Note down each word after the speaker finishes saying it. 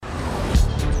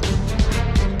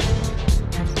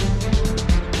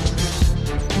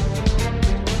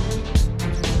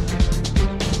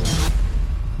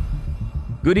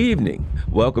Good evening.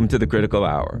 Welcome to the Critical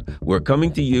Hour. We're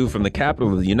coming to you from the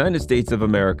capital of the United States of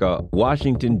America,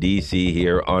 Washington, D.C.,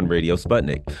 here on Radio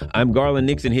Sputnik. I'm Garland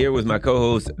Nixon here with my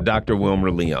co-host, Dr.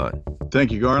 Wilmer Leon.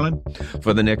 Thank you, Garland.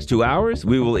 For the next 2 hours,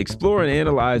 we will explore and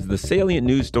analyze the salient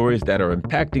news stories that are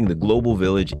impacting the global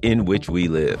village in which we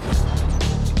live.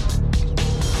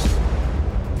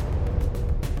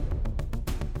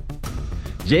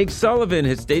 Jake Sullivan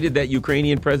has stated that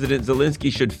Ukrainian President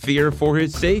Zelensky should fear for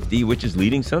his safety, which is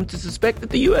leading some to suspect that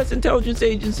the U.S. intelligence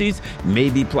agencies may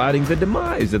be plotting the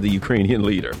demise of the Ukrainian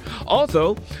leader.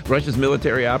 Also, Russia's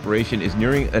military operation is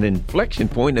nearing an inflection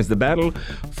point as the battle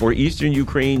for eastern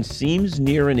Ukraine seems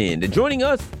near an end. And joining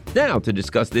us now to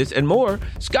discuss this and more,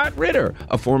 Scott Ritter,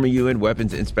 a former UN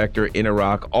weapons inspector in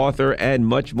Iraq, author, and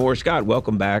much more. Scott,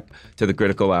 welcome back to the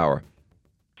Critical Hour.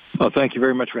 Oh, thank you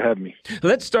very much for having me.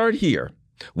 Let's start here.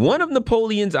 One of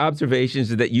Napoleon's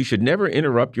observations is that you should never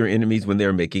interrupt your enemies when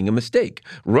they're making a mistake.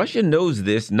 Russia knows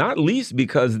this, not least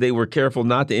because they were careful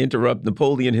not to interrupt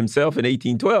Napoleon himself in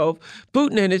 1812.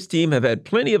 Putin and his team have had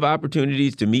plenty of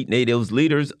opportunities to meet NATO's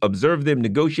leaders, observe them,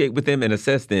 negotiate with them, and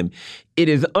assess them. It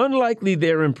is unlikely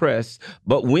they're impressed,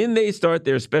 but when they started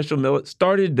their special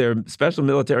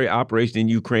military operation in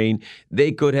Ukraine,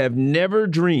 they could have never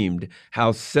dreamed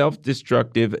how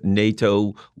self-destructive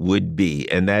NATO would be,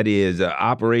 and that is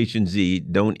Operation Z,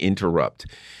 don't interrupt.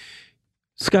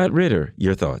 Scott Ritter,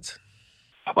 your thoughts?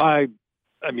 I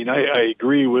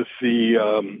agree with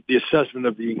the assessment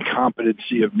of the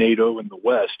incompetency of NATO in the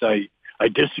West. I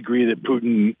disagree that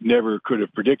Putin never could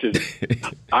have predicted it.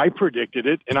 I predicted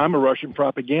it, and I'm a Russian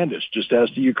propagandist, just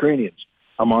ask the Ukrainians.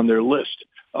 I'm on their list.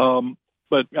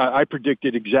 But I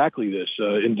predicted exactly this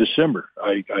in December.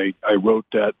 I wrote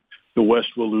that the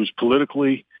West will lose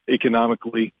politically,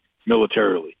 economically,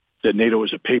 militarily. That NATO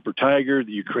is a paper tiger,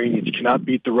 the Ukrainians cannot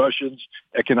beat the Russians,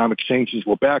 economic sanctions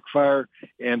will backfire,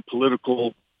 and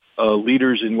political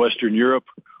leaders in Western Europe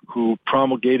who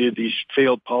promulgated these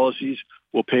failed policies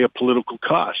will pay a political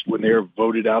cost when they are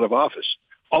voted out of office.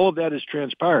 All of that is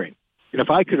transpiring. And if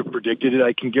I could have predicted it,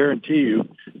 I can guarantee you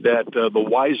that the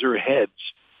wiser heads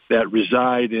that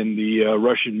reside in the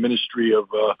Russian Ministry of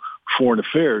Foreign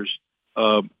Affairs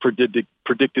predicted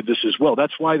this as well.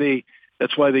 That's why they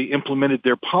implemented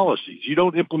their policies. You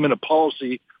don't implement a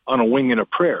policy on a wing and a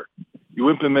prayer. You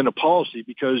implement a policy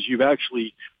because you've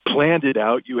actually planned it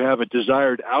out. You have a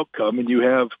desired outcome, and you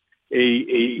have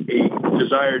a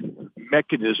desired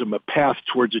mechanism, a path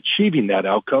towards achieving that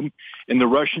outcome. And the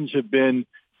Russians have been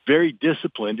very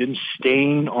disciplined in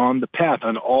staying on the path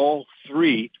on all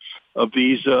three of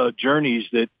these journeys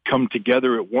that come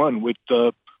together at one with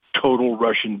total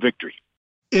Russian victory.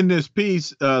 In this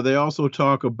piece, they also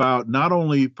talk about not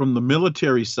only from the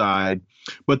military side,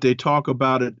 but they talk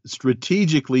about it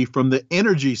strategically from the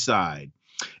energy side.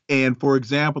 And for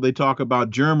example, they talk about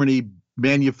Germany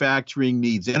manufacturing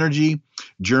needs energy.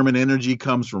 German energy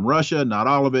comes from Russia, not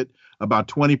all of it, about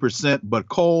 20%, but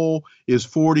coal is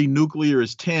 40, nuclear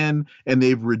is 10, and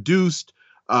they've reduced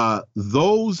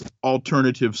those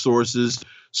alternative sources.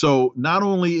 So not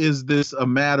only is this a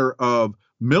matter of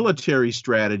military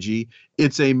strategy,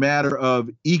 it's a matter of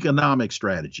economic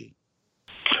strategy.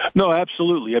 No,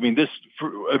 absolutely.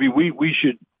 We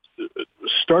should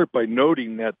start by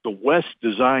noting that the West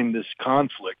designed this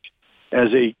conflict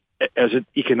as an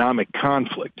economic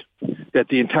conflict, that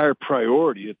the entire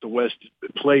priority that the West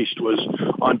placed was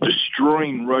on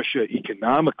destroying Russia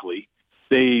economically.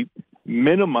 They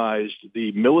minimized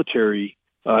the military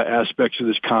aspects of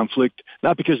this conflict,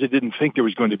 not because they didn't think there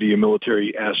was going to be a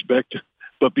military aspect,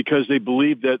 but because they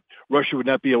believed that Russia would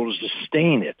not be able to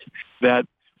sustain it, that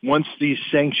once these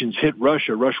sanctions hit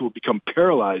Russia, Russia will become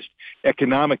paralyzed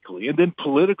economically and then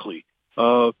politically.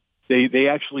 They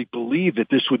actually believed that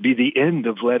this would be the end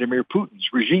of Vladimir Putin's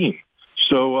regime.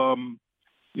 So,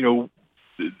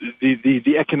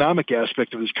 the economic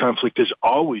aspect of this conflict has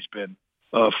always been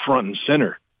front and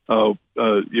center, on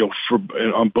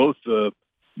both the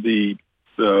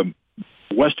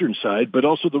Western side, but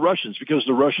also the Russians, because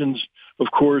the Russians, of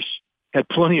course, had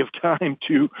plenty of time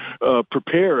to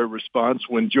prepare a response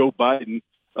when Joe Biden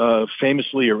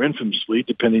famously or infamously,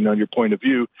 depending on your point of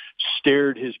view,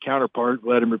 stared his counterpart,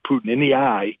 Vladimir Putin, in the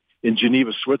eye in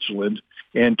Geneva, Switzerland,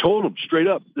 and told him straight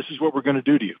up, this is what we're going to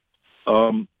do to you.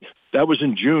 That was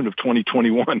in June of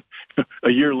 2021. A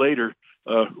year later,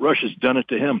 Russia's done it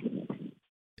to him.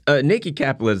 Naked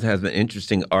Capitalist has an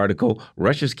interesting article,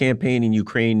 Russia's campaign in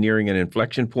Ukraine nearing an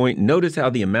inflection point. Notice how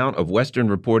the amount of Western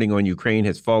reporting on Ukraine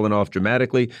has fallen off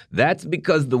dramatically. That's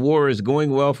because the war is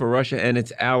going well for Russia and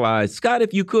its allies. Scott,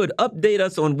 if you could, update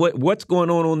us on what's going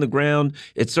on the ground.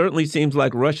 It certainly seems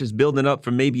like Russia's building up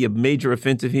for maybe a major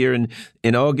offensive here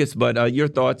in August, but your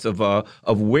thoughts of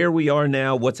where we are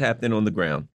now, what's happening on the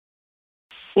ground.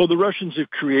 Well, the Russians have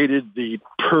created the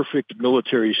perfect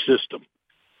military system.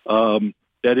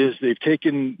 That is, they've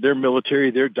taken their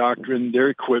military, their doctrine, their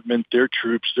equipment, their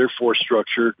troops, their force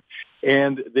structure,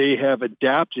 and they have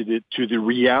adapted it to the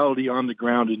reality on the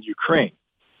ground in Ukraine.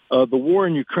 The war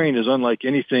in Ukraine is unlike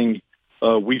anything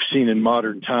we've seen in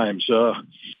modern times. The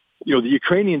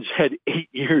Ukrainians had 8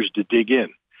 years to dig in,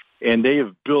 and they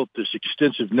have built this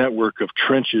extensive network of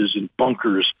trenches and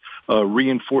bunkers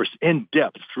reinforced in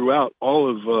depth throughout all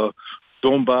of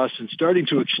Donbass and starting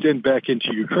to extend back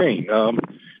into Ukraine.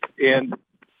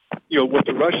 What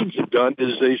the Russians have done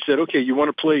is they said, okay, you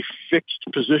want to play fixed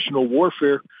positional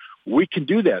warfare? We can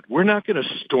do that. We're not going to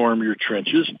storm your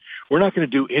trenches. We're not going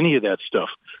to do any of that stuff.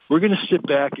 We're going to sit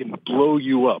back and blow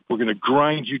you up. We're going to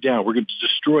grind you down. We're going to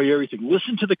destroy everything.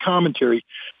 Listen to the commentary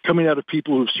coming out of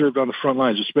people who have served on the front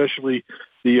lines, especially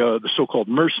the so-called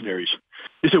mercenaries.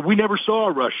 They said, we never saw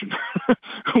a Russian.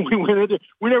 We went in there.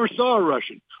 We never saw a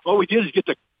Russian. All we did is get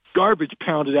the garbage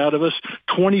pounded out of us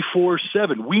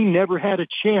 24/7. We never had a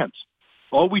chance.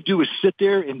 All we do is sit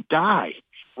there and die.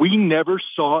 We never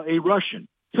saw a Russian.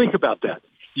 Think about that.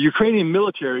 The Ukrainian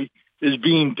military is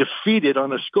being defeated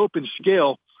on a scope and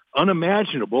scale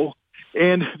unimaginable,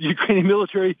 and the Ukrainian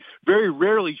military very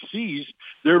rarely sees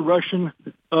their Russian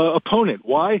opponent.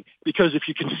 Why? Because if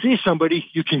you can see somebody,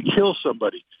 you can kill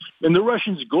somebody. And the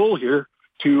Russians' goal here,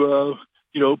 to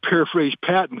paraphrase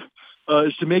Patton,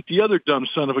 is to make the other dumb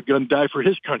son of a gun die for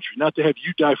his country, not to have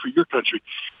you die for your country.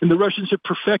 And the Russians have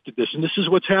perfected this, and this is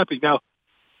what's happening. Now,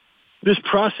 this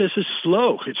process is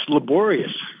slow. It's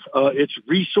laborious. It's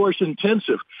resource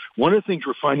intensive. One of the things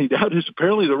we're finding out is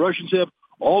apparently the Russians have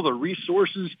all the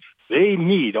resources they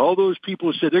need. All those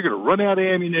people who said they're going to run out of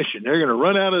ammunition, they're going to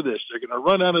run out of this, they're going to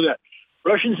run out of that.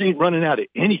 Russians ain't running out of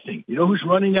anything. You know who's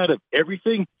running out of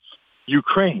everything?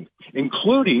 Ukraine,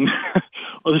 including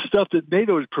the stuff that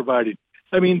NATO has provided.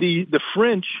 I mean, the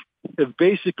French have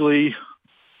basically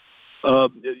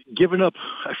given up,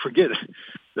 I forget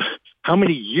how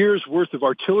many years' worth of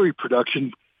artillery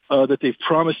production that they've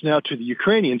promised now to the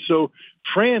Ukrainians. So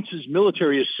France's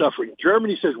military is suffering.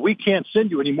 Germany says, we can't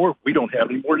send you anymore. We don't have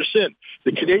any more to send.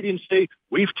 The Canadians say,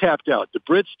 we've tapped out. The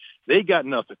Brits, they got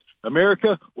nothing.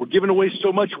 America, we're giving away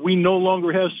so much, we no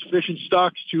longer have sufficient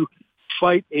stocks to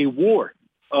fight a war.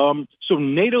 So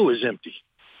NATO is empty.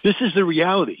 This is the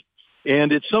reality.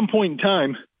 And at some point in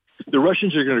time, the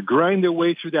Russians are going to grind their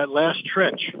way through that last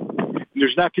trench.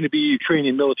 There's not going to be a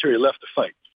Ukrainian military left to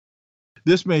fight.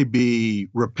 This may be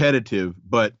repetitive,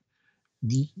 but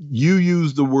you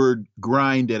use the word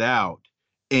grind it out.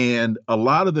 And a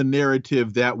lot of the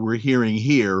narrative that we're hearing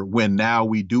here, when now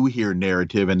we do hear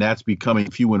narrative, and that's becoming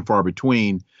few and far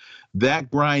between, that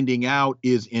grinding out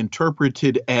is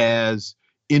interpreted as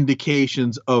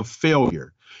indications of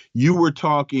failure. You were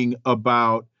talking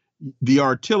about the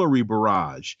artillery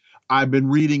barrage. I've been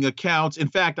reading accounts. In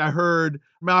fact, I heard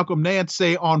Malcolm Nance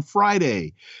say on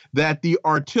Friday that the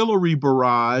artillery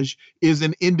barrage is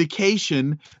an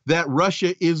indication that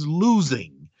Russia is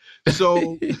losing.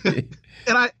 So,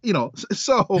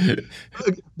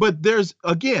 but there's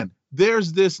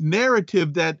this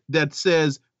narrative that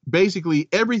says basically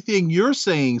everything you're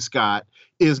saying, Scott,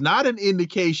 is not an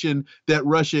indication that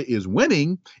Russia is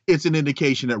winning. It's an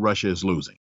indication that Russia is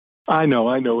losing. I know.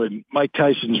 And Mike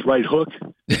Tyson's right hook,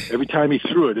 every time he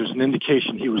threw it, it was an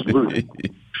indication he was losing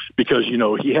because,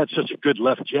 he had such a good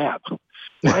left jab.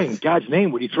 Why in God's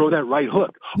name would he throw that right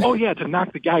hook? Oh, yeah, to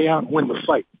knock the guy out and win the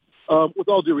fight. With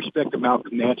all due respect to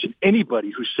Malcolm Nance and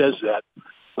anybody who says that,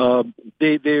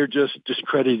 they're just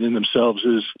discrediting themselves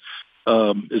as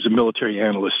a military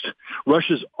analyst.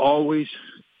 Russia's always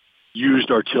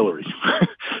used artillery.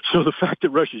 So the fact that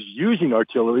Russia's using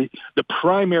artillery, the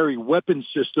primary weapon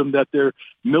system that their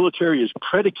military is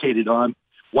predicated on,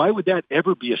 why would that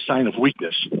ever be a sign of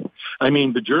weakness? I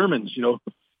mean, the Germans,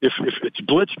 if it's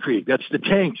blitzkrieg, that's the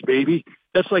tanks, baby.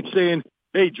 That's like saying,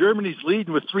 hey, Germany's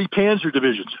leading with 3 Panzer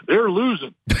divisions. They're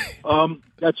losing.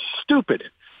 That's stupid.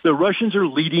 The Russians are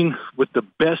leading with the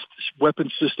best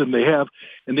weapon system they have,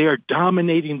 and they are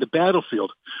dominating the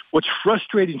battlefield. What's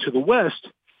frustrating to the West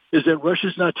is that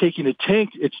Russia's not taking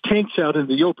its tanks out in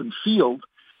the open field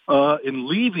and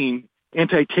leaving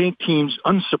anti-tank teams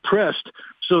unsuppressed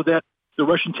so that the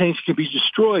Russian tanks can be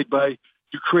destroyed by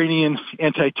Ukrainian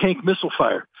anti-tank missile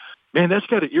fire. man, that's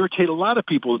got to irritate a lot of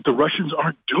people that the Russians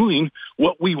aren't doing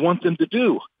what we want them to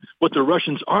do. What the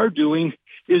Russians are doing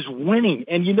is winning.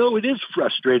 And, you know, it is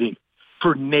frustrating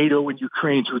for NATO and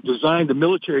Ukraine to have designed a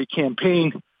military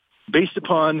campaign based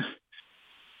upon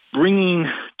bringing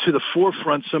to the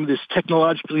forefront some of this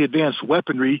technologically advanced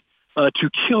weaponry to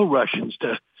kill Russians,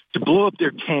 to blow up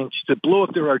their tanks, to blow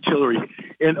up their artillery,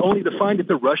 and only to find that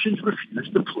the Russians refuse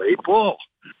to play ball.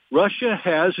 Russia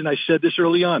has, and I said this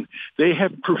early on, they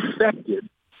have perfected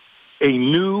a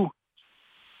new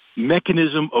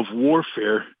mechanism of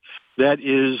warfare that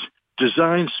is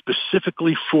designed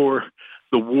specifically for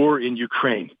the war in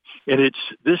Ukraine. And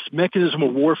this mechanism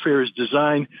of warfare is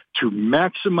designed to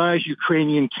maximize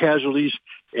Ukrainian casualties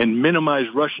and minimize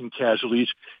Russian casualties.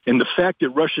 And the fact that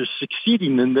Russia is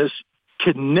succeeding in this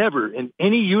can never, in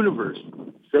any universe,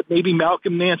 that maybe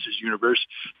Malcolm Nance's universe,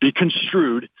 be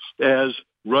construed as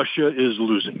Russia is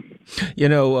losing. You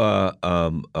know,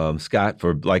 Scott,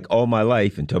 for like all my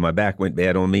life until my back went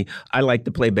bad on me, I liked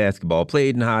to play basketball.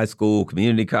 Played in high school,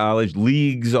 community college,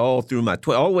 leagues all through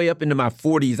all the way up into my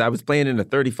 40s. I was playing in a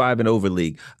 35 and over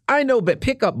league. I know, but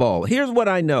pickup ball. Here's what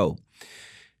I know.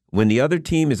 When the other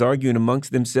team is arguing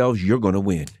amongst themselves, you're going to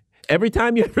win. Every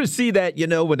time you ever see that, you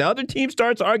know, when the other team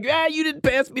starts arguing, you didn't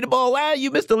pass me the ball,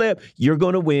 you missed the layup, you're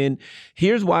going to win.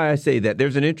 Here's why I say that.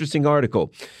 There's an interesting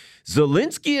article.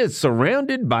 Zelensky is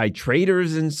surrounded by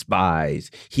traitors and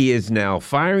spies. He is now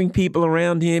firing people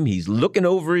around him. He's looking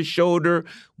over his shoulder.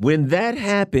 When that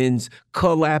happens,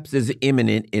 collapse is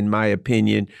imminent, in my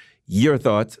opinion. Your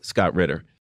thoughts, Scott Ritter?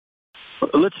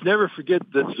 Let's never forget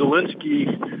that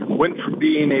Zelensky went from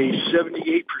being a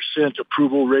 78%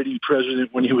 approval rating president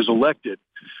when he was elected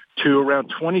to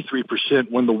around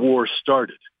 23% when the war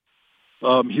started.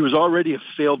 He was already a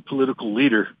failed political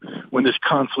leader when this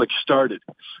conflict started.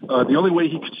 The only way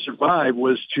he could survive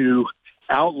was to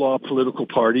outlaw political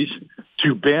parties,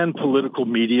 to ban political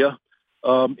media,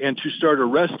 and to start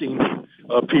arresting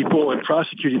people and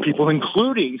prosecuting people,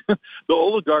 including the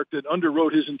oligarch that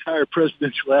underwrote his entire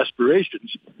presidential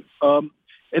aspirations.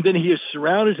 And then he has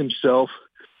surrounded himself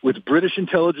with British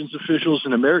intelligence officials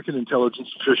and American intelligence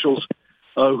officials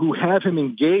who have him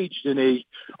engaged in a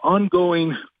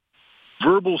ongoing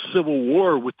verbal civil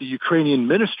war with the Ukrainian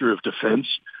Minister of Defense.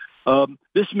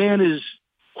 This man is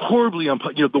horribly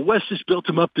unpopular. The West has built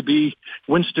him up to be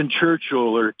Winston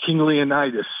Churchill or King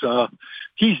Leonidas.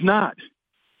 He's not.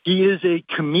 He is a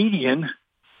comedian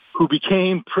who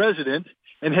became president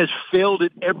and has failed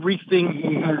at everything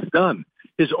he has done.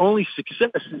 His only success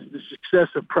is the success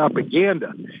of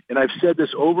propaganda. And I've said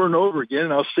this over and over again,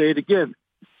 and I'll say it again.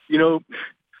 You know,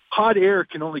 hot air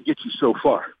can only get you so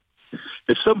far.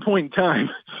 At some point in time,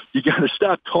 you got to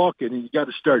stop talking and you got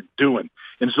to start doing.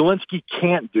 And Zelensky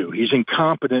can't do. He's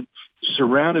incompetent,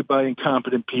 surrounded by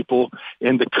incompetent people,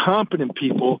 and the competent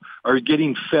people are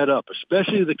getting fed up,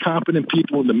 especially the competent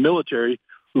people in the military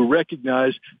who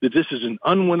recognize that this is an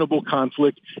unwinnable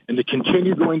conflict, and to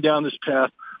continue going down this path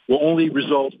will only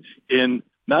result in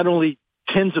not only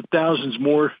tens of thousands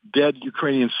more dead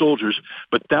Ukrainian soldiers,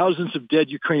 but thousands of dead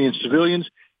Ukrainian civilians,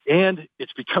 and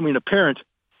it's becoming apparent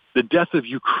the death of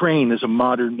Ukraine as a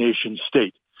modern nation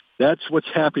state. That's what's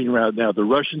happening right now. The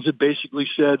Russians have basically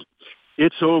said,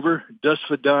 it's over, do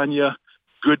svidaniya,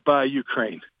 goodbye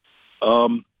Ukraine.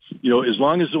 You know, as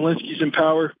long as Zelensky's in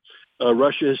power,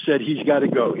 Russia has said he's got to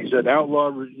go. He's an outlaw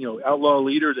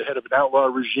leader, the head of an outlaw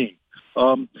regime.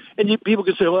 People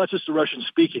can say, well, that's just the Russians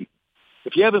speaking.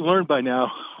 If you haven't learned by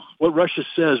now, what Russia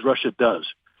says, Russia does.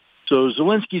 So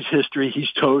Zelensky's history, he's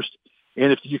toast.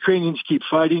 And if the Ukrainians keep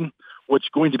fighting, what's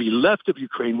going to be left of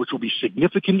Ukraine, which will be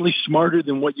significantly smarter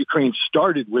than what Ukraine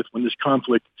started with when this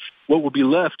conflict, what will be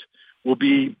left will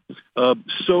be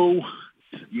so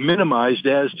minimized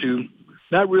as to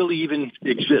not really even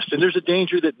exist. And there's a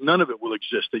danger that none of it will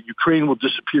exist, that Ukraine will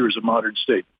disappear as a modern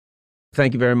state.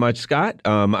 Thank you very much, Scott.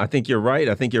 I think you're right.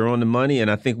 I think you're on the money,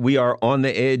 and I think we are on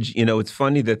the edge. You know, it's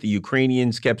funny that the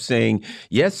Ukrainians kept saying,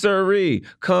 yes, sirree,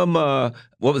 come,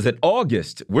 what was it,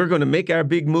 August, we're going to make our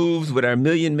big moves with our 1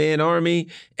 million-man army.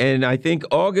 And I think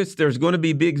August, there's going to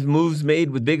be big moves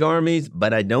made with big armies,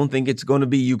 but I don't think it's going to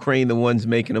be Ukraine the ones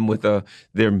making them with their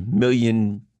 1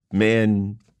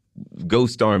 million-man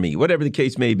ghost army, whatever the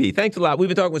case may be. Thanks a lot. We've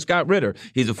been talking with Scott Ritter.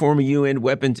 He's a former UN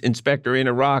weapons inspector in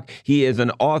Iraq. He is an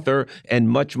author and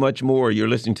much, much more. You're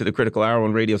listening to The Critical Hour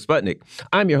on Radio Sputnik.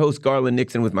 I'm your host, Garland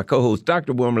Nixon, with my co-host,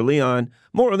 Dr. Wilmer Leon.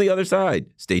 More on the other side.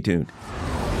 Stay tuned.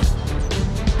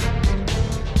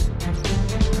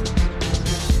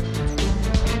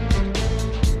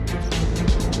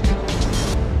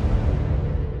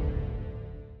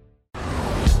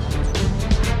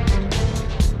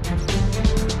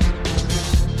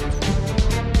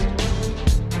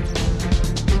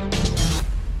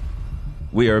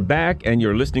 We are back, and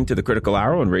you're listening to The Critical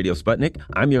Hour on Radio Sputnik.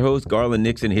 I'm your host, Garland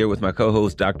Nixon, here with my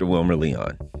co-host, Dr. Wilmer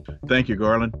Leon. Thank you,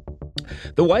 Garland.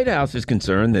 The White House is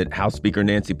concerned that House Speaker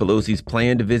Nancy Pelosi's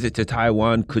planned visit to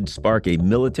Taiwan could spark a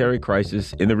military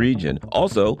crisis in the region.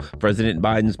 Also, President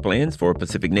Biden's plans for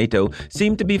Pacific NATO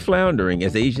seem to be floundering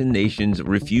as Asian nations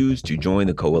refuse to join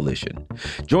the coalition.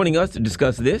 Joining us to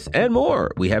discuss this and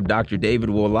more, we have Dr. David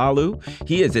Oualaalou.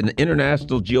 He is an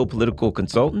international geopolitical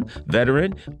consultant,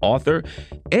 veteran, author,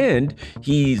 and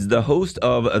he's the host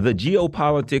of the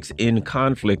Geopolitics in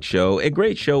Conflict show, a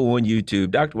great show on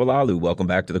YouTube. Dr. Oualaalou, welcome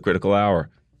back to the Critical Hour.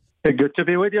 Good to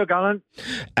be with you, Garland.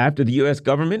 After the U.S.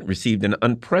 government received an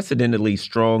unprecedentedly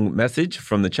strong message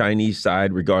from the Chinese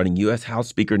side regarding U.S. House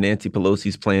Speaker Nancy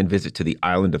Pelosi's planned visit to the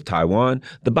island of Taiwan,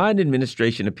 the Biden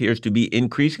administration appears to be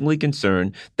increasingly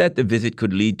concerned that the visit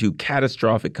could lead to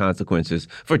catastrophic consequences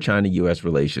for China-U.S.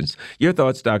 relations. Your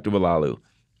thoughts, Dr. Oualaalou?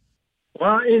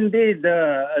 Well, indeed,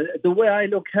 the way I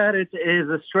look at it is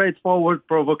a straightforward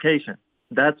provocation.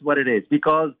 That's what it is.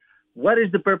 Because what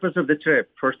is the purpose of the trip,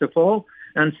 first of all?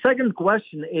 And second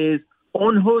question is,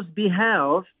 on whose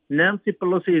behalf Nancy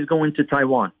Pelosi is going to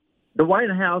Taiwan? The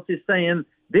White House is saying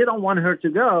they don't want her to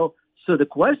go. So the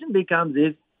question becomes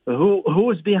is,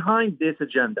 who's behind this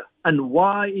agenda? And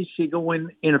why is she going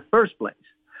in the first place?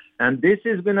 And this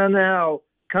is going to now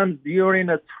come during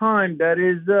a time that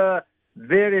is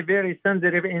very, very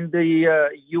sensitive in the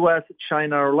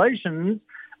U.S.-China relations.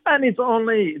 And it's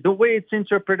only the way it's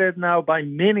interpreted now by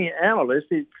many analysts.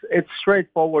 It's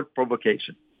straightforward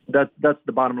provocation. That's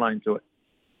the bottom line to it.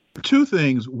 Two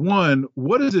things. One,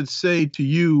 what does it say to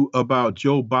you about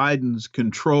Joe Biden's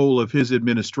control of his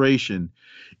administration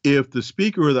if the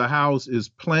Speaker of the House is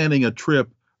planning a trip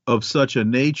of such a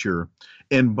nature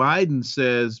and Biden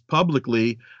says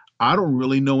publicly, I don't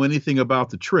really know anything about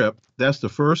the trip? That's the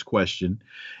first question.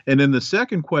 And then the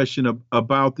second question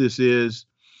about this is,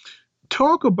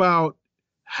 talk about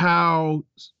how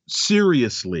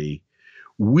seriously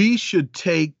we should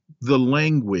take the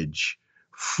language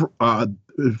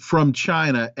from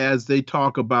China as they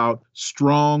talk about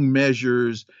strong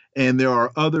measures, and there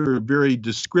are other very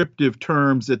descriptive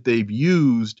terms that they've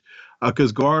used,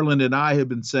 because Garland and I have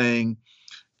been saying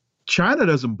China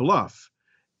doesn't bluff,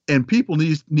 and people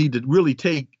need to really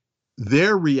take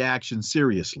their reaction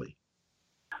seriously.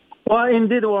 Well,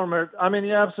 indeed, Wilmer. I mean,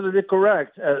 you're absolutely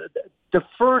correct. The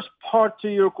first part to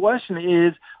your question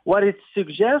is what it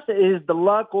suggests is the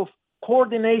lack of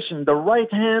coordination. The right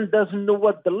hand doesn't know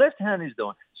what the left hand is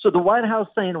doing. So the White House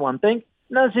saying one thing,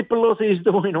 Nancy Pelosi is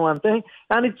doing one thing,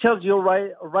 and it tells you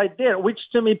right there, which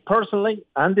to me personally,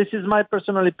 and this is my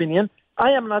personal opinion,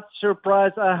 I am not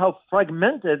surprised at how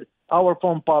fragmented our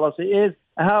foreign policy is,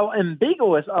 how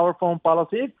ambiguous our foreign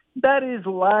policy is. That is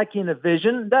lacking a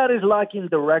vision, that is lacking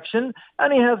direction,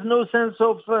 and he has no sense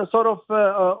of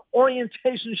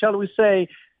orientation, shall we say,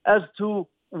 as to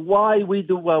why we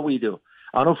do what we do.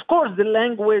 And of course, the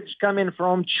language coming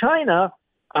from China,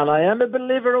 and I am a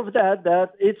believer of that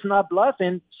it's not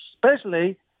bluffing,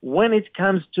 especially when it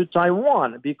comes to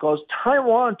Taiwan, because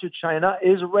Taiwan to China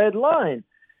is a red line.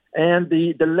 And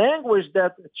the language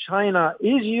that China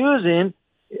is using,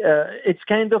 it's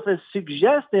kind of a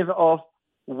suggestive of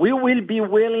we will be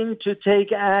willing to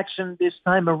take action this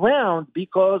time around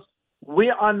because we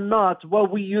are not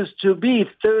what we used to be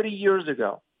 30 years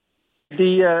ago.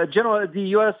 The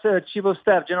U.S. Chief of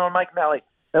Staff, General Mike Milley,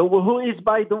 who is,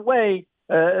 by the way,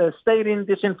 stating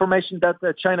this information that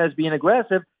China is being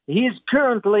aggressive, he's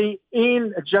currently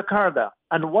in Jakarta.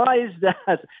 And why is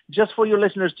that? Just for your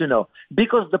listeners to know.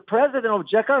 Because the president of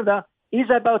Jakarta is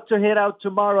about to head out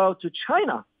tomorrow to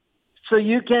China. So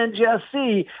you can just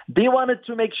see they wanted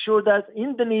to make sure that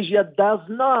Indonesia does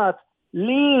not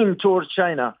lean towards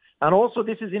China. And also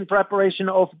this is in preparation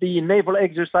of the naval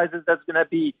exercises that's going to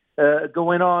be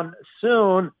going on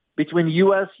soon between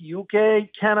U.S., UK,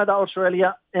 Canada,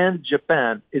 Australia, and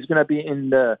Japan. Is going to be in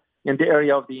the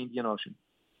area of the Indian Ocean.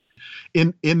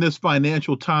 In this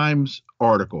Financial Times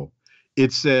article,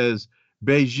 it says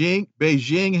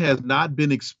Beijing has not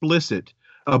been explicit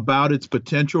about its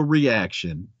potential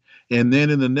reaction. And then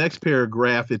in the next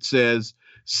paragraph, it says,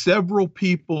 several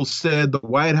people said the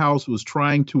White House was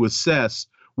trying to assess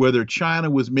whether China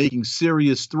was making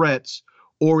serious threats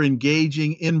or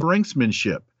engaging in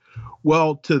brinksmanship.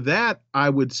 Well, to that, I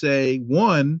would say,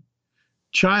 one,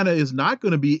 China is not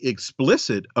going to be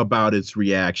explicit about its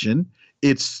reaction.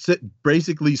 It's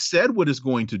basically said what it's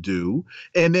going to do.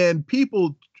 And then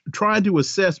people trying to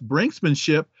assess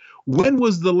brinksmanship. When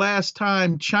was the last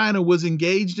time China was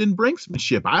engaged in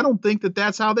brinksmanship? I don't think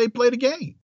that's how they play the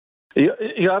game.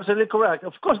 You're absolutely correct.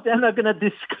 Of course, they're not going to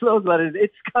disclose what it is.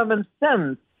 It's common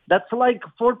sense That's like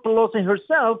Fort Pelosi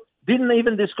herself didn't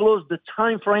even disclose the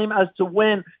time frame as to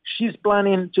when she's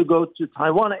planning to go to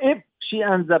Taiwan. If she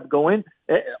ends up going,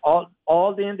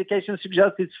 all the indications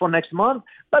suggest it's for next month,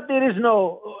 but there is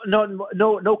no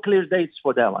clear dates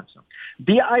for that one. So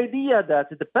the idea that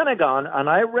the Pentagon, and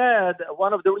I read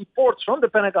one of the reports from the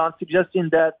Pentagon suggesting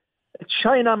that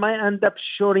China might end up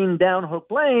shutting down her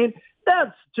plane,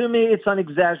 that's, to me, it's an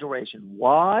exaggeration.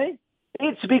 Why?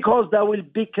 It's because that will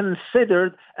be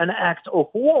considered an act of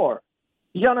war.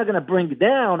 You're not going to bring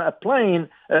down a plane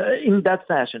in that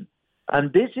fashion.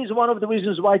 And this is one of the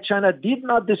reasons why China did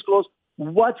not disclose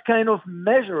what kind of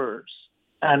measures.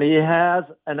 And it has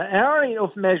an array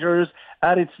of measures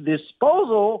at its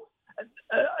disposal.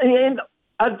 And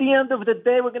at the end of the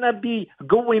day, we're going to be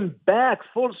going back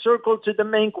full circle to the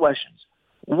main questions.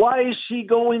 Why is she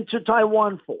going to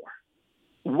Taiwan for?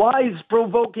 Why is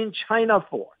provoking China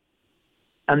for?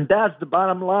 And that's the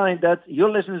bottom line that your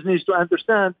listeners need to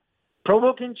understand.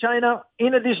 Provoking China,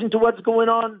 in addition to what's going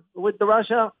on with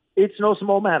Russia, it's no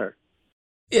small matter.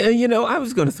 Yeah, I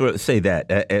was going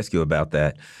to ask you about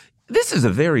that. This is a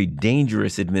very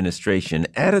dangerous administration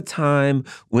at a time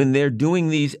when they're doing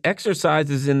these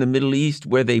exercises in the Middle East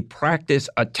where they practice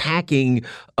attacking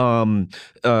Iran,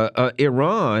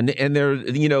 and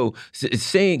they're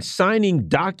signing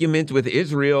documents with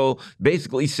Israel,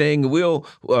 basically saying we'll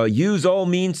use all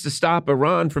means to stop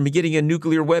Iran from getting a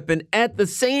nuclear weapon. At the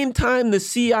same time, the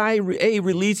CIA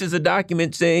releases a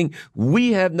document saying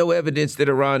we have no evidence that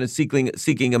Iran is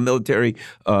seeking a military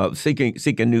seeking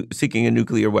a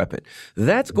nuclear weapon.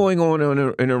 That's going on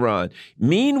in Iran.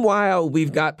 Meanwhile,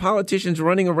 we've got politicians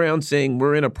running around saying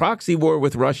we're in a proxy war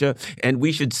with Russia and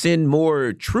we should send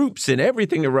more troops and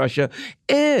everything to Russia,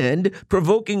 and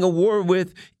provoking a war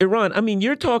with Iran. I mean,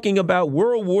 you're talking about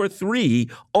World War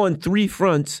III on three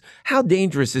fronts. How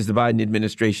dangerous is the Biden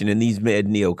administration and these mad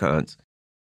neocons?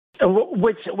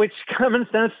 Which common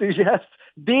sense suggests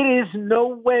there is no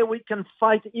way we can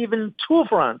fight even two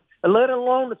fronts, let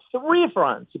alone three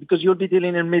fronts, because you'll be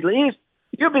dealing in the Middle East,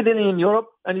 you'll be dealing in Europe,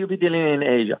 and you'll be dealing in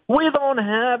Asia. We don't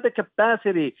have the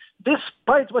capacity,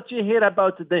 despite what you hear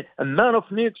about the amount of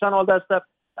nukes and all that stuff.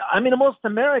 I mean, most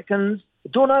Americans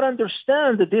do not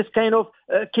understand this kind of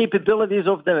capabilities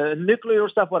of the nuclear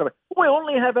stuff, whatever. We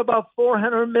only have about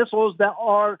 400 missiles that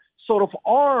are sort of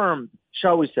armed,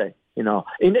 shall we say.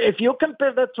 And if you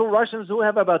compare that to Russians who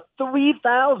have about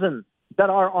 3,000 that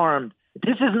are armed,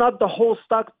 this is not the whole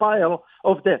stockpile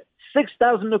of the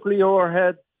 6,000 nuclear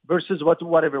warhead versus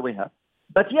whatever we have.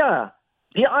 But yeah,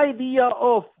 the idea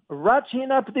of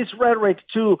ratcheting up this rhetoric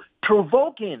to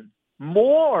provoking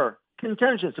more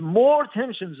contentions, more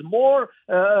tensions, more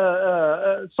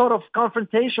sort of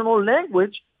confrontational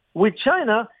language with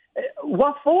China,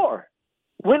 what for?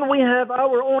 When we have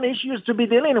our own issues to be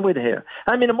dealing with here.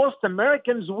 I mean, most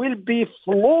Americans will be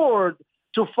floored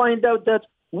to find out that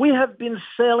we have been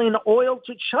selling oil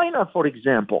to China, for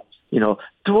example.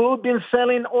 We've been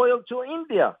selling oil to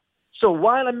India. So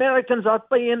while Americans are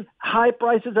paying high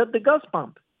prices at the gas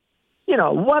pump,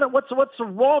 what's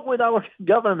wrong with our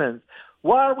government?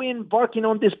 Why are we embarking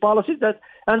on this policy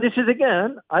and this is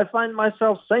again, I find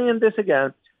myself saying this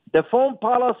again, the foreign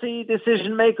policy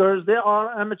decision makers, they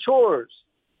are amateurs.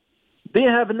 They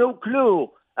have no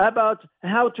clue about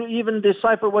how to even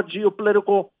decipher what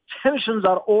geopolitical tensions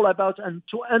are all about and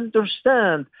to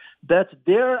understand that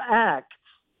their acts,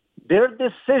 their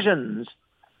decisions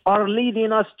are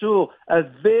leading us to a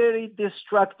very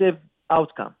destructive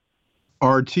outcome.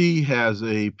 RT has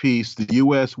a piece, the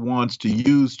U.S. wants to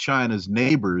use China's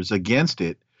neighbors against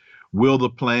it. Will the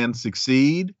plan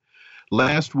succeed?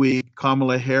 Last week,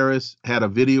 Kamala Harris had a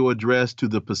video address to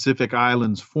the Pacific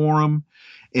Islands Forum,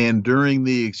 and during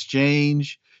the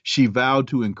exchange, she vowed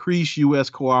to increase U.S.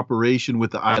 cooperation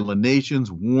with the island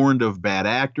nations, warned of bad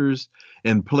actors,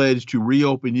 and pledged to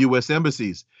reopen U.S.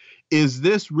 embassies. Is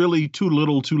this really too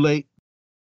little, too late?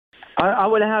 I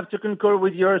will have to concur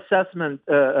with your assessment,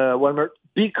 Wilmer,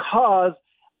 because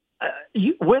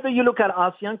whether you look at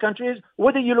ASEAN countries,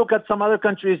 whether you look at some other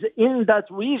countries in that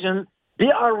region,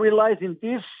 they are realizing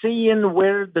they're seeing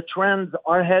where the trends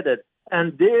are headed.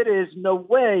 And there is no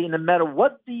way, no matter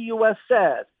what the U.S.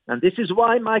 says, and this is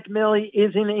why Mike Milley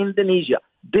is in Indonesia,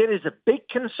 there is a big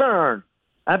concern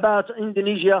about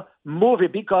Indonesia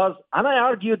moving because, and I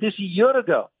argued this a year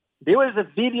ago, there was a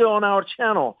video on our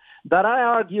channel that I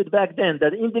argued back then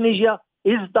that Indonesia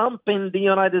is dumping the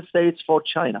United States for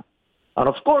China. And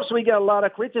of course, we get a lot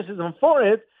of criticism for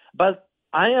it, but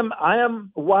I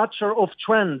am watcher of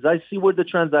trends. I see where the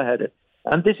trends are headed.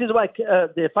 And this is why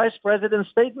the vice president's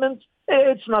statement,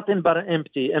 it's nothing but an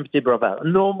empty bravado,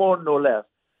 no more, no less.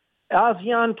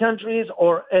 ASEAN countries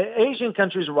or Asian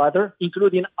countries rather,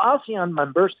 including ASEAN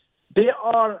members, they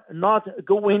are not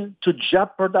going to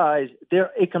jeopardize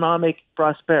their economic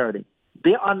prosperity.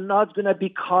 They are not going to be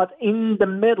caught in the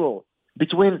middle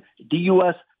between the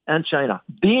U.S. and China.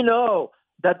 They know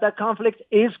that the conflict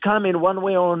is coming one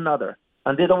way or another,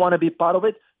 and they don't want to be part of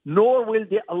it, nor will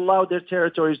they allow their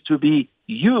territories to be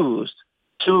used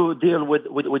to deal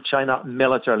with China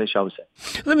militarily, shall we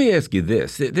say. Let me ask you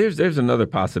this. There's another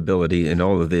possibility in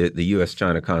all of the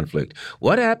U.S.-China conflict.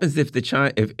 What happens if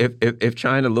if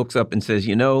China looks up and says,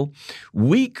 you know,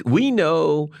 we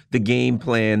know the game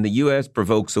plan, the U.S.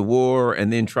 provokes a war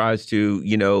and then tries to,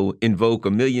 you know, invoke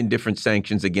a million different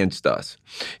sanctions against us.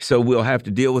 So we'll have to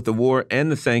deal with the war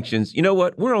and the sanctions. You know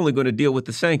what? We're only going to deal with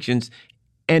the sanctions,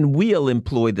 and we'll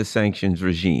employ the sanctions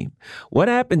regime. What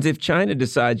happens if China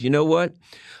decides, you know what,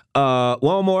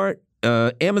 Walmart,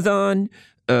 Amazon,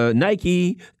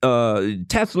 Nike,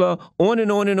 Tesla, on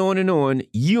and on and on and on,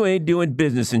 you ain't doing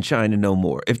business in China no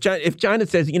more. If China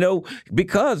says, you know,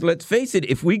 because let's face it,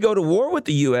 if we go to war with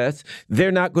the U.S.,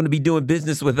 they're not going to be doing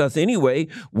business with us anyway.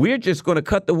 We're just going to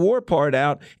cut the war part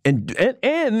out and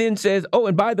then says, oh,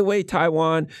 and by the way,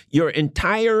 Taiwan, your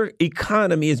entire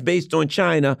economy is based on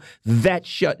China. That's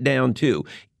shut down too.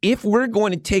 If we're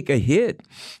going to take a hit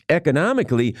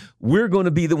economically, we're going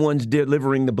to be the ones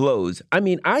delivering the blows. I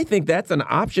mean, I think that's an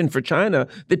option for China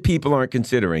that people aren't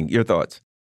considering. Your thoughts?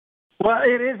 Well,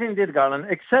 it is indeed, Garland,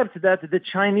 except that the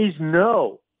Chinese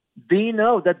know. They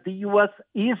know that the U.S.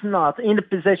 is not in a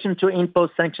position to impose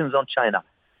sanctions on China.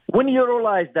 When you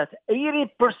realize that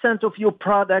 80% of your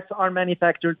products are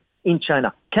manufactured in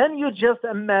China, can you just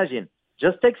imagine,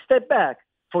 just take a step back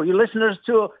for your listeners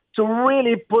to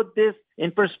really put this in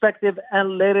perspective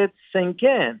and let it sink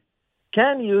in.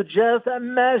 Can you just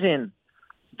imagine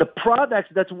the products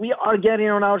that we are getting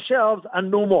on our shelves and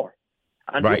no more?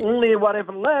 And right. Only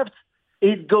whatever left,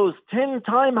 it goes 10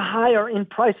 times higher in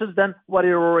prices than what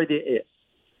it already is.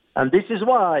 And this is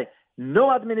why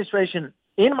no administration,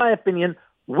 in my opinion,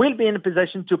 will be in a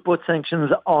position to put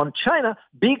sanctions on China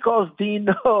because they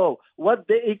know what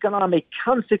the economic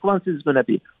consequences is going to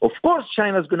be. Of course,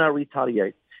 China is going to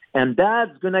retaliate. And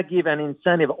that's going to give an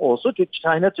incentive also to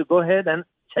China to go ahead and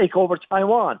take over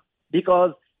Taiwan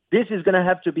because this is going to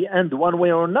have to be end one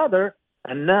way or another.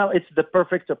 And now it's the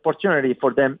perfect opportunity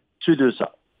for them to do so.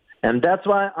 And that's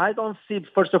why I don't see,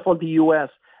 first of all, the U.S.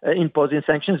 Imposing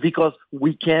sanctions because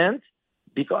we can't.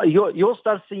 Because you'll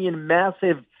start seeing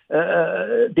massive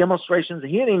demonstrations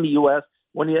here in the U.S.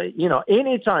 when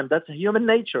anytime, that's human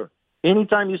nature.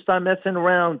 Anytime you start messing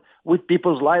around with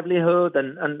people's livelihood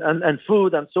and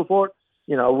food and so forth,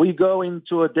 we go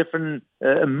into a different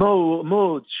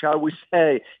mode, shall we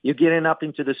say. You're getting up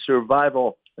into the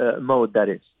survival mode, that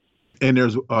is. And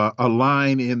there's a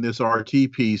line in this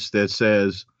RT piece that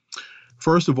says,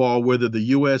 first of all, whether the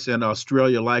U.S. and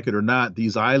Australia like it or not,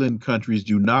 these island countries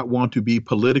do not want to be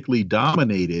politically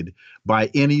dominated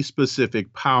by any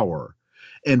specific power.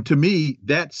 And to me,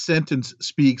 that sentence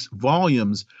speaks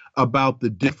volumes about the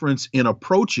difference in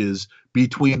approaches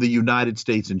between the United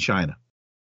States and China.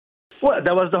 Well,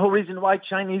 that was the whole reason why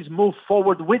Chinese moved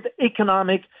forward with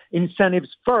economic incentives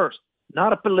first,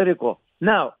 not a political.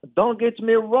 Now, don't get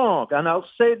me wrong, and I'll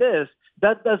say this,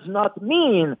 that does not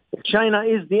mean China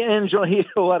is the angel here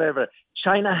or whatever.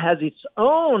 China has its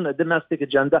own domestic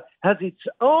agenda, has its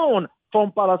own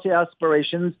foreign policy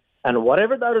aspirations, and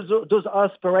whatever those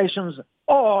aspirations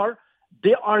are,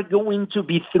 they are going to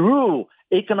be through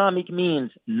economic means,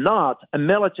 not a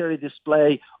military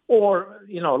display or,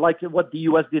 like what the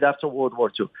U.S. did after World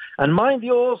War II. And mind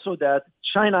you also that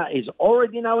China is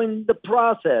already now in the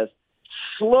process,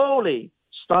 slowly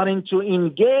starting to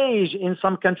engage in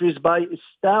some countries by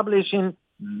establishing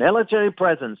military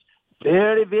presence.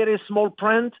 Very, very small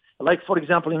print, like, for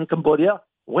example, in Cambodia.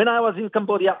 When I was in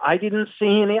Cambodia, I didn't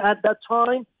see any at that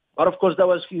time. But, of course, that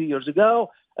was a few years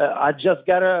ago. I just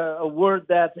got a word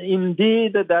that,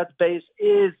 indeed, that base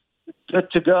is good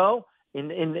to go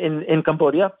in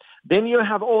Cambodia. Then you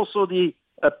have also the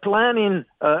planning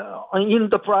in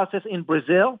the process in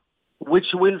Brazil, which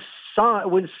will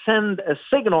send a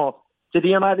signal to the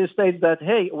United States that,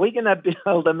 hey, we're going to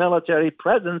build a military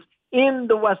presence in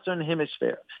the Western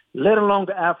Hemisphere. Let alone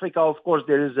Africa, of course,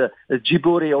 there is a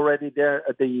Djibouti already there.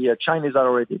 The Chinese are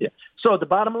already there. So the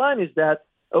bottom line is that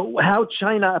how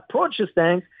China approaches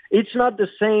things, it's not the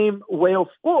same way, of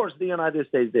course, the United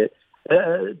States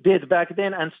did back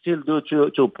then and still do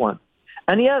to a point.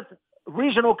 And yet,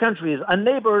 regional countries and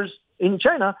neighbors in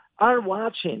China are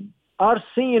watching, are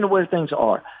seeing where things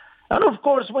are. And of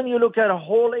course, when you look at a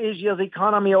whole Asia's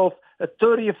economy of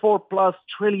 $34+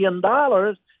 trillion,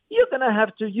 you're going to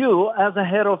have to, you as a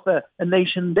head of a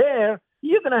nation there,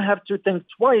 you're going to have to think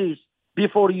twice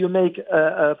before you make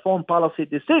foreign policy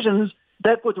decisions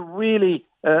that could really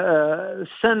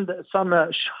send some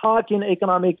shocking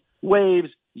economic waves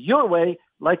your way,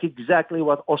 like exactly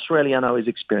what Australia now is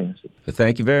experiencing.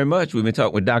 Thank you very much. We've been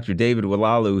talking with Dr. David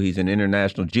Oualaalou. He's an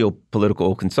international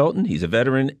geopolitical consultant. He's a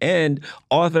veteran and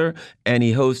author, and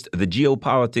he hosts the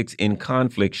Geopolitics in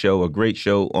Conflict show, a great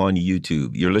show on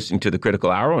YouTube. You're listening to The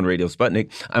Critical Hour on Radio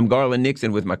Sputnik. I'm Garland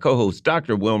Nixon with my co-host,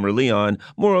 Dr. Wilmer Leon.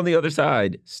 More on the other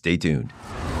side. Stay tuned.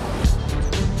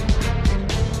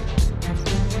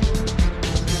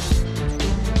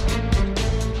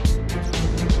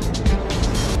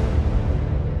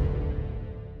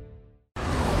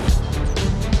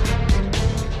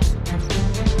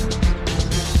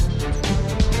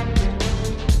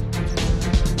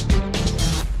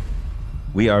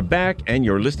 We are back, and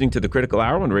you're listening to The Critical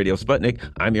Hour on Radio Sputnik.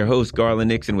 I'm your host, Garland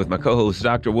Nixon, with my co-host,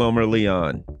 Dr. Wilmer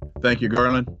Leon. Thank you,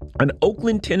 Garland. An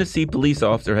Oakland, Tennessee police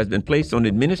officer has been placed on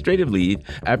administrative leave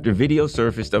after video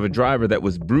surfaced of a driver that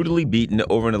was brutally beaten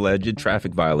over an alleged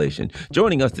traffic violation.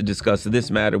 Joining us to discuss this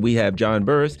matter, we have John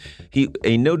Burris,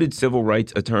 a noted civil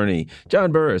rights attorney.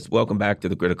 John Burris, welcome back to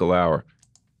The Critical Hour.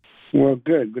 Well,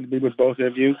 good. Good to be with both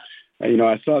of you.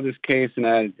 I saw this case,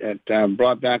 and it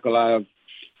brought back a lot of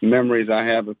memories I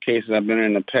have of cases I've been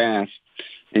in the past.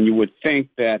 And you would think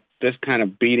that this kind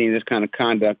of beating, this kind of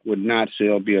conduct would not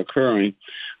still be occurring,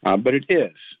 but it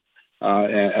is.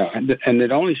 And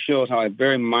it only shows how a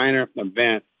very minor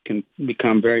event can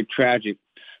become very tragic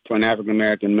for an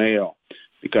African-American male,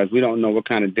 because we don't know what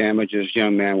kind of damage this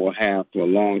young man will have for a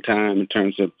long time in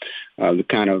terms of the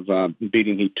kind of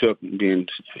beating he took, being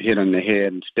hit on the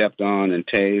head and stepped on and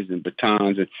tased and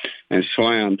batons and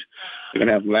slammed. It's going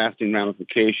to have lasting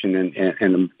ramification,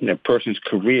 and a person's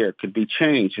career could be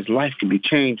changed. His life could be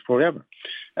changed forever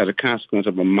as a consequence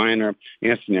of a minor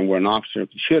incident where an officer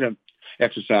should have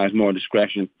exercised more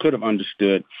discretion, could have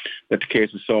understood that the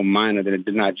case was so minor that it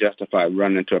did not justify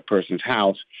running into a person's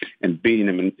house and beating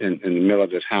him in the middle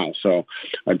of his house. So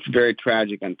a very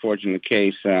tragic, unfortunate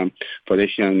case for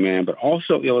this young man, but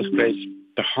also illustrates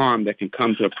the harm that can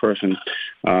come to a person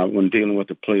when dealing with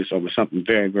the police over something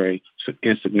very, very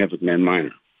insignificant and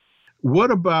minor.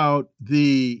 What about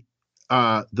the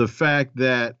fact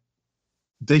that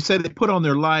they said they put on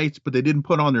their lights, but they didn't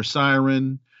put on their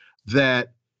siren,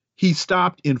 that he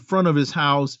stopped in front of his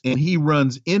house and he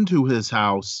runs into his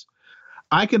house?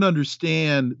 I can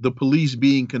understand the police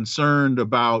being concerned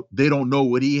about they don't know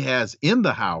what he has in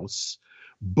the house,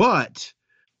 but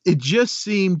it just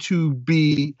seemed to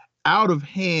be out of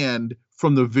hand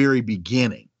from the very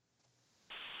beginning.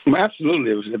 Well, absolutely.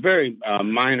 It was a very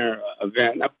minor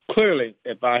event. Now, clearly,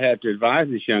 if I had to advise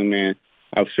this young man,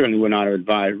 I certainly would not have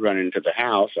advised running into the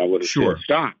house. I would have said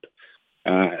stop.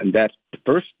 And that's the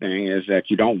first thing, is that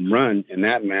you don't run in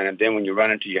that manner. And then when you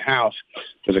run into your house,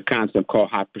 there's a concept called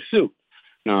hot pursuit.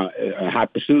 Now,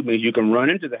 hot pursuit means you can run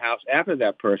into the house after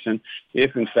that person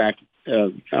if, in fact,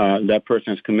 that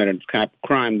person has committed a type of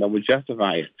crime that would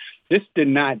justify it. This did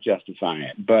not justify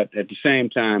it. But at the same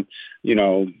time,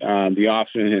 the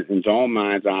officer in his own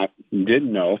mind's eye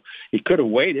didn't know. He could have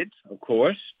waited, of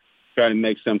course, try to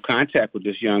make some contact with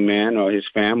this young man or his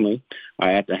family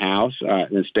at the house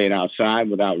and stayed outside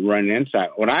without running inside.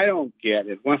 What I don't get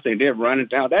is once they did run into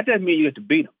the house, that doesn't mean you get to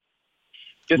beat them.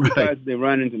 Just because they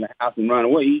run into the house and run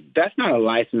away, that's not a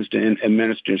license to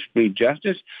administer street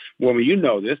justice. Well, you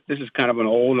know this. This is kind of an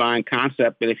old line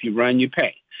concept that if you run, you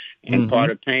pay. And part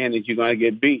of paying is you're going to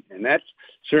get beat. And that's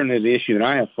certainly the issue that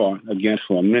I have fought against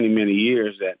for many, many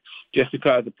years, that just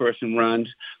because the person runs,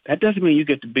 that doesn't mean you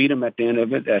get to beat them at the end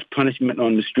of it. That's punishment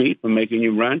on the street for making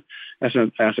you run. That's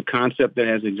a concept that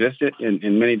has existed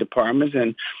in many departments,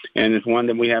 and it's one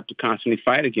that we have to constantly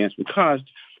fight against, because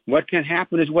what can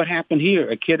happen is what happened here.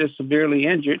 A kid is severely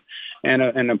injured, and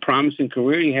a promising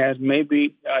career he has may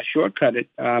be shortcutted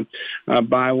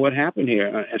by what happened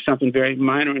here. Something very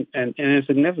minor and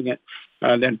insignificant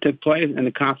that took place, and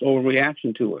the cops'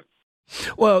 overreaction to it.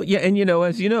 Well, yeah, and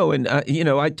as you know, and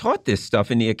I taught this stuff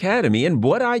in the academy, and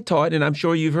what I taught, and I'm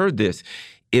sure you've heard this,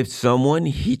 if someone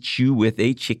hits you with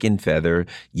a chicken feather,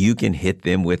 you can hit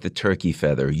them with a turkey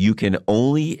feather. You can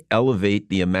only elevate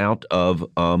the amount of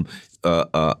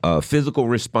physical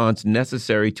response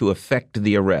necessary to effect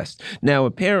the arrest. Now,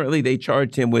 apparently, they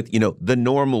charged him with, the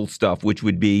normal stuff, which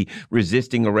would be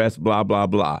resisting arrest, blah, blah,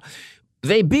 blah.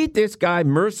 They beat this guy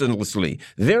mercilessly.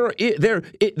 I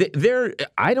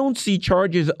don't see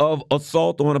charges of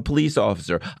assault on a police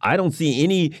officer. I don't see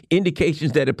any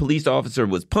indications that a police officer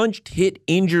was punched, hit,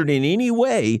 injured in any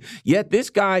way. Yet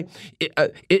this guy,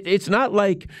 it's not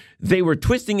like they were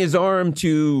twisting his arm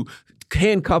to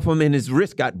handcuff him and his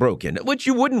wrist got broken, which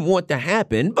you wouldn't want to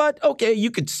happen, but okay, you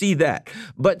could see that.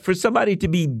 But for somebody to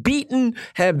be beaten,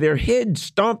 have their head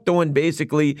stomped on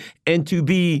basically, and to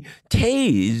be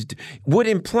tased would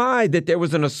imply that there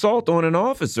was an assault on an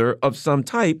officer of some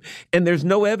type, and there's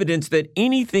no evidence that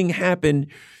anything happened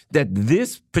that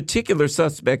this particular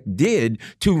suspect did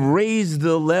to raise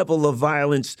the level of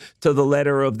violence to the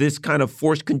letter of this kind of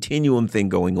force continuum thing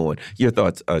going on. Your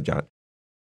thoughts, John?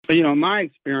 You know, my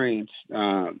experience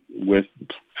with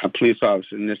a police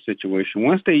officer in this situation,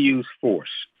 once they use force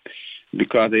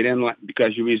because they didn't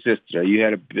because you resisted or you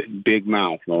had a big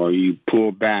mouth or you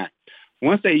pulled back,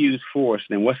 once they use force,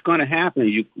 then what's going to happen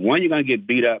is, you're going to get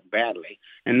beat up badly.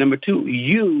 And number two,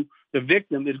 the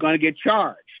victim, is going to get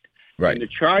charged. Right. And the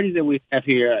charges that we have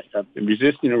here,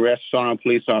 resisting arrest, assault on a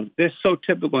police officer, they're so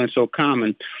typical and so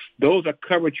common. Those are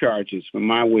cover charges from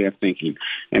my way of thinking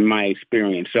and my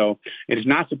experience. So it is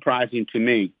not surprising to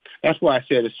me. That's why I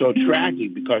said it's so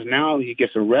tragic, because now he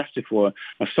gets arrested for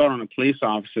assault on a police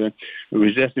officer,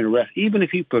 resisting arrest. Even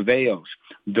if he prevails,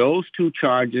 those two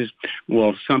charges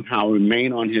will somehow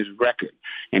remain on his record.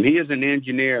 And he is an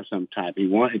engineer of some type.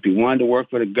 If he wanted to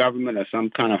work for the government or some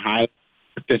kind of high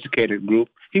sophisticated group,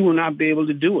 he will not be able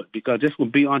to do it because this will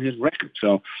be on his record.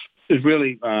 So it's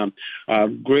really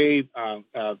grave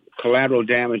collateral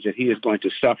damage that he is going to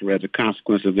suffer as a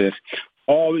consequence of this,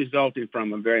 all resulting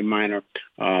from a very minor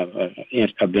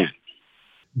event.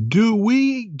 Do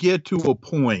we get to a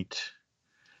point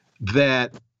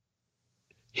that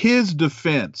his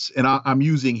defense, and I'm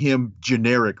using him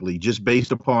generically, just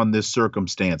based upon this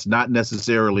circumstance, not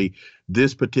necessarily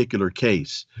this particular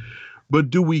case, but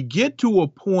do we get to a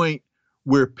point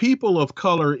where people of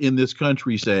color in this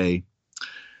country say,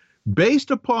 based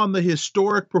upon the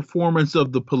historic performance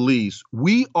of the police,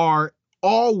 we are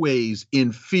always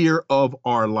in fear of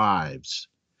our lives,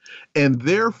 and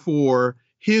therefore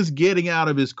his getting out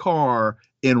of his car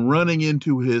and running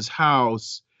into his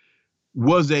house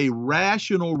was a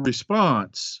rational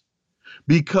response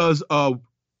because of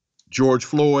George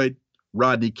Floyd,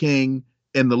 Rodney King,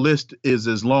 and the list is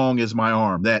as long as my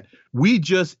arm, that we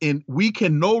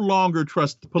can no longer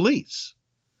trust the police?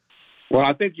 Well,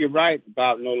 I think you're right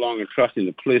about no longer trusting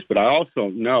the police, but I also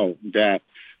know that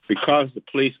because the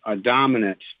police are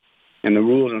dominant and the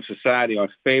rules in society are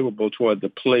favorable toward the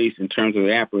police in terms of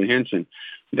the apprehension,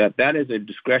 that is a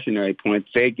discretionary point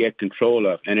they get control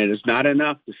of. And it is not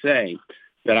enough to say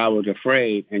that I was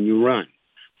afraid and you run.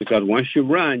 Because once you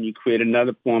run, you create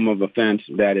another form of offense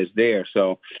that is there.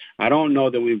 So I don't know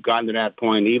that we've gotten to that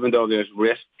point, even though there's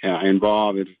risk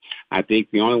involved. I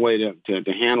think the only way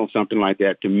to handle something like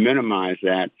that, to minimize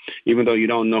that, even though you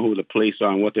don't know who the police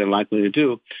are and what they're likely to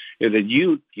do, is that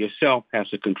you yourself have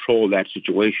to control that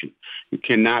situation. You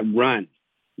cannot run.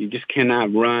 You just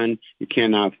cannot run. You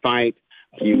cannot fight.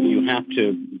 You have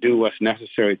to do what's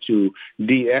necessary to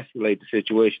de-escalate the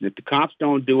situation. If the cops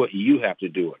don't do it, you have to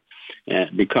do it.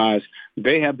 Because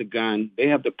they have the gun, they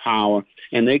have the power,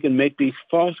 and they can make these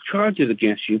false charges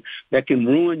against you that can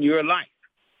ruin your life.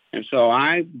 And so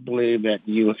I believe that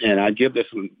and I give this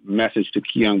message to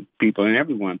young people and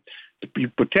everyone, you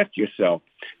protect yourself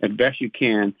as best you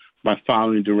can by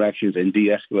following directions and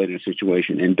de-escalating the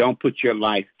situation. And don't put your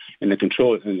life and the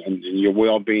control and your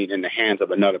well-being in the hands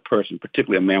of another person,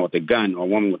 particularly a man with a gun or a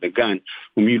woman with a gun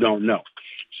whom you don't know.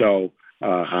 So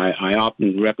I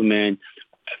often recommend,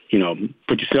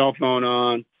 put your cell phone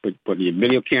on, put your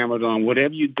video cameras on,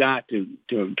 whatever you got to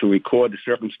record the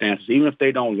circumstances, even if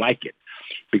they don't like it,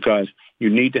 because you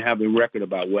need to have a record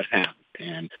about what happened.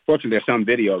 And fortunately, there's some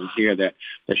videos here that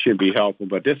should be helpful.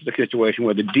 But this is a situation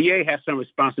where the DA has some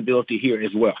responsibility here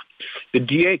as well. The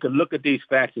DA could look at these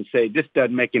facts and say, this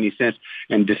doesn't make any sense,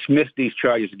 and dismiss these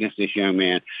charges against this young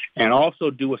man, and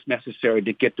also do what's necessary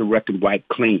to get the record wiped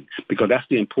clean, because that's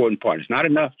the important part. It's not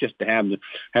enough just to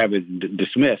have it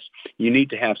dismissed. You need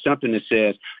to have something that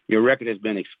says your record has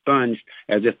been expunged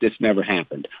as if this never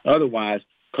happened. Otherwise,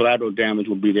 collateral damage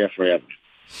will be there forever.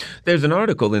 There's an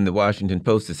article in the Washington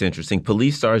Post that's interesting.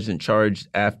 Police sergeant charged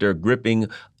after gripping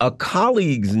a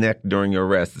colleague's neck during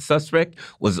arrest. The suspect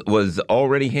was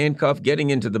already handcuffed, getting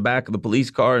into the back of the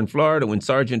police car in Florida when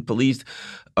Sergeant Police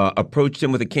approached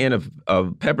him with a can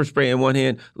of pepper spray in one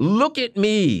hand. "Look at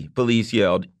me," police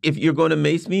yelled. "If you're going to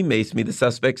mace me, mace me," the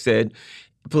suspect said.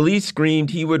 Police screamed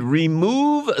he would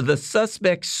remove the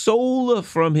suspect's soul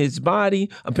from his body.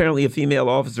 Apparently, a female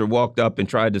officer walked up and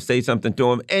tried to say something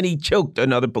to him, and he choked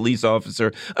another police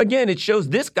officer. Again, it shows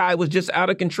this guy was just out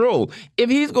of control. If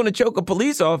he's going to choke a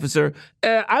police officer,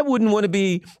 I wouldn't want to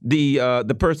be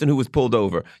the person who was pulled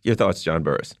over. Your thoughts, John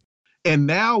Burris? And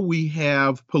now we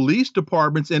have police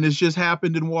departments, and it's just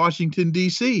happened in Washington,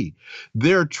 D.C.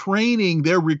 They're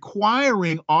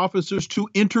requiring officers to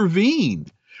intervene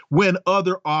when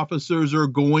other officers are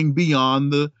going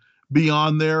beyond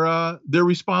their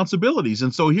responsibilities.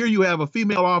 And so here you have a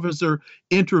female officer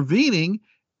intervening,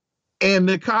 and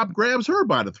the cop grabs her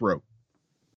by the throat.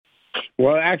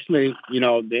 Well, actually,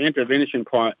 the intervention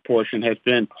portion has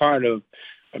been part of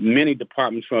many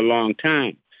departments for a long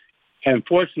time.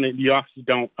 Unfortunately, the officers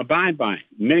don't abide by it.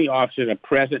 Many officers are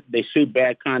present. They see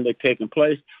bad conduct taking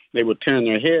place. They will turn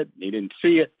their head. They didn't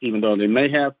see it, even though they may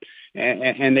have,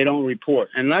 and they don't report.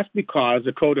 And that's because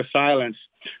the code of silence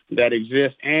that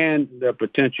exists and the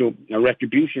potential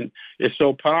retribution is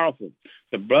so powerful.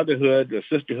 The brotherhood, the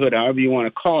sisterhood, however you want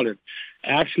to call it,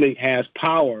 actually has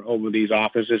power over these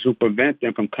officers who prevent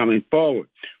them from coming forward.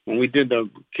 When we did the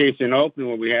case in Oakland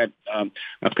where we had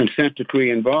a consent decree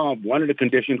involved, one of the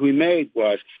conditions we made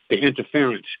was the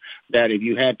interference, that if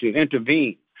you had to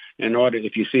intervene in order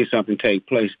if you see something take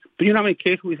place. But you know how many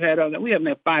cases we've had of that? We haven't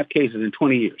had 5 cases in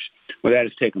 20 years where that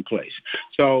has taken place.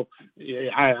 So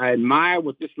I admire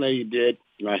what this lady did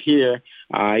right here,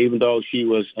 even though she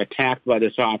was attacked by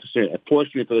this officer.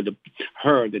 Fortunately for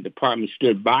the department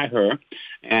stood by her,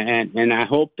 and I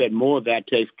hope that more of that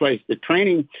takes place. The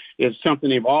training is something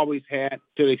they've always had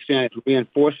to the extent it's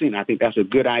reinforcing. I think that's a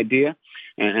good idea,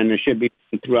 and there should be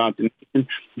throughout the nation.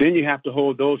 Then you have to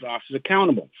hold those officers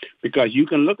accountable, because you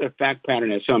can look at a fact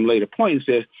pattern at some later point and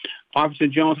says, Officer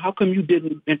Jones, how come you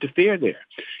didn't interfere there?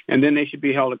 And then they should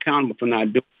be held accountable for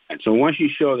not doing that. So once you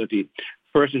show that the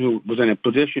person who was in a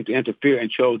position to interfere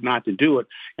and chose not to do it,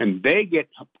 and they get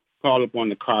called up on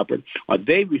the carpet, or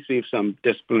they receive some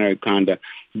disciplinary conduct,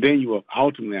 then you will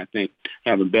ultimately, I think,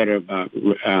 have a better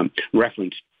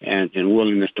reference and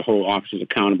willingness to hold officers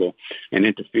accountable and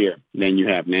interfere than you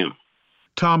have now.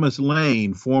 Thomas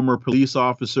Lane, former police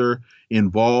officer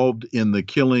involved in the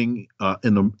killing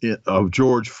of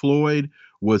George Floyd,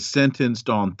 was sentenced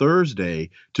on Thursday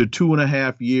to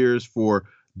 2.5 years for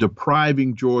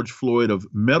depriving George Floyd of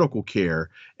medical care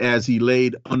as he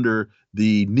laid under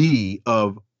the knee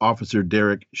of Officer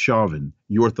Derek Chauvin.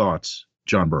 Your thoughts,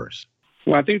 John Burris?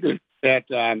 Well, I think that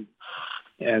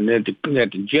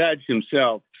the judge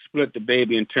himself split the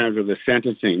baby in terms of the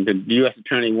sentencing. The U.S.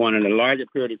 attorney wanted a larger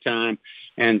period of time,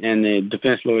 and the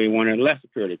defense lawyer wanted a lesser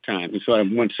period of time. He sort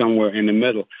of went somewhere in the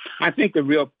middle. I think the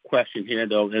real question here,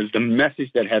 though, is the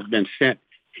message that has been sent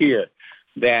here,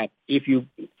 that if you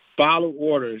follow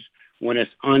orders when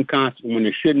it's unconstitutional, when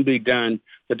it shouldn't be done,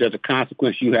 that there's a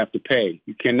consequence you have to pay.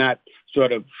 You cannot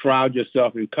sort of shroud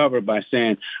yourself in cover by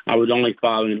saying, I was only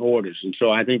following orders. And so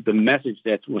I think the message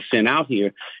that was sent out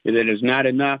here is that it's not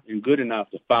enough and good enough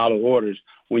to follow orders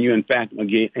when you, in fact,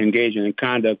 engage in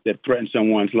conduct that threatens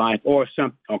someone's life or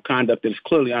conduct that is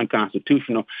clearly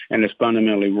unconstitutional and is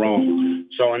fundamentally wrong.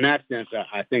 So in that sense,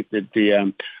 I think that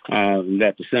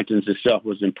the sentence itself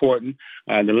was important.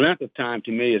 The length of time,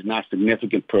 to me, is not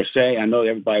significant per se. I know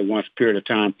everybody wants a period of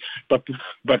time, but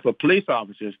for police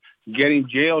officers, getting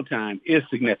jail time is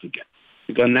significant,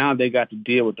 because now they got to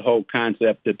deal with the whole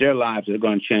concept that their lives are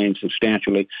going to change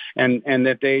substantially, and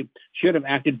that they should have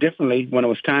acted differently when it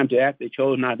was time to act. They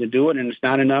chose not to do it, and it's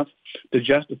not enough to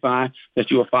justify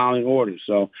that you were following orders.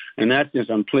 So in that sense,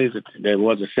 I'm pleased that there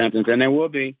was a sentence, and there will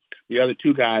be the other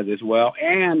 2 guys as well,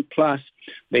 and plus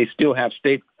they still have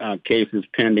state cases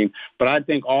pending. But I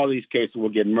think all these cases will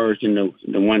get merged into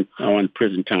the one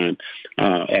prison time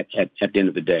at the end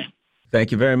of the day.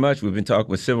 Thank you very much. We've been talking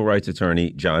with civil rights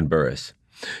attorney John Burris.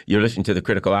 You're listening to the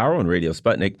Critical Hour on Radio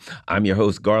Sputnik. I'm your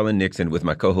host, Garland Nixon, with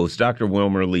my co-host, Dr.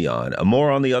 Wilmer Leon.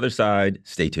 More on the other side.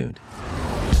 Stay tuned.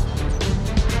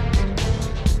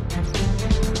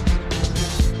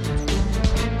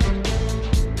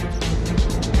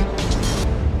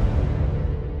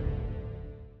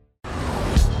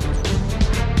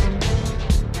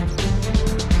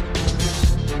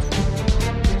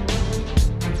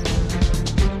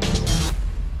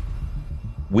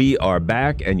 We are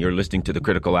back, and you're listening to the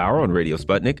Critical Hour on Radio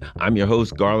Sputnik. I'm your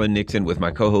host, Garland Nixon, with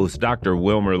my co-host, Dr.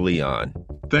 Wilmer Leon.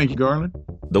 Thank you, Garland.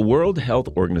 The World Health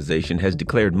Organization has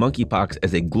declared monkeypox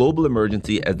as a global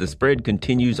emergency as the spread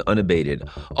continues unabated.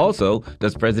 Also,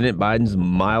 does President Biden's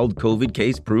mild COVID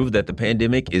case prove that the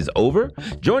pandemic is over?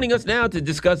 Joining us now to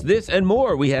discuss this and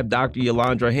more, we have Dr.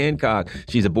 Yolandra Hancock.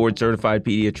 She's a board-certified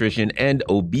pediatrician and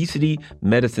obesity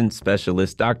medicine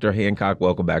specialist. Dr. Hancock,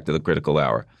 welcome back to the Critical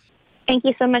Hour. Thank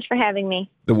you so much for having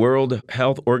me. The World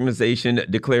Health Organization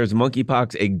declares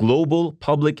monkeypox a global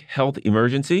public health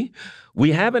emergency.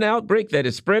 We have an outbreak that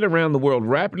is spread around the world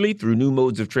rapidly through new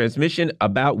modes of transmission,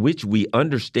 about which we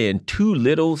understand too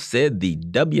little, said the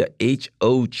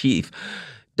WHO chief.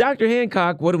 Dr.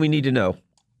 Hancock, what do we need to know?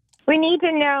 We need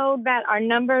to know that our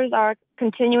numbers are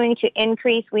continuing to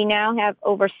increase. We now have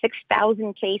over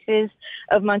 6,000 cases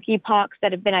of monkeypox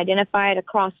that have been identified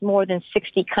across more than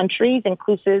 60 countries,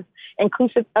 inclusive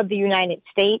of the United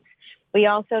States. We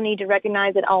also need to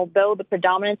recognize that although the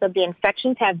predominance of the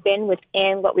infections have been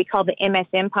within what we call the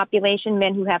MSM population,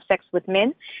 men who have sex with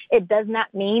men, it does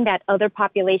not mean that other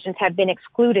populations have been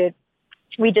excluded.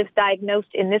 We just diagnosed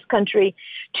in this country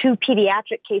 2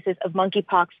 pediatric cases of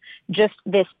monkeypox just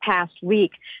this past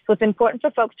week. So it's important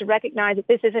for folks to recognize that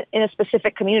this isn't in a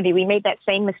specific community. We made that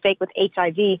same mistake with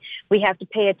HIV. We have to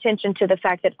pay attention to the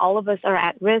fact that all of us are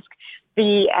at risk.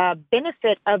 The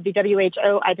benefit of the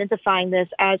WHO identifying this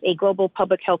as a global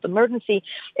public health emergency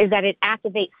is that it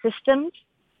activates systems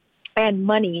and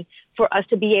money for us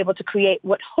to be able to create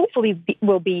what hopefully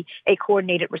will be a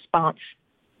coordinated response.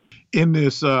 In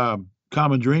this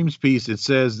Common Dreams piece, it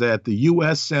says that the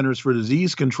U.S. Centers for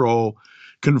Disease Control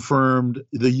confirmed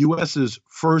the U.S.'s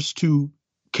first 2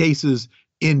 cases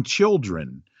in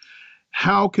children.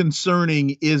 How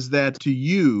concerning is that to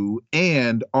you,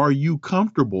 and are you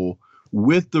comfortable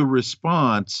with the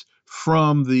response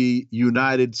from the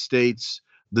United States,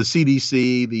 the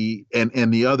CDC,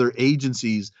 and the other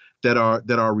agencies that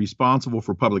are responsible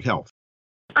for public health?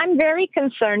 I'm very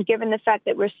concerned given the fact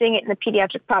that we're seeing it in the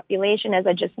pediatric population. As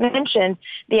I just mentioned,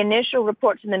 the initial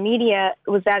reports in the media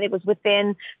was that it was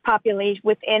within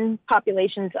populations,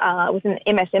 within the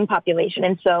MSM population.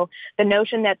 And so the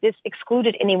notion that this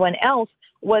excluded anyone else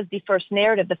was the first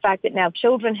narrative. The fact that now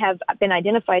children have been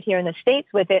identified here in the States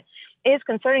with it is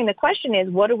concerning. The question is,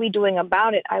 what are we doing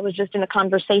about it? I was just in a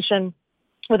conversation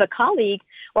with a colleague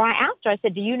where I asked her, I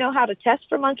said, do you know how to test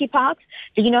for monkeypox?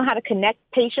 Do you know how to connect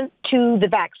patients to the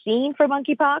vaccine for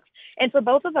monkeypox? And for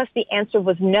both of us, the answer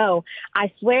was no.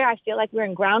 I swear I feel like we're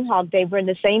in Groundhog Day. We're in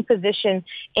the same position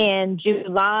in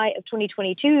July of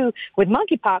 2022 with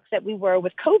monkeypox that we were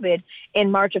with COVID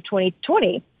in March of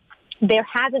 2020. There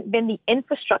hasn't been the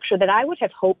infrastructure that I would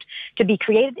have hoped to be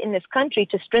created in this country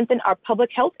to strengthen our public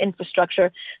health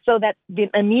infrastructure so that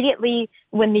immediately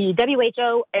when the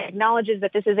WHO acknowledges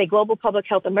that this is a global public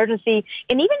health emergency,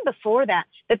 and even before that,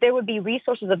 that there would be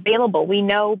resources available. We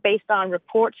know based on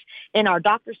reports in our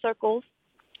doctor circles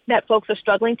that folks are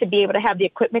struggling to be able to have the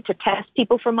equipment to test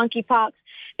people for monkeypox.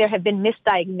 There have been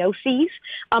misdiagnoses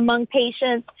among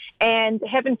patients, and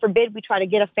heaven forbid we try to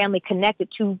get a family connected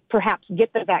to perhaps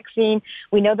get the vaccine.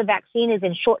 We know the vaccine is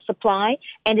in short supply,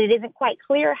 and it isn't quite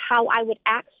clear how I would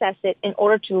access it in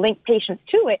order to link patients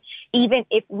to it, even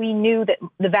if we knew that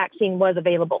the vaccine was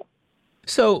available.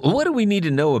 So what do we need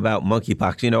to know about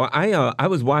monkeypox? You know, I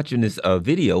was watching this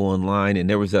video online, and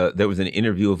there was an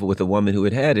interview with a woman who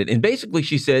had it, and basically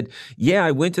she said, "Yeah,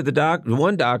 I went to the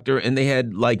one doctor, and they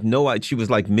had she was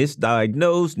like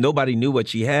misdiagnosed. Nobody knew what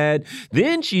she had."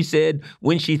 Then she said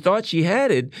when she thought she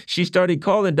had it, she started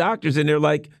calling doctors, and they're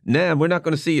like, "Nah, we're not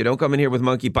going to see you. Don't come in here with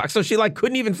monkeypox." So she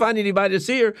couldn't even find anybody to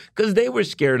see her because they were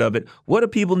scared of it. What do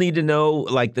people need to know,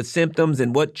 like the symptoms,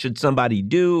 and what should somebody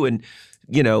do, and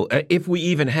if we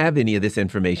even have any of this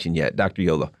information yet, Dr.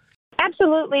 Yola?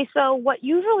 Absolutely. So what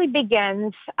usually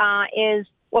begins is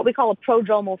what we call a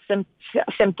prodromal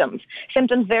symptoms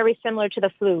very similar to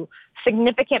the flu,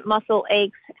 significant muscle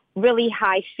aches, really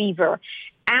high fever.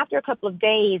 After a couple of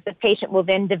days, the patient will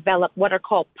then develop what are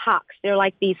called pox. They're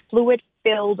like these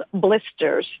fluid-filled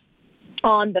blisters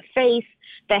on the face,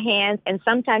 the hands, and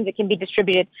sometimes it can be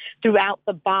distributed throughout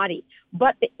the body.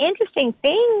 But the interesting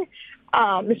thing,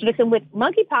 Mr. Dixon, with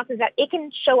monkeypox is that it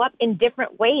can show up in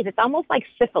different ways. It's almost like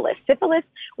syphilis. Syphilis,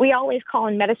 we always call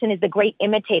in medicine, is the great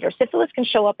imitator. Syphilis can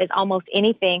show up as almost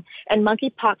anything, and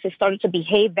monkeypox has started to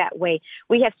behave that way.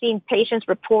 We have seen patients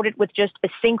reported with just a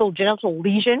single genital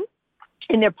lesion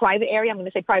in their private area. I'm going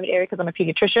to say private area because I'm a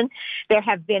pediatrician. There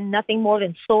have been nothing more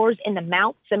than sores in the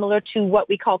mouth, similar to what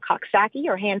we call Coxsackie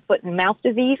or hand, foot, and mouth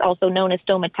disease, also known as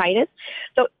stomatitis.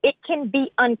 So it can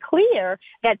be unclear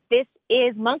that this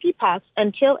is monkeypox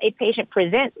until a patient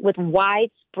presents with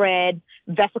widespread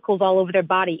vesicles all over their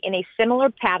body in a similar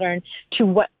pattern to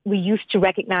what we used to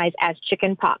recognize as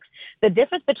chickenpox. The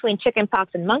difference between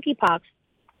chickenpox and monkeypox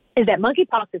is that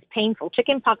monkeypox is painful.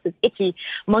 Chickenpox is itchy.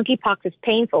 Monkeypox is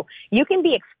painful. You can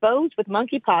be exposed with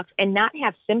monkeypox and not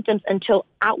have symptoms until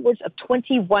outwards of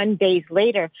 21 days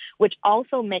later, which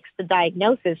also makes the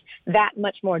diagnosis that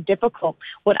much more difficult.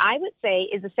 What I would say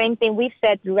is the same thing we've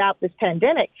said throughout this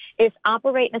pandemic, is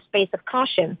operate in a space of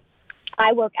caution.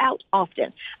 I work out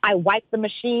often. I wipe the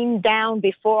machine down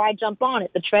before I jump on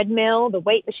it. The treadmill, the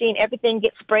weight machine, everything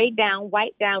gets sprayed down,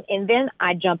 wiped down, and then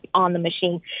I jump on the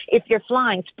machine. If you're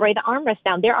flying, spray the armrest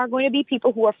down. There are going to be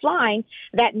people who are flying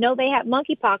that know they have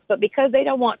monkeypox, but because they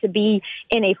don't want to be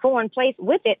in a foreign place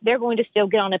with it, they're going to still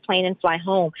get on a plane and fly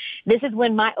home. This is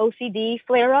when my OCD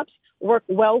flare-ups work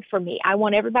well for me. I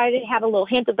want everybody to have a little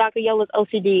hint of Dr. Yola's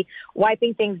OCD,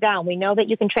 wiping things down. We know that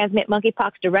you can transmit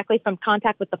monkeypox directly from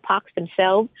contact with the pox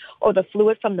themselves or the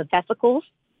fluid from the vesicles.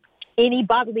 Any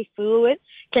bodily fluid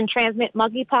can transmit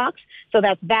monkeypox. So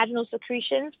that's vaginal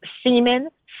secretions, semen,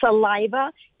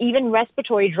 saliva, even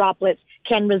respiratory droplets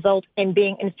can result in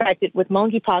being infected with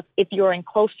monkeypox if you're in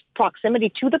close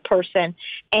proximity to the person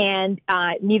and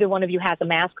neither one of you has a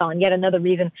mask on. Yet another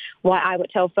reason why I would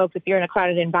tell folks if you're in a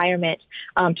crowded environment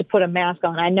to put a mask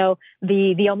on. I know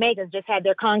the Omegas just had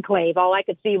their conclave. All I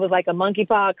could see was like a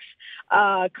monkeypox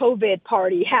COVID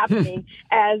party happening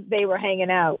as they were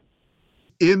hanging out.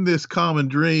 In this Common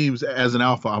Dreams, as an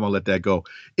alpha, I'm going to let that go.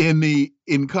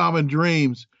 In Common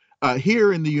Dreams,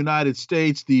 here in the United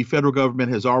States, the federal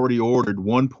government has already ordered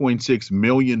 1.6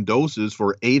 million doses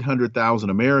for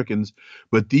 800,000 Americans,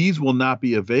 but these will not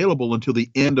be available until the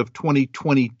end of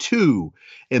 2022.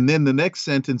 And then the next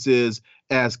sentence is,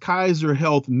 as Kaiser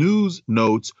Health News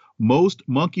notes, most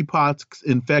monkeypox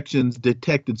infections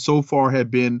detected so far have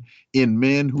been in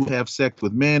men who have sex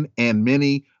with men, and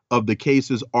many of the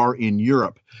cases are in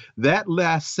Europe. That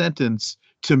last sentence,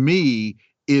 to me,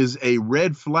 is a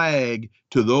red flag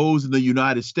to those in the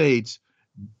United States.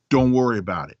 Don't worry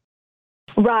about it.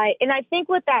 Right. And I think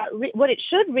what it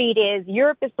should read is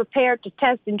Europe is prepared to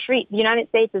test and treat. The United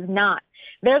States is not.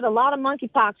 There's a lot of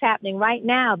monkeypox happening right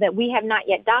now that we have not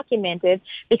yet documented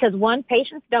because, one,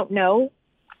 patients don't know.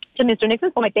 To Mr.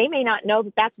 Nixon's point, they may not know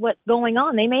that that's what's going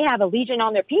on. They may have a lesion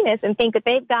on their penis and think that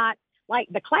they've got like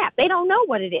the clap. They don't know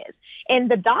what it is. And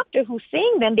the doctor who's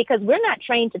seeing them, because we're not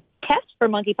trained to test for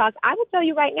monkeypox, I will tell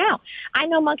you right now, I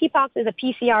know monkeypox is a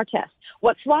PCR test.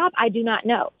 What swab, I do not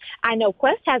know. I know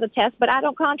Quest has a test, but I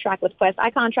don't contract with Quest.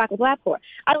 I contract with LabCorp.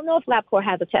 I don't know if LabCorp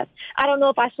has a test. I don't know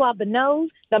if I swab the nose,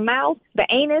 the mouth, the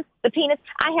anus, the penis.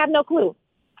 I have no clue,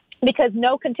 because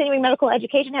no continuing medical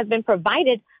education has been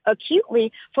provided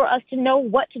acutely for us to know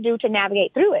what to do to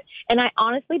navigate through it. And I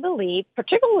honestly believe,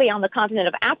 particularly on the continent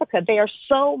of Africa, they are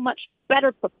so much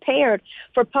better prepared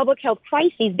for public health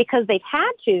crises because they've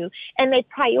had to, and they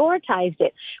prioritized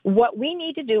it. What we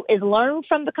need to do is learn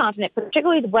from the continent,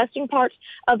 particularly the western parts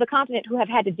of the continent who have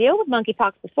had to deal with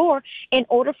monkeypox before, in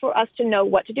order for us to know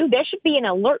what to do. There should be an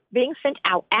alert being sent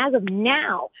out as of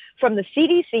now from the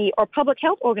CDC or public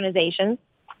health organizations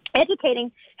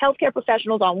educating healthcare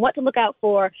professionals on what to look out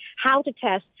for, how to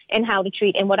test, and how to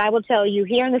treat. And what I will tell you,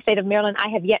 here in the state of Maryland, I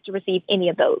have yet to receive any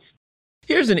of those.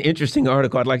 Here's an interesting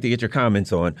article I'd like to get your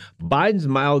comments on. Biden's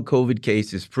mild COVID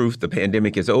case is proof the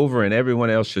pandemic is over and everyone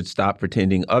else should stop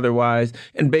pretending otherwise.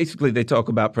 And basically, they talk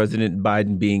about President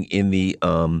Biden being in the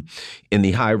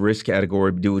high risk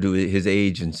category due to his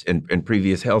age and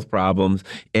previous health problems.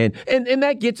 And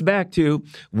that gets back to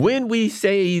when we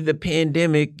say the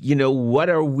pandemic, you know, what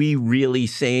are we really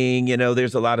saying? You know,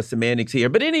 there's a lot of semantics here.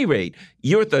 But at any rate,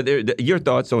 your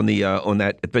thoughts on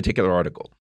that particular article.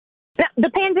 Now, the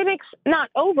pandemic's not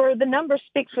over. The numbers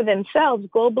speak for themselves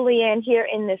globally and here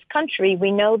in this country.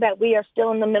 We know that we are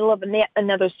still in the middle of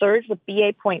another surge with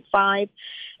BA.5.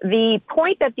 The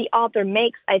point that the author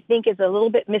makes, I think, is a little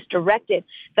bit misdirected.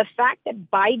 The fact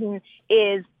that Biden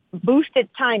is boosted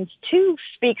 ×2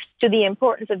 speaks to the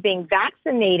importance of being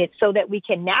vaccinated so that we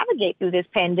can navigate through this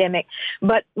pandemic.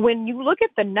 But when you look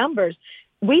at the numbers,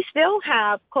 we still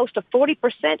have close to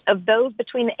 40% of those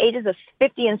between the ages of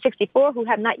 50 and 64 who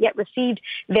have not yet received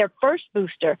their first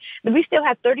booster. We still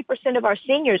have 30% of our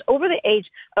seniors over the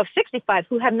age of 65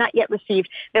 who have not yet received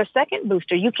their second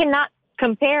booster. You cannot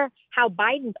compare how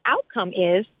Biden's outcome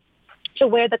is to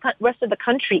where the rest of the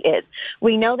country is.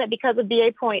 We know that because of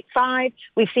BA.5,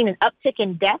 we've seen an uptick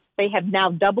in deaths. They have now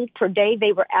doubled per day.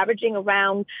 They were averaging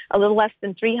around a little less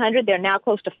than 300. They're now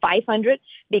close to 500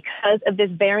 because of this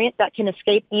variant that can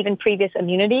escape even previous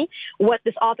immunity. What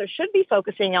this author should be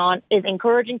focusing on is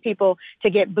encouraging people to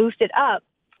get boosted up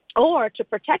or to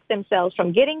protect themselves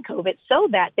from getting COVID so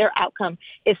that their outcome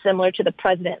is similar to the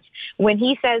president's. When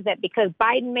he says that because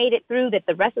Biden made it through, that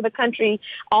the rest of the country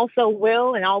also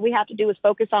will, and all we have to do is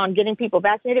focus on getting people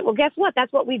vaccinated, well, guess what?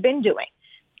 That's what we've been doing.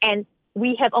 And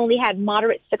we have only had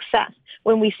moderate success.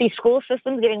 When we see school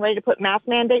systems getting ready to put mask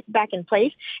mandates back in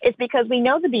place, it's because we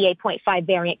know the BA.5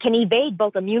 variant can evade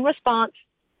both immune response,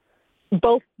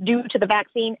 both due to the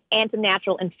vaccine and to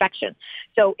natural infection.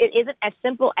 So it isn't as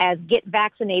simple as get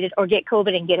vaccinated or get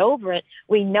COVID and get over it.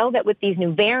 We know that with these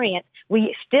new variants,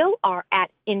 we still are at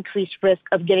increased risk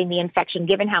of getting the infection,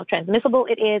 given how transmissible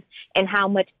it is and how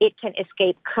much it can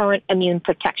escape current immune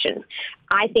protection.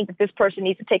 I think that this person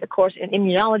needs to take a course in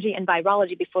immunology and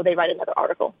virology before they write another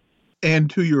article. And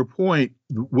to your point,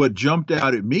 what jumped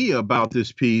out at me about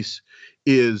this piece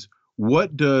is,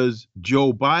 what does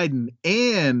Joe Biden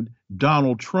and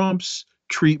Donald Trump's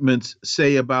treatments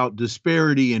say about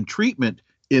disparity in treatment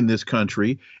in this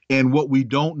country? And what we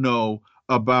don't know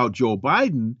about Joe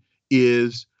Biden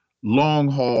is long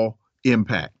haul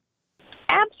impact.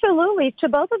 Absolutely. To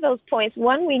both of those points,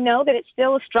 one, we know that it's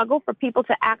still a struggle for people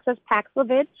to access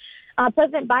Paxlovid.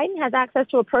 President Biden has access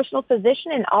to a personal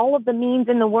physician and all of the means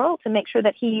in the world to make sure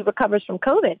that he recovers from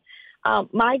COVID.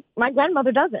 My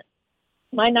grandmother doesn't.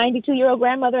 My 92-year-old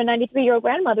grandmother and 93-year-old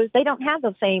grandmothers, they don't have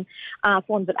those same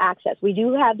forms of access. We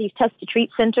do have these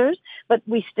test-to-treat centers, but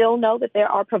we still know that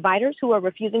there are providers who are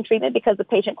refusing treatment because the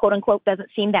patient, quote-unquote, doesn't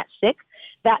seem that sick.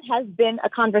 That has been a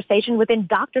conversation within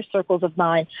doctor circles of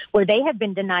mine where they have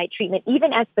been denied treatment,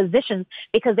 even as physicians,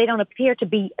 because they don't appear to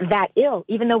be that ill,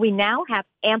 even though we now have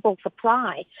ample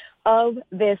supply of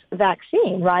this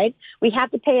vaccine, right? We have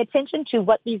to pay attention to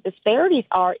what these disparities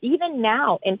are, even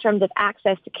now, in terms of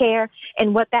access to care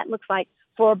and what that looks like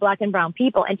for Black and brown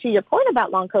people. And to your point about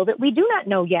long COVID, we do not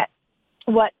know yet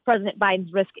what President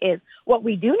Biden's risk is. What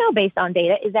we do know based on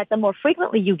data is that the more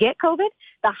frequently you get COVID,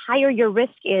 the higher your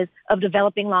risk is of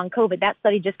developing long COVID. That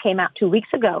study just came out 2 weeks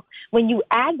ago. When you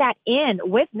add that in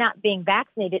with not being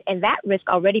vaccinated and that risk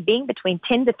already being between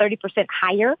 10 to 30%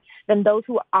 higher than those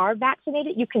who are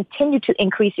vaccinated, you continue to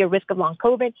increase your risk of long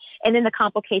COVID and then the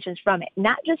complications from it.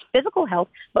 Not just physical health,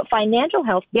 but financial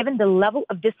health, given the level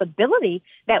of disability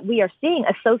that we are seeing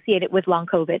associated with long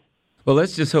COVID. Well,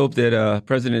 let's just hope that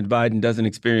President Biden doesn't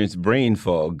experience brain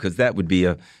fog, because that would be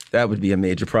a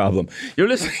major problem. You're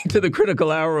listening to the Critical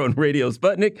Hour on Radio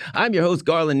Sputnik. I'm your host,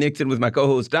 Garland Nixon, with my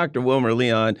co-host, Dr. Wilmer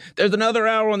Leon. There's another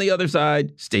hour on the other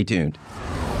side. Stay tuned.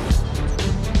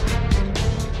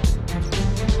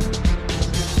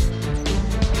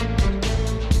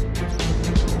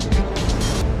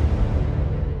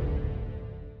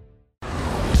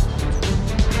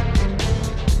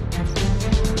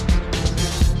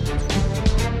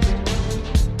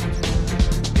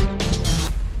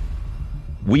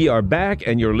 We are back,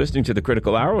 and you're listening to the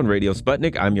Critical Hour on Radio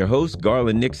Sputnik. I'm your host,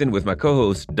 Garland Nixon, with my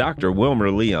co-host, Dr. Wilmer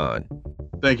Leon.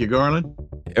 Thank you, Garland.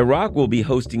 Iraq will be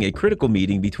hosting a critical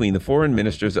meeting between the foreign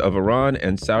ministers of Iran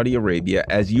and Saudi Arabia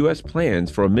as U.S. plans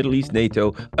for a Middle East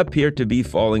NATO appear to be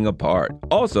falling apart.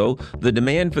 Also, the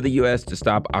demand for the U.S. to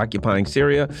stop occupying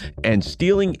Syria and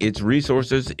stealing its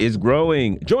resources is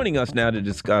growing. Joining us now to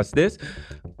discuss this,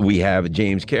 we have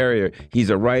James Carey. He's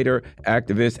a writer,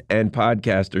 activist, and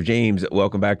podcaster. James,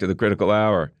 welcome back to the Critical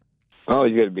Hour. Oh,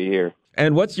 it's good to be here.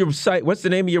 And what's your site? What's the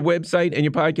name of your website and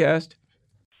your podcast?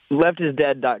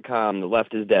 LeftIsDead.com, the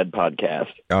Left is Dead podcast.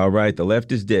 All right, the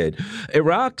left is dead.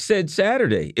 Iraq said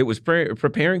Saturday it was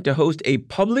preparing to host a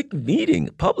public meeting,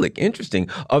 interesting,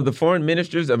 of the foreign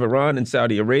ministers of Iran and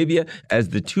Saudi Arabia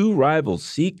as the two rivals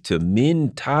seek to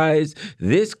mend ties.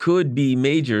 This could be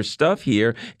major stuff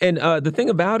here. And the thing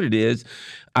about it is,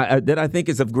 that I think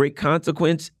is of great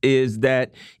consequence is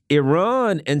that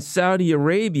Iran and Saudi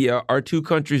Arabia are two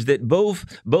countries that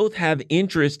both have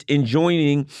interest in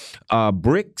joining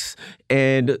BRICS,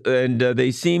 and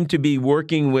they seem to be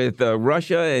working with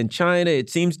Russia and China. It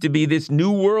seems to be this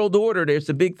new world order. There's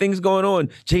some big things going on.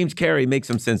 James Carey, make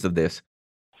some sense of this.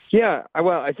 Yeah,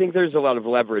 well, I think there's a lot of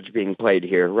leverage being played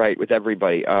here, right, with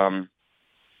everybody.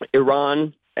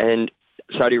 Iran and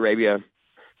Saudi Arabia,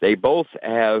 they both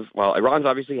have, well, Iran's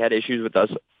obviously had issues with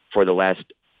us for the last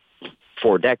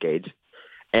 4 decades,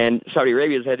 and Saudi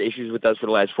Arabia's had issues with us for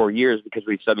the last 4 years because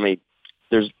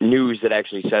there's news that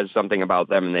actually says something about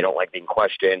them and they don't like being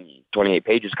questioned. 28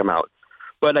 pages come out.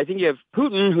 But I think you have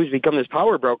Putin, who's become this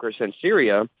power broker since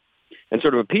Syria, and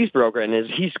sort of a peace broker. And as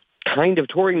he's kind of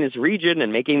touring this region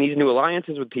and making these new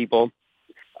alliances with people,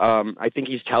 I think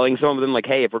he's telling some of them, like,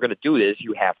 hey, if we're going to do this,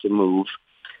 you have to move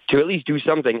to at least do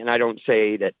something. And I don't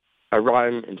say that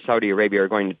Iran and Saudi Arabia are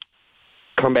going to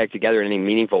come back together in any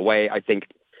meaningful way. I think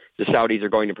the Saudis are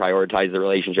going to prioritize their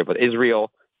relationship with Israel,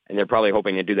 and they're probably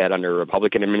hoping to do that under a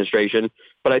Republican administration.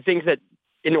 But I think that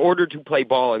in order to play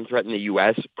ball and threaten the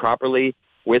U.S. properly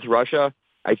with Russia,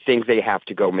 I think they have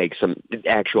to go make some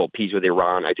actual peace with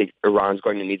Iran. I think Iran's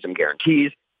going to need some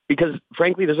guarantees because,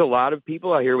 frankly, there's a lot of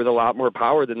people out here with a lot more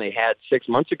power than they had 6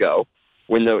 months ago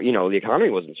when the economy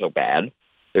wasn't so bad.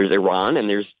 There's Iran and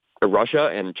there's Russia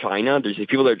and China. There's these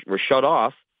people that were shut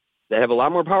off that have a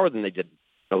lot more power than they did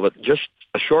just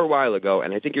a short while ago.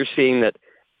 And I think you're seeing that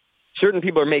certain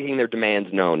people are making their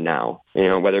demands known now,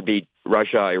 whether it be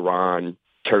Russia, Iran,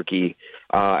 Turkey.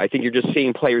 I think you're just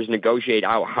seeing players negotiate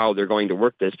out how they're going to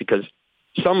work this because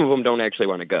some of them don't actually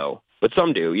want to go, but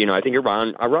some do. I think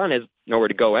Iran has nowhere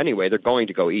to go anyway. They're going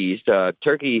to go east.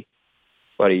 Turkey,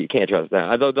 well, you can't trust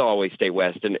that. They'll always stay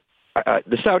west. And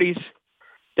the Saudis,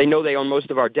 they know they own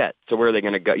most of our debt. So where are they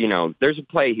going to go? There's a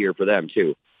play here for them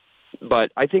too.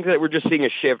 But I think that we're just seeing a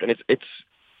shift, and it's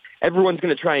everyone's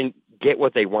going to try and get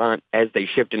what they want as they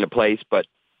shift into place, but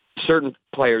certain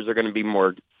players are going to be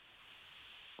more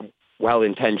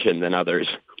well-intentioned than others.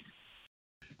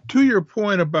 To your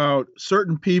point about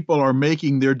certain people are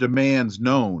making their demands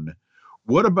known,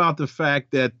 what about the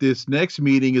fact that this next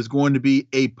meeting is going to be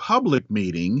a public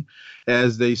meeting,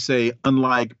 as they say,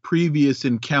 unlike previous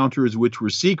encounters which were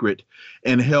secret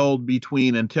and held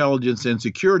between intelligence and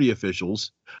security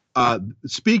officials?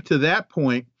 Speak to that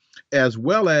point, as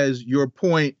well as your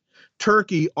point,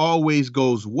 Turkey always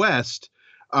goes west,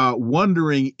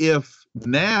 wondering if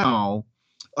now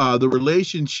the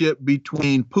relationship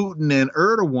between Putin and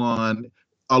Erdogan,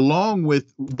 along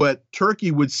with what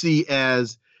Turkey would see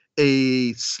as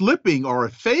a slipping or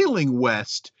a failing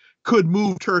West, could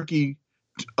move Turkey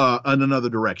in another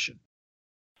direction.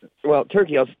 Well,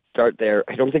 Turkey, I'll start there.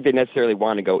 I don't think they necessarily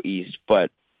want to go east, but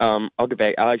I'll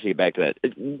actually get back to that.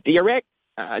 The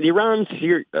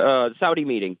Iran-Saudi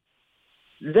meeting,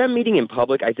 them meeting in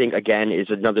public, I think, again, is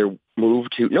another move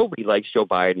to, nobody likes Joe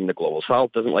Biden. The global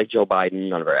south doesn't like Joe Biden.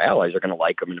 None of our allies are going to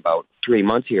like him in about 3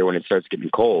 months here when it starts getting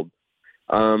cold.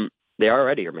 They are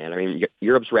already here, man. I mean,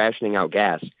 Europe's rationing out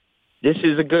gas. This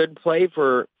is a good play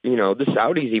for, the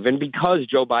Saudis even because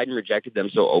Joe Biden rejected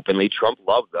them so openly. Trump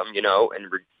loved them, and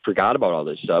forgot about all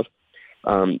this stuff.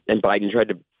 And Biden tried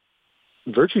to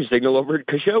virtue signal over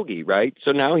Khashoggi, right?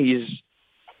 So now he's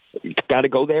got to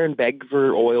go there and beg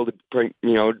for oil,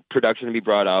 production to be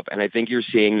brought up. And I think you're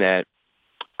seeing that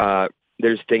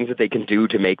there's things that they can do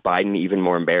to make Biden even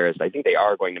more embarrassed. I think they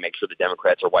are going to make sure the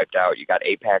Democrats are wiped out. You got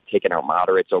AIPAC taking out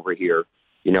moderates over here,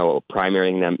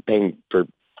 primarying them, paying for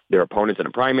their opponents in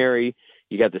a primary.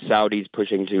 You got the Saudis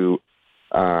pushing to,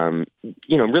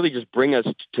 really just bring us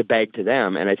to beg to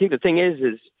them. And I think the thing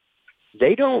is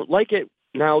they don't like it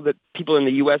now that people in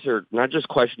the U.S. are not just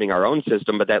questioning our own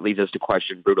system, but that leads us to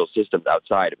question brutal systems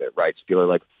outside of it, right? So people are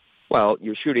like, well,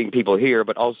 you're shooting people here,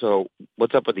 but also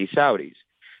what's up with these Saudis?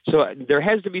 So there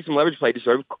has to be some leverage play to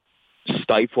sort of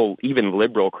stifle even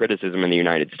liberal criticism in the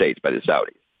United States by the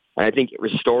Saudis. And I think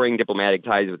restoring diplomatic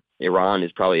ties with Iran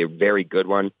is probably a very good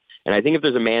one. And I think if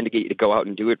there's a man to get you to go out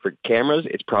and do it for cameras,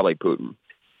 it's probably Putin.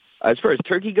 As far as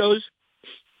Turkey goes,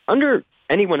 under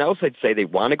anyone else, I'd say they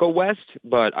want to go west,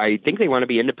 but I think they want to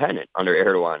be independent under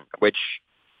Erdogan, which,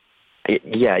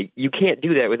 yeah, you can't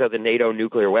do that without the NATO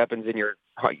nuclear weapons in your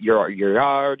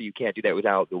yard. You can't do that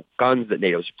without the guns that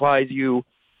NATO supplies you.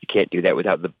 You can't do that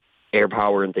without the air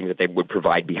power and things that they would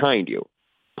provide behind you.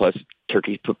 Plus,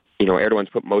 Erdogan's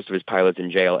put most of his pilots in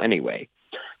jail anyway.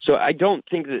 So I don't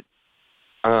think that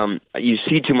you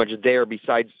see too much there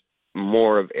besides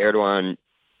more of Erdogan.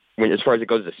 As far as it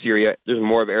goes to Syria, there's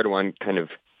more of Erdogan kind of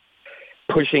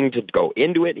pushing to go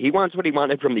into it. He wants what he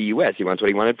wanted from the U.S. He wants what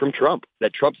he wanted from Trump,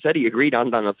 that Trump said he agreed on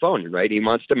the phone, right? He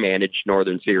wants to manage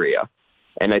northern Syria.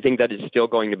 And I think that is still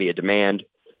going to be a demand.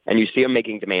 And you see him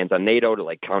making demands on NATO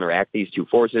to counteract these two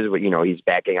forces. But, he's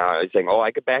backing out. He's saying,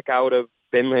 I could back out of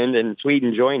Finland and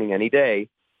Sweden joining any day.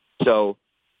 So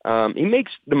he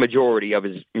makes the majority of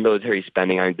his military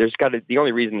spending. The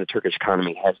only reason the Turkish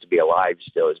economy has to be alive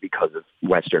still is because of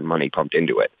Western money pumped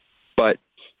into it. But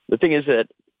the thing is that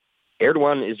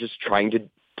Erdogan is just tries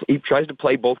to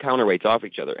play both counterweights off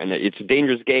each other. And it's a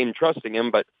dangerous game trusting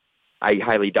him, but I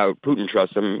highly doubt Putin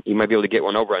trusts him. He might be able to get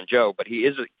one over on Joe, but he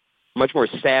is a much more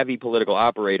savvy political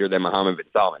operator than Mohammed bin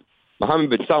Salman. Mohammed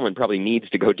bin Salman probably needs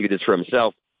to go do this for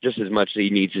himself just as much as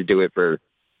he needs to do it for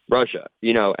Russia,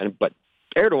 but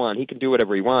Erdogan, he can do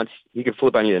whatever he wants. He can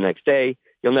flip on you the next day.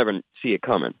 You'll never see it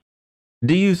coming.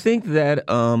 Do you think that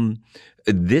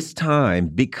this time,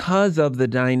 because of the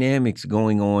dynamics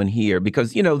going on here,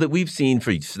 because, you know, that we've seen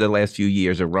for the last few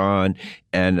years, Iran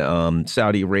and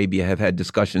Saudi Arabia have had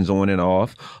discussions on and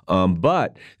off,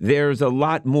 but there's a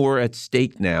lot more at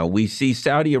stake now. We see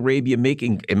Saudi Arabia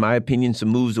making, in my opinion, some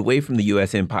moves away from the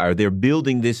U.S. empire. They're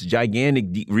building this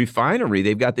gigantic refinery.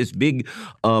 They've got this big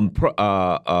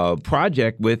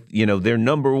project with, you know, their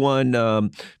number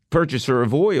one purchaser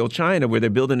of oil, China, where they're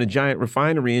building a giant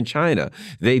refinery in China.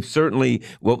 They've certainly,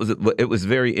 it was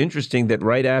very interesting that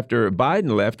right after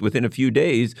Biden left, within a few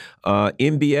days,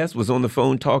 MBS was on the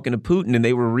phone talking to Putin, and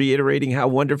they were reiterating how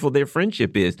wonderful their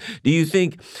friendship is. Do you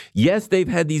think, yes, they've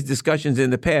had these discussions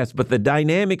in the past, but the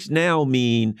dynamics now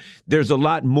mean there's a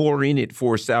lot more in it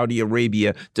for Saudi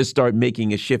Arabia to start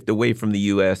making a shift away from the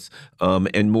U.S.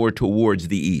 And more towards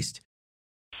the East?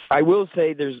 I will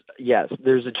say there's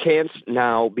a chance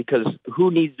now, because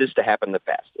who needs this to happen the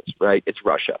fastest, right? It's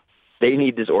Russia. They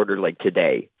need this order like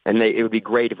today, and it would be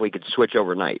great if we could switch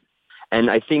overnight. And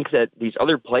I think that these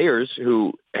other players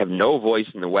who have no voice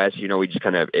in the West, you know, we just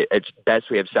kind of, it's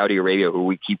best we have Saudi Arabia, who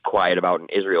we keep quiet about, and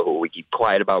Israel, who we keep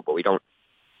quiet about, but we don't,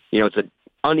 you know, it's an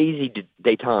uneasy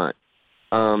detente.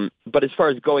 But as far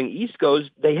as going east goes,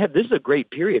 this is a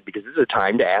great period, because this is a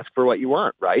time to ask for what you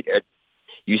want, right?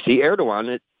 You see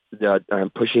Erdogan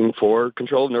pushing for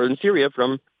control of northern Syria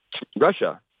from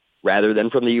Russia rather than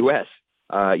from the U.S.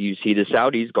 You see the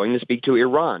Saudis going to speak to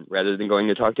Iran rather than going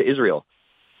to talk to Israel.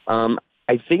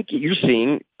 I think you're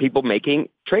seeing people making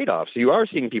trade-offs. You are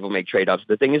seeing people make trade-offs.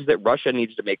 The thing is that Russia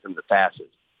needs to make them the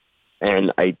fastest.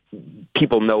 And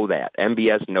people know that.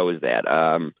 MBS knows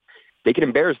that. They can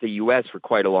embarrass the U.S. for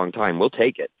quite a long time. We'll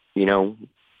take it. You know,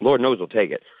 Lord knows we'll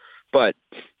take it. But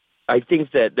I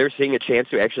think that they're seeing a chance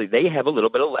to actually, they have a little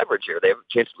bit of leverage here. They have a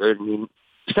chance to, I mean,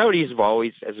 Saudis have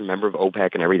always, as a member of OPEC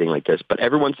and everything like this, but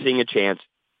everyone's seeing a chance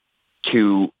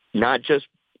to not just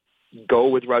go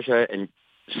with Russia and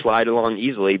slide along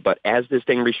easily, but as this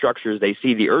thing restructures, they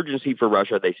see the urgency for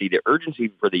Russia, they see the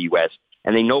urgency for the U.S.,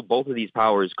 and they know both of these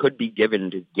powers could be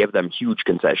given to give them huge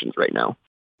concessions right now.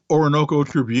 Orinoco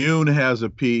Tribune has a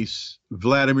piece,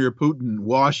 Vladimir Putin,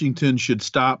 Washington should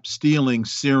stop stealing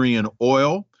Syrian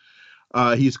oil.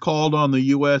 He's called on the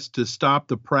U.S. to stop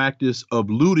the practice of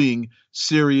looting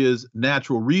Syria's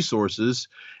natural resources.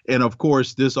 And of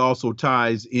course, this also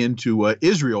ties into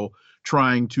Israel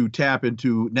trying to tap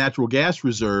into natural gas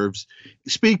reserves.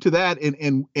 Speak to that,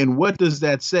 and what does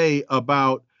that say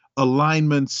about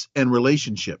alignments and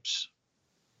relationships?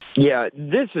 Yeah,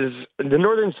 this is the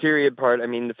northern Syria part. I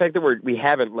mean, the fact that we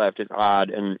haven't left is odd,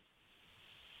 and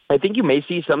I think you may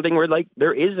see something where, like,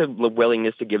 there is a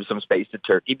willingness to give some space to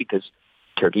Turkey, because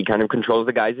Turkey kind of controls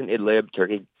the guys in Idlib.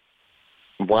 Turkey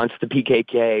wants the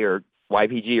PKK or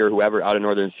YPG or whoever out of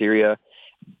northern Syria.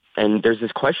 And there's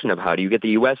this question of, how do you get the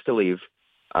U.S. to leave?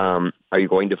 Are you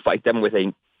going to fight them with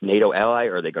a NATO ally,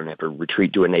 or are they going to have to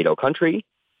retreat to a NATO country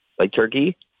like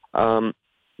Turkey? The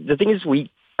thing is, we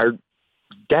are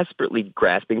desperately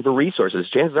grasping for resources.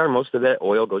 Chances are most of that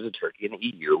oil goes to Turkey and the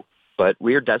EU, but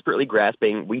we are desperately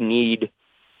grasping. We need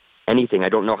anything. I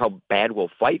don't know how bad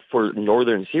we'll fight for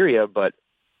northern Syria, but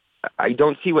I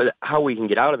don't see how we can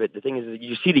get out of it. The thing is,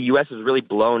 you see the U.S. has really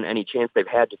blown any chance they've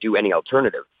had to do any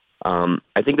alternative.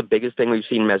 I think the biggest thing we've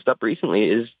seen messed up recently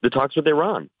is the talks with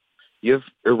Iran. You have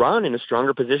Iran in a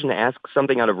stronger position to ask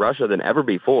something out of Russia than ever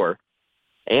before,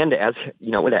 and to ask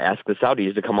the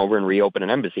Saudis to come over and reopen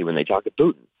an embassy when they talk to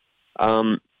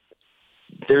Putin.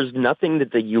 There's nothing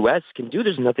that the U.S. can do.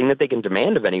 There's nothing that they can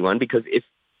demand of anyone, because if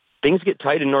things get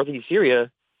tight in northeast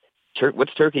Syria,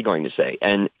 what's Turkey going to say?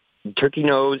 And Turkey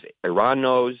knows, Iran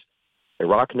knows,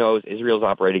 Iraq knows, Israel's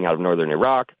operating out of northern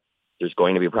Iraq. There's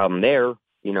going to be a problem there.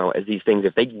 You know, as these things,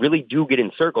 if they really do get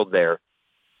encircled there,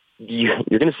 you're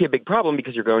going to see a big problem,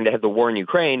 because you're going to have the war in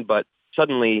Ukraine, but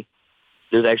suddenly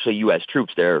there's actually U.S.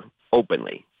 troops there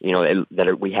openly, you know,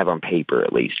 we have on paper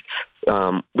at least.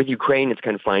 With Ukraine, it's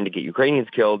kind of fine to get Ukrainians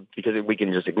killed, because we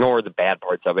can just ignore the bad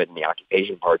parts of it and the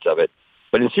occupation parts of it.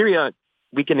 But in Syria,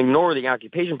 we can ignore the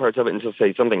occupation parts of it until,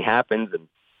 say, something happens and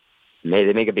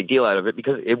they make a big deal out of it,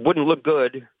 because it wouldn't look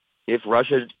good if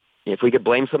we could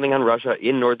blame something on Russia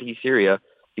in northeast Syria,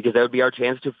 because that would be our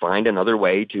chance to find another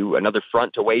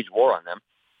front to wage war on them.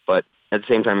 But at the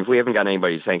same time, if we haven't got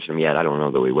anybody to sanction them yet, I don't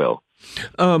know that we will.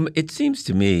 It seems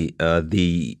to me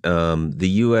the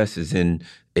U.S. is in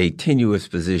a tenuous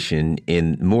position,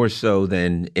 in more so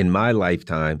than in my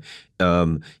lifetime,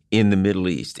 in the Middle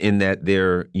East, in that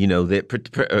they're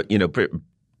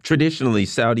traditionally,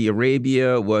 Saudi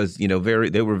Arabia was,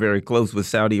 they were very close with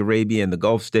Saudi Arabia and the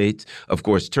Gulf states, of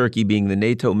course, Turkey being the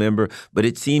NATO member. But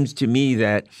it seems to me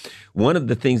that one of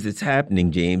the things that's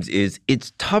happening, James, is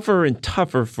it's tougher and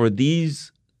tougher for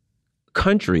these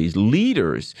countries,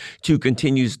 leaders, to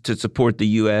continue to support the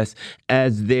U.S.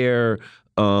 as their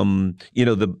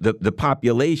the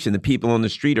population, the people on the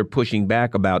street are pushing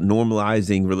back about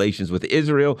normalizing relations with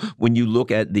Israel. When you look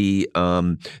at the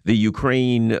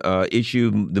Ukraine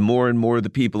issue, the more and more the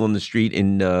people on the street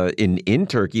in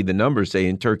Turkey, the numbers say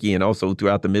in Turkey and also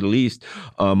throughout the Middle East,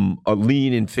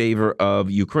 lean in favor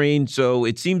of Ukraine. So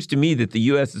it seems to me that the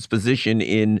U.S.'s position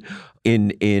in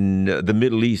the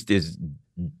Middle East is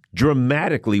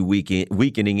dramatically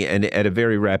weakening and at a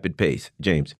very rapid pace.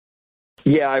 James.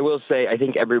 Yeah, I will say I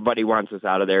think everybody wants us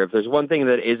out of there. If there's one thing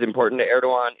that is important to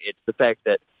Erdogan, it's the fact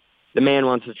that the man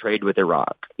wants to trade with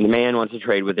Iraq. The man wants to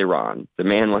trade with Iran. The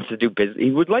man wants to do business. He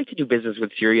would like to do business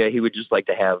with Syria. He would just like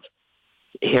to have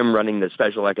him running the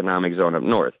special economic zone up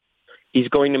north. He's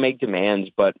going to make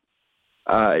demands, but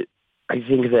I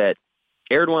think that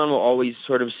Erdogan will always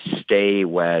sort of stay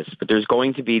west. But there's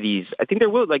going to be these, I think there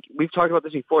will, like we've talked about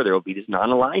this before, there will be this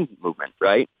non-aligned movement,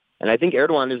 right? And I think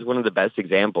Erdogan is one of the best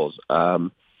examples.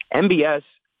 MBS,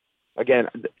 again,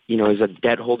 is a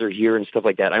debt holder here and stuff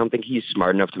like that. I don't think he's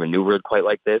smart enough to maneuver it quite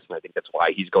like this, and I think that's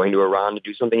why he's going to Iran to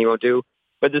do something he won't do.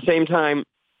 But at the same time,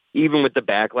 even with the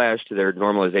backlash to their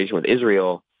normalization with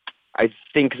Israel, I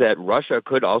think that Russia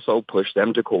could also push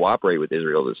them to cooperate with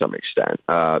Israel to some extent.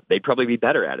 They'd probably be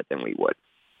better at it than we would.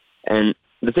 And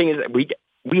the thing is that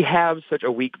we have such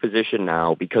a weak position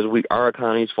now because our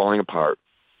economy is falling apart.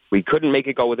 We couldn't make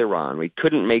it go with Iran. We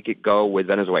couldn't make it go with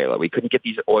Venezuela. We couldn't get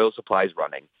these oil supplies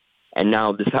running. And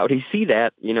now the Saudis see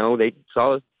that, they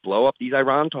saw us blow up these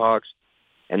Iran talks,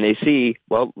 and they see,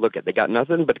 well, look, they got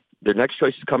nothing, but their next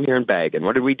choice is come here and beg. And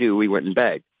what did we do? We went and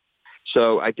begged.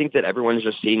 So I think that everyone's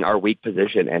just seeing our weak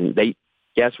position. And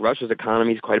yes, Russia's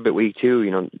economy is quite a bit weak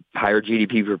too, higher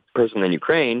GDP per person than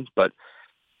Ukraine, but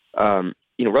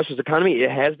Russia's economy,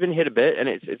 it has been hit a bit, and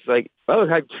it's like, well, it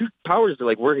had two powers to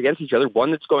work against each other.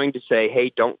 One that's going to say,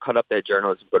 hey, don't cut up that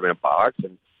journalist and put him in a box,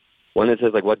 and one that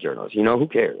says, what journalist? Who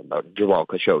cares about Jamal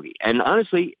Khashoggi? And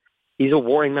honestly, he's a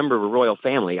warring member of a royal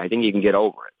family. I think you can get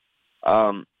over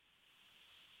it.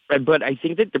 But I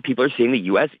think that the people are seeing the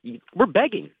U.S., we're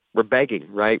begging,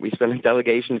 right? We sent a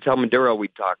delegation to tell Maduro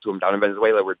we'd talk to him down in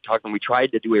Venezuela. We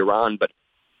tried to do Iran, but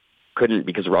couldn't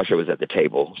because Russia was at the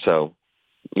table. So,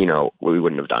 we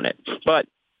wouldn't have done it. But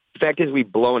the fact is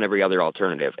we've blown every other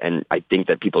alternative. And I think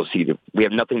that people see that we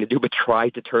have nothing to do but try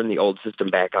to turn the old system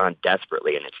back on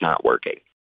desperately, and it's not working.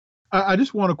 I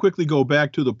just want to quickly go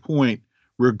back to the point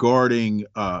regarding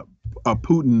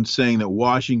Putin saying that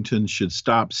Washington should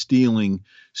stop stealing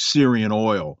Syrian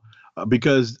oil.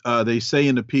 Because they say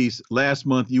in the piece, last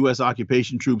month, U.S.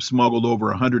 occupation troops smuggled over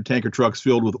 100 tanker trucks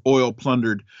filled with oil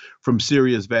plundered from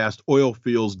Syria's vast oil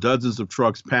fields. Dozens of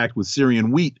trucks packed with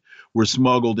Syrian wheat were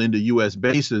smuggled into U.S.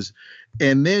 bases.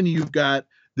 And then you've got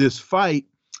this fight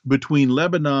between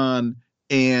Lebanon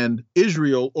and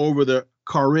Israel over the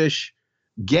Karish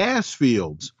gas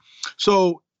fields.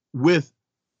 So with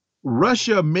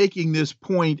Russia making this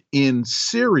point in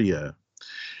Syria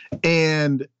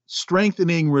and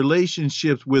strengthening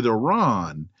relationships with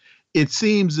Iran, it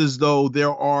seems as though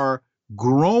there are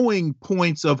growing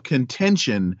points of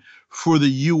contention for the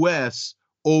U.S.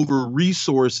 over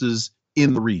resources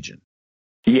in the region.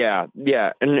 Yeah.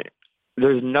 And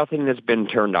there's nothing that's been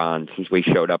turned on since we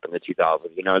showed up in the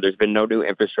 2000s. There's been no new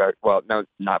infrastructure. Well, no,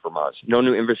 not from us. No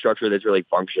new infrastructure that's really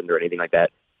functioned or anything like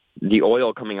that. The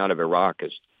oil coming out of Iraq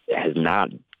has not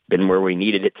been where we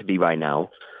needed it to be by now.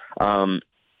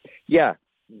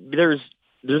 There's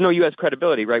no U.S.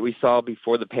 credibility, right? We saw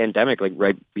before the pandemic,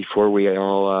 right before we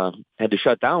all had to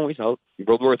shut down, we saw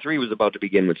World War III was about to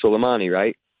begin with Soleimani,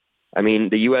 right? I mean,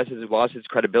 the U.S. has lost its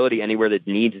credibility anywhere that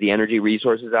needs the energy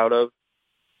resources out of.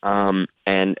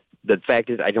 And the fact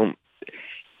is, I don't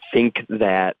think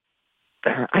that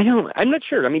I'm not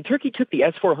sure. I mean, Turkey took the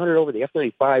S-400 over the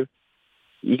F-35.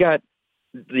 You got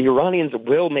the Iranians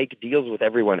will make deals with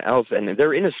everyone else, and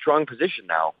they're in a strong position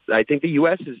now. I think the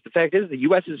fact is the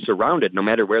U.S. is surrounded no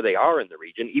matter where they are in the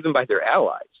region, even by their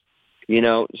allies.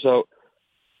 So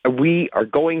we are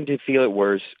going to feel it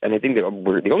worse, and I think that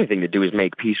the only thing to do is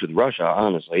make peace with Russia,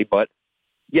 honestly. But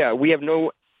yeah, we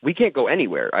can't go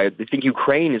anywhere. I think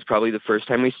Ukraine is probably the first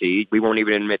time we won't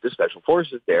even admit the special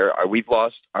forces there. We've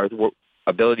lost our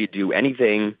ability to do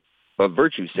anything but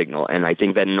virtue signal, and I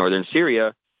think that in northern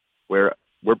Syria, where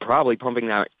we're probably pumping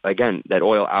that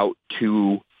oil out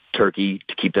to Turkey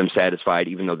to keep them satisfied,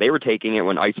 even though they were taking it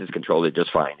when ISIS controlled it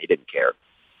just fine. They didn't care.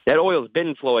 that oil's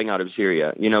been flowing out of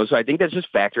Syria, so I think that's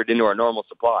just factored into our normal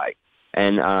supply.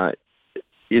 And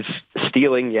it's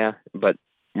stealing, yeah, but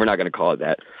we're not going to call it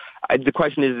that. The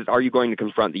question is, are you going to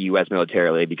confront the U.S.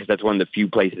 militarily? Because that's one of the few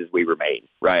places we remain,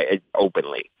 right,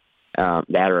 openly,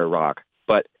 that or Iraq.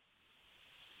 But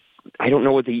I don't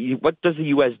know what does the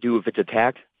U.S. do if it's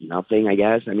attacked? Nothing, I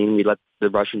guess. I mean, we let the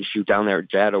Russians shoot down their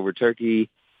jet over Turkey.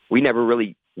 We never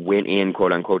really went in,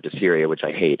 quote unquote, to Syria, which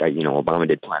I hate. Obama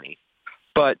did plenty.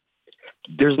 But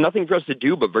there's nothing for us to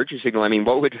do but virtue signal. I mean,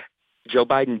 what would Joe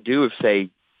Biden do if,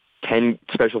 say, 10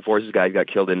 special forces guys got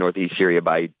killed in northeast Syria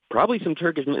by probably some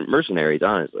Turkish mercenaries,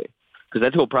 honestly, because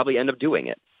that's who will probably end up doing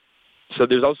it. So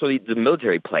there's also the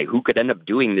military play. Who could end up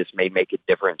doing this may make it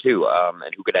different, too,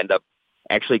 and who could end up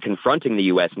actually confronting the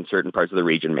U.S. in certain parts of the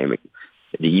region. Maybe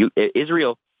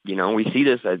Israel, we see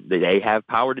this. They have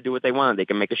power to do what they want. They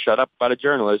can make a shut up about a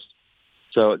journalist.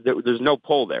 So there's no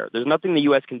pull there. There's nothing the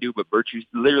U.S. can do but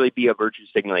literally be a virtue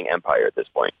signaling empire at this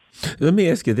point. Let me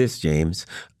ask you this, James.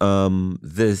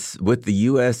 With the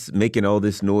U.S. making all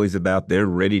this noise about they're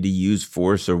ready to use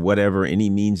force or whatever, any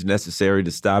means necessary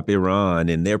to stop Iran,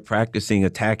 and they're practicing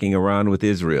attacking Iran with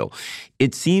Israel.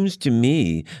 It seems to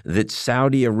me that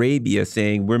Saudi Arabia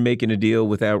saying we're making a deal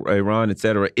with Iran, et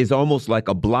cetera, is almost like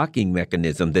a blocking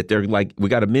mechanism that they're like, we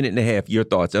got a minute and a half, your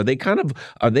thoughts. Are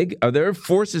there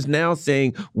forces now saying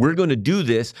we're going to do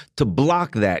this to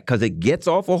block that? Because it gets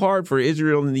awful hard for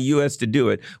Israel and the U.S. to do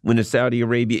it when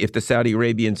if the Saudi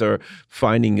Arabians are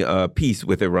finding peace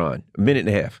with Iran. A minute and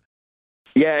a half.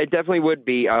 Yeah, it definitely would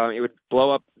be. It would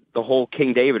blow up the whole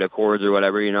King David Accords or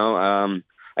whatever,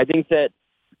 I think that,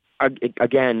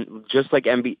 again, just like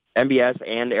MBS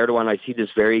and Erdogan, I see this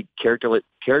very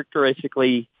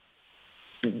characteristically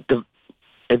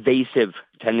evasive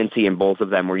tendency in both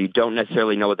of them where you don't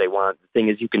necessarily know what they want. The thing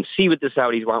is, you can see what the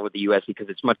Saudis want with the U.S. because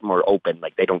it's much more open.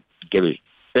 Like, they don't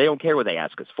care what they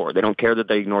ask us for. They don't care that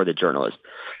they ignore the journalist.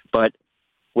 But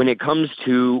when it comes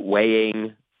to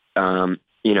weighing,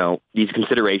 these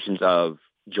considerations of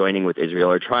joining with Israel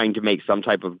or trying to make some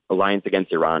type of alliance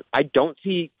against Iran, I don't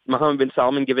see Mohammed bin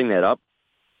Salman giving that up.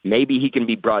 Maybe he can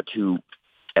be brought to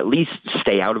at least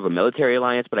stay out of a military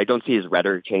alliance, but I don't see his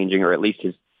rhetoric changing, or at least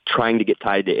his trying to get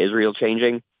tied to Israel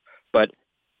changing. But,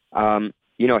 hey,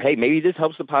 maybe this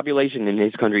helps the population in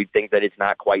his country think that it's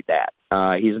not quite that.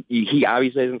 He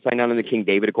obviously hasn't signed on to the King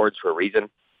David Accords for a reason.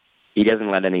 He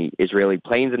doesn't let any Israeli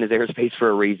planes in his airspace for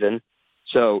a reason.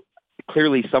 So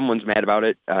clearly someone's mad about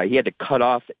it. He had to cut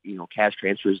off, cash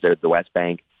transfers to the West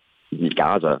Bank,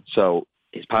 Gaza. So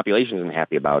his population isn't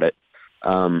happy about it.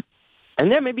 And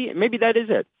then maybe that is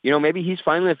it. Maybe he's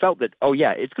finally felt that, oh,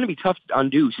 yeah, it's going to be tough to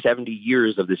undo 70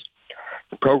 years of this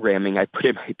programming I put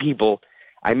in my people.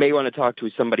 I may want to talk to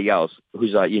somebody else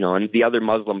who's, and the other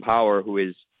Muslim power who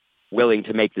is willing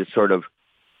to make this sort of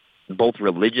both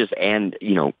religious and,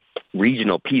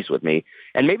 regional peace with me.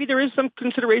 And maybe there is some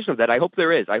consideration of that. I hope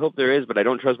there is, but I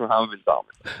don't trust Mohammed bin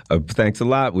Salman. Thanks a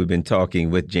lot. We've been talking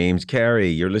with James Carey.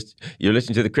 You're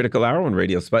listening to the Critical Hour on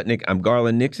Radio Sputnik. I'm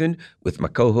Garland Nixon with my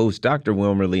co-host, Dr.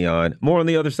 Wilmer Leon. More on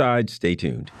the other side. Stay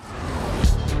tuned.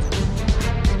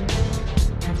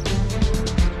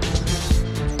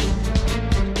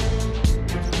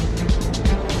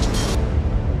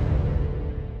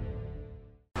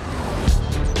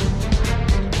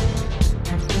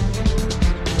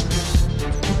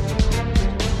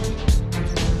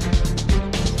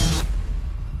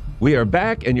 We are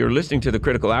back, and you're listening to the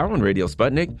Critical Hour on Radio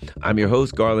Sputnik. I'm your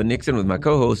host, Garland Nixon, with my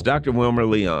co-host, Dr. Wilmer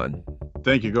Leon.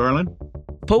 Thank you, Garland.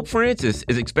 Pope Francis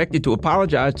is expected to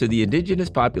apologize to the indigenous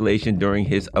population during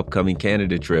his upcoming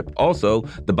Canada trip. Also,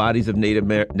 the bodies of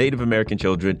Native American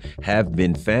children have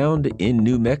been found in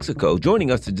New Mexico. Joining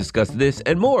us to discuss this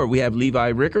and more, we have Levi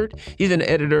Rickert. He's an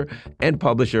editor and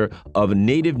publisher of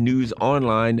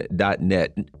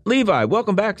nativenewsonline.net. Levi,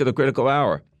 welcome back to the Critical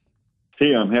Hour.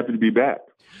 Hey, I'm happy to be back.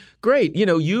 Great.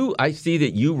 I see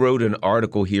that you wrote an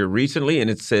article here recently,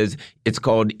 and it says it's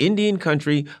called Indian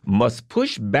Country Must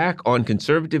Push Back on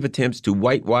Conservative Attempts to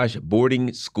Whitewash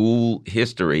Boarding School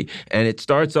History. And it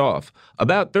starts off,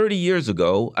 about 30 years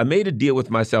ago, I made a deal with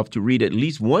myself to read at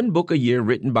least one book a year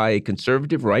written by a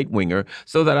conservative right-winger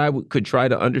so that I could try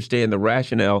to understand the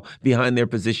rationale behind their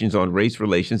positions on race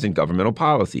relations and governmental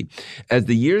policy. As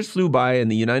the years flew by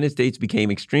and the United States became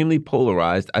extremely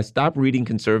polarized, I stopped reading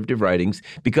conservative writings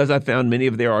because I found many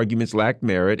of their arguments lacked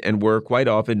merit and were quite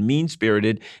often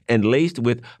mean-spirited and laced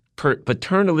with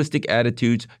paternalistic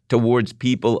attitudes towards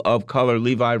people of color.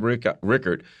 Levi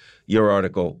Rickert, your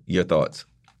article, your thoughts.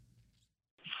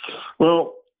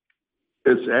 Well,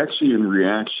 it's actually in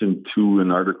reaction to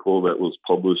an article that was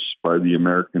published by the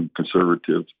American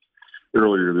Conservative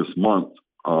earlier this month,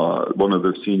 one of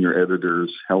their senior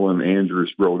editors, Helen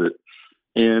Andrews, wrote it.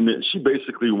 And she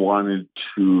basically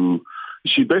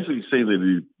saying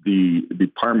that the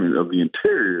Department of the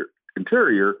Interior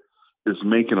is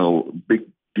making a big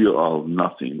deal of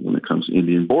nothing when it comes to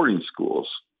Indian boarding schools,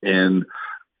 and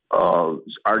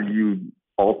argued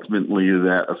ultimately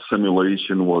that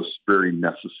assimilation was very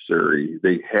necessary.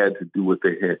 They had to do what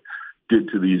they did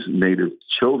to these Native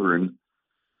children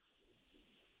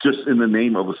just in the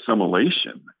name of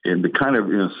assimilation, and to kind of,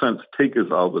 in a sense, take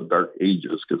us out of the dark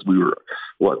ages, because we were,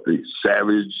 the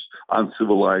savage,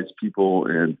 uncivilized people,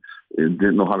 and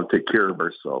didn't know how to take care of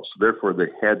ourselves. So therefore, they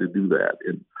had to do that.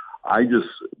 And I guess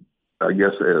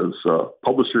as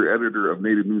publisher, editor of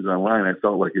Native News Online, I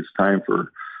felt like it's time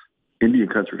for Indian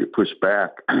country to push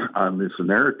back on this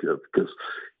narrative, because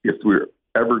if we're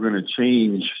ever going to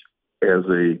change as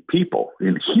a people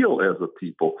and heal as a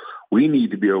people, we need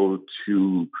to be able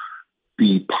to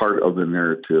be part of the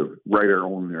narrative, write our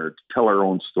own narrative, tell our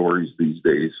own stories these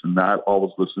days, and not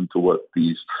always listen to what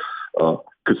these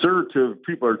conservative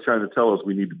people are trying to tell us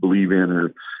we need to believe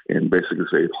in, and basically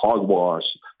say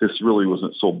hogwash. This really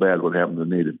wasn't so bad what happened to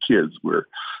Native kids, where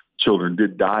children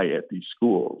did die at these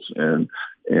schools, and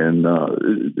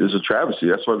it's a travesty.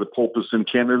 That's why the Pope is in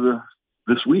Canada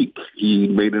this week. He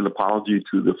made an apology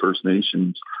to the First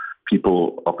Nations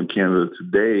people up in Canada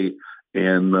today,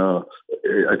 and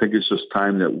I think it's just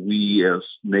time that we as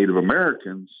Native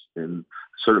Americans, and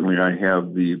certainly I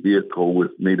have the vehicle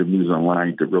with Native News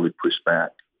Online, to really push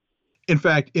back. In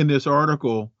fact, in this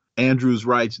article, Andrews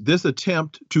writes, this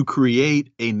attempt to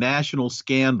create a national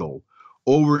scandal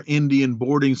over Indian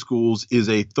boarding schools is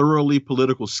a thoroughly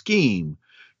political scheme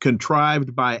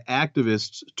contrived by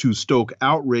activists to stoke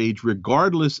outrage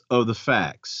regardless of the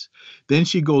facts. Then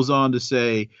she goes on to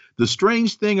say, the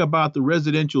strange thing about the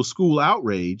residential school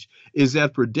outrage is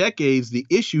that for decades, the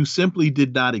issue simply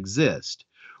did not exist.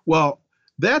 Well,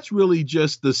 that's really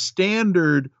just the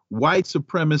standard white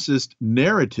supremacist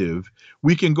narrative.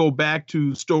 We can go back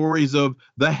to stories of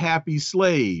the happy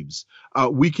slaves.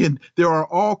 There are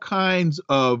all kinds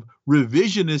of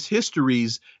revisionist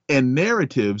histories and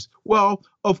narratives. Well,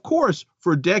 of course,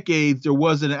 for decades, there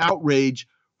was an outrage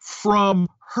from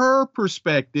her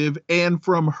perspective and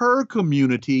from her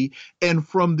community and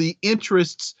from the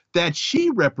interests that she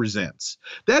represents.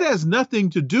 That has nothing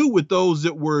to do with those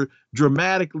that were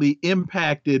dramatically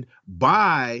impacted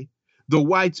by the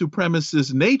white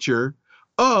supremacist nature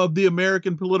of the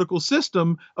American political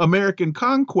system, American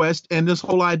conquest, and this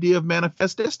whole idea of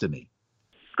manifest destiny.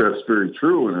 That's very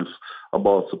true, and it's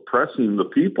about suppressing the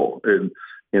people,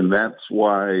 and that's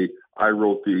why I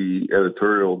wrote the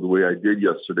editorial the way I did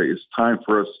yesterday. It's time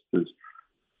for us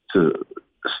to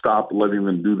stop letting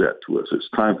them do that to us. It's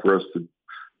time for us to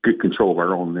get control of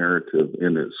our own narrative,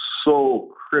 and it's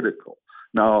so critical.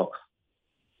 Now,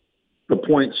 the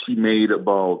point she made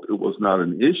about it was not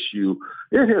an issue,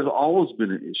 it has always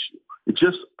been an issue. It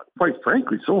just, quite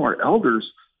frankly, some of our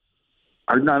elders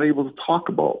are not able to talk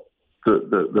about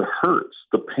the hurts,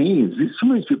 the pains.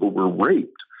 Some of these people were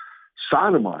raped,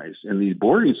 sodomized in these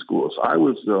boarding schools. I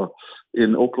was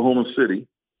in Oklahoma City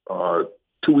 2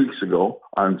 weeks ago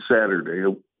on Saturday,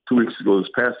 2 weeks ago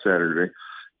this past Saturday,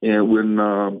 and when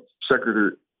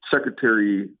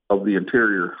Secretary of the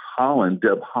Interior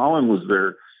Deb Haaland was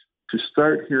there to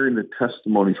start hearing the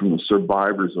testimony from the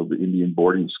survivors of the Indian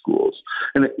boarding schools.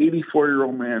 And an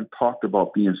 84-year-old man talked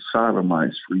about being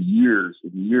sodomized for years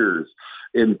and years,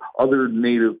 and other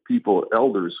Native people,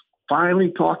 elders,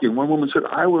 finally talking. One woman said,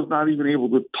 I was not even able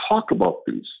to talk about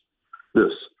the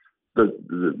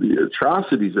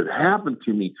atrocities that happened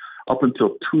to me up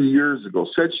until 2 years ago.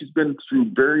 Said she's been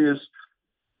through various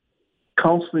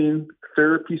counseling,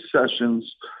 therapy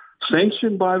sessions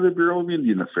sanctioned by the Bureau of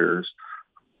Indian Affairs.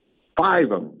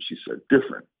 5 of them, she said,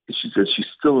 different. And she said she's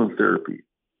still in therapy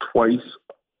twice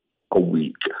a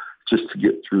week just to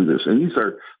get through this. And these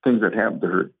are things that happened to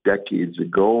her decades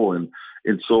ago. And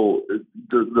so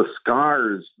the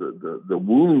scars, the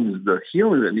wounds, the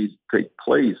healing that needs to take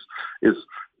place is,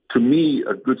 to me,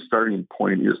 a good starting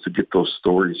point is to get those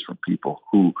stories from people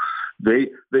who the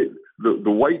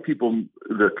white people,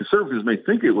 the conservatives may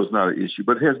think it was not an issue,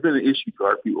 but it has been an issue to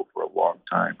our people for a long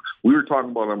time. We were talking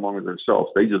about it among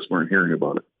ourselves. They just weren't hearing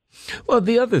about it. Well,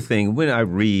 the other thing, when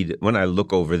I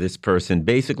look over this person,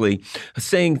 basically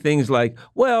saying things like,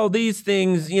 well, these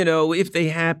things, if they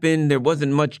happened, there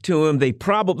wasn't much to them. They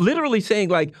probably, literally saying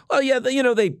like, oh, yeah,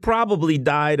 they probably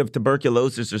died of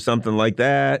tuberculosis or something like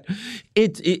that.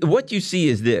 What you see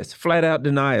is this, flat out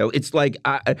denial. It's like,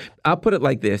 I'll put it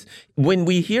like this. When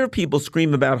we hear people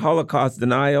scream about Holocaust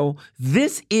denial,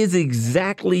 this is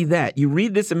exactly that. You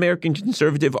read this American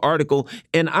Conservative article,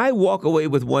 and I walk away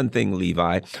with one thing,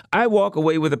 Levi. I walk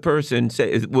away with a person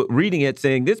reading it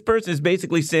saying, this person is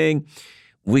basically saying,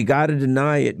 we got to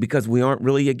deny it because we aren't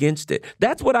really against it.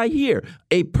 That's what I hear.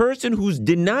 A person who's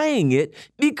denying it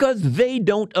because they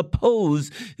don't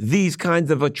oppose these kinds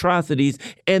of atrocities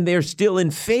and they're still in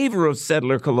favor of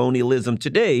settler colonialism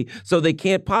today. So they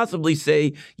can't possibly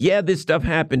say, yeah, this stuff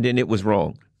happened and it was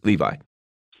wrong. Levi.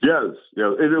 Yes, yeah.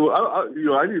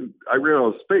 I ran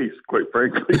out of space, quite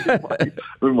frankly,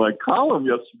 in my column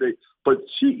yesterday. But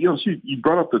you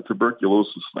brought up the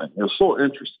tuberculosis thing. It was so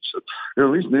interesting.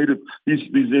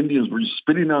 These Indians were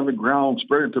spitting on the ground,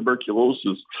 spreading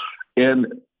tuberculosis, and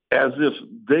as if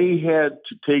they had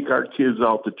to take our kids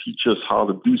out to teach us how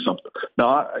to do something.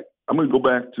 Now, I'm going to go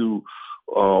back to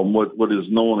what is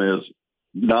known as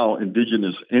now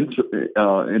indigenous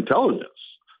intelligence.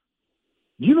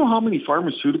 Do you know how many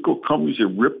pharmaceutical companies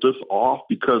have ripped us off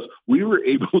because we were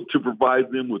able to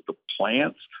provide them with the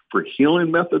plants for healing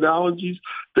methodologies?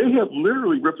 They have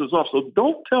literally ripped us off. So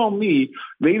don't tell me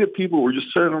Native people were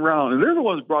just sitting around, and they're the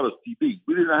ones who brought us TB.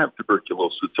 We did not have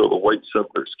tuberculosis until the white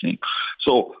settlers came.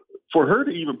 So for her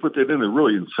to even put that in, it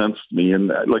really incensed me. And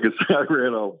like I said, I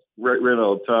ran out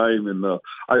of time, and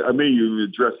I may even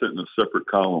address it in a separate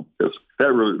column because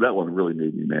that one really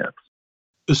made me mad.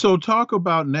 So talk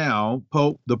about now,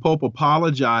 the Pope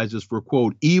apologizes for,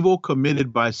 quote, evil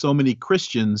committed by so many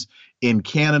Christians in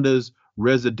Canada's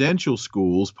residential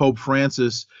schools. Pope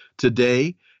Francis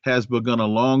today has begun a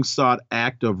long-sought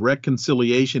act of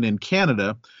reconciliation in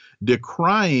Canada,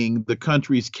 decrying the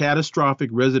country's catastrophic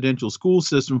residential school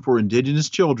system for Indigenous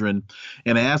children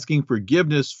and asking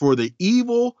forgiveness for the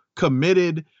evil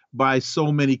committed by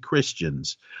so many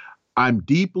Christians. I'm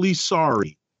deeply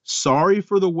sorry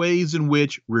for the ways in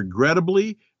which,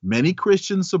 regrettably, many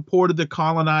Christians supported the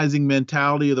colonizing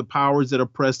mentality of the powers that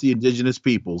oppress the indigenous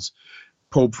peoples.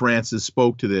 Pope Francis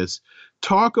spoke to this.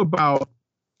 Talk about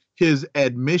his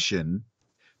admission.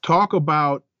 Talk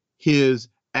about his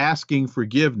asking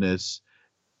forgiveness.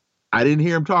 I didn't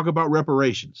hear him talk about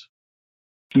reparations.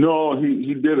 No,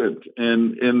 he didn't.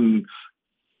 And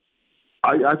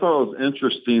I thought it was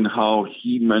interesting how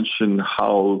he mentioned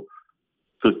how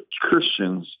the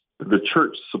Christians, the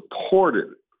church supported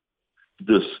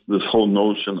this whole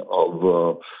notion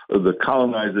of the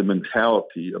colonizing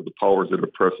mentality of the powers that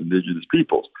oppress indigenous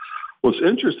peoples. What's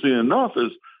interesting enough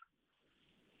is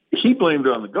he blamed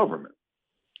it on the government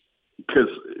because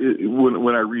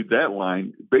when I read that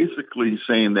line, basically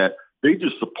saying that they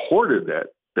just supported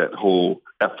that whole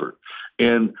effort,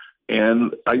 and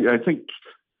I think,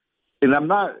 and I'm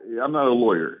not a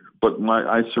lawyer, but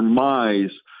I surmise.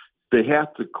 They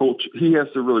have to coach. He has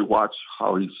to really watch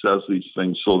how he says these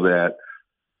things so that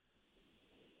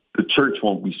the church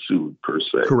won't be sued per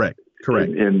se. Correct.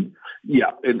 And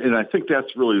I think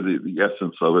that's really the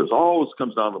essence of it. It always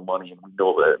comes down to money, and we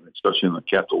know that, especially in a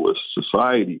capitalist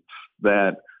society,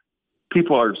 that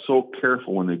people are so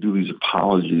careful when they do these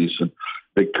apologies, and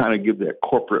they kind of give that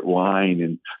corporate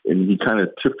line, and he kind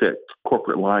of took that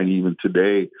corporate line even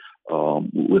today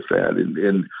with that,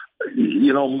 and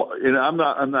I'm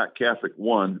not Catholic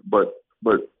but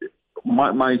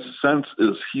my sense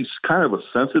is he's kind of a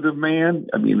sensitive man.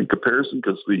 I mean, in comparison,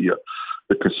 because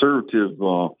the conservative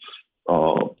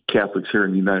Catholics here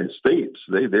in the United States,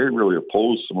 they really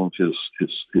oppose some of his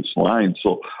lines.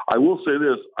 So I will say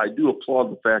this: I do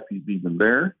applaud the fact he's even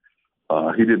there.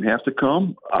 He didn't have to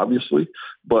come, obviously,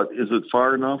 but is it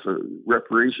far enough?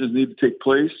 Reparations need to take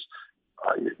place.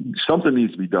 Something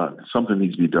needs to be done.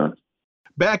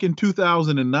 Back in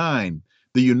 2009,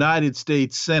 the United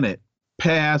States Senate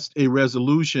passed a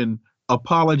resolution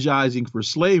apologizing for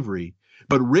slavery,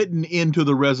 but written into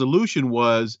the resolution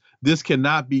was this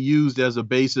cannot be used as a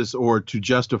basis or to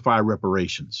justify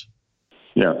reparations.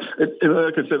 Yeah, and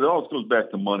like I said, it always goes back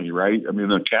to money, right? I mean,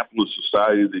 in a capitalist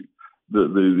society,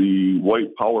 the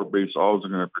white power base always are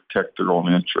going to protect their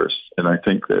own interests, and I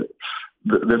think that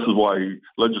this is why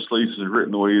legislation is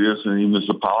written the way it is, and even this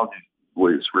apology the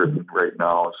way it's written right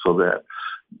now, so that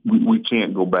we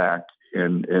can't go back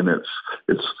and it's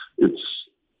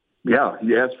he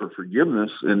asked for forgiveness,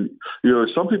 and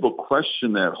some people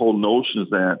question that whole notion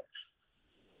that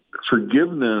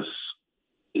forgiveness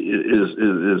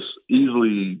is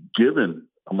easily given.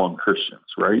 among Christians,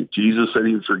 right? Jesus said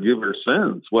he would forgive our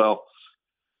sins. Well,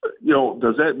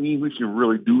 does that mean we can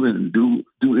really do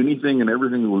anything and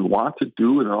everything that we want to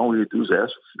do, and all we have to do is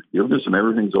ask for forgiveness and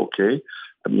everything's okay?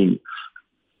 I mean,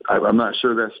 I'm not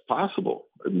sure that's possible.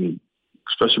 I mean,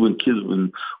 especially when kids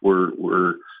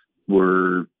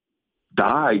were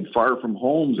died far from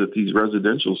homes at these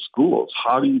residential schools.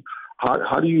 How do you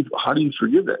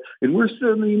forgive that? And we're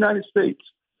still in the United States.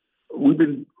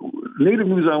 Native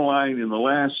News Online in the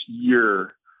last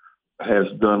year has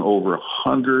done over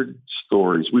 100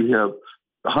 stories. We have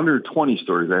 120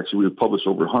 stories, actually. We have published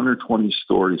over 120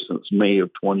 stories since May of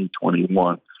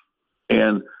 2021.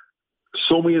 And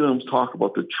so many of them talk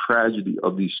about the tragedy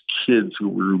of these kids who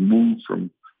were removed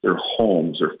from their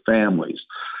homes, their families,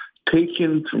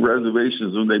 taken to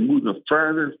reservations, and they moved them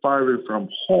farther and farther from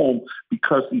home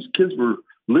because these kids were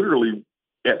literally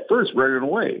at first running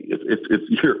away. If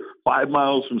you're 5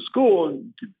 miles from school,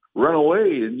 you could run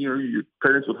away and your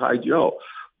parents would hide you out.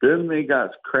 Then they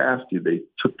got crafty. They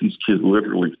took these kids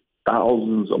literally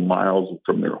thousands of miles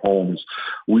from their homes.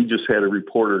 We just had a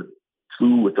reporter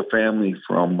flew with the family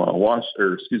from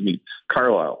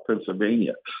Carlisle,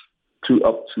 Pennsylvania,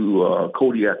 up to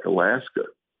Kodiak, Alaska,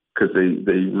 because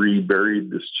they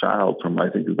reburied this child from, I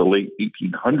think, the late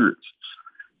 1800s.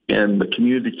 And the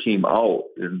community came out,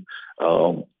 and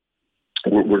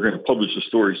we're going to publish the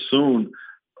story soon.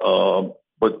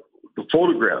 But the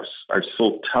photographs are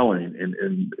so telling,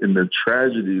 and the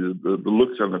tragedy, the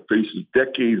looks on the faces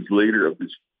decades later of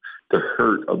the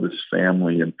hurt of this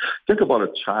family. And think about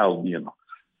a child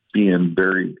being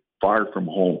buried far from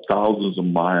home, thousands of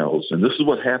miles. And this is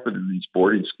what happened in these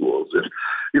boarding schools. And,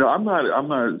 I'm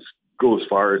not go as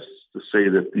far as to say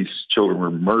that these children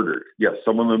were murdered. Yes,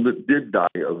 some of them did die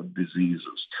of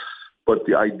diseases. But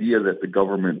the idea that the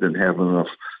government didn't have enough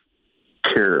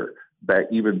care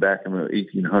even back in the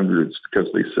 1800s,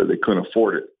 because they said they couldn't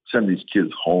afford it, send these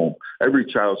kids home. Every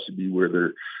child should be where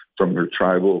they're from, their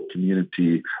tribal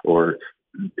community, or,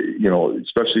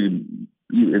 especially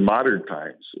in modern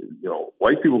times,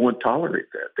 white people wouldn't tolerate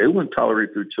that. They wouldn't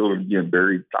tolerate their children being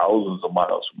buried thousands of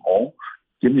miles from home.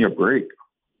 Give me a break.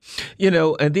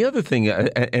 And the other thing,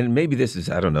 and maybe this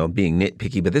is, I don't know, being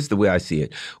nitpicky, but this is the way I see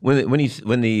it.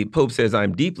 When the Pope says,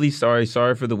 "I'm deeply sorry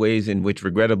for the ways in which,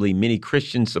 regrettably, many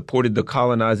Christians supported the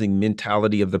colonizing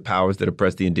mentality of the powers that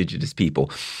oppress the indigenous people,"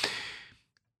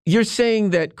 you're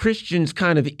saying that Christians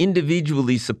kind of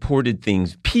individually supported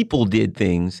things, people did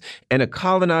things, and a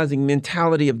colonizing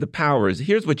mentality of the powers.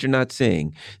 Here's what you're not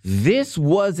saying. This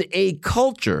was a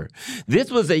culture. This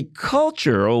was a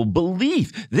cultural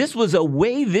belief. This was a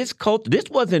way this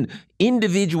wasn't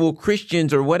individual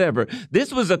Christians or whatever.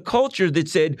 This was a culture that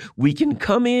said, we can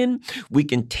come in, we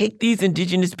can take these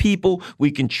indigenous people, we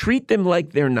can treat them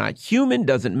like they're not human,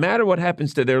 doesn't matter what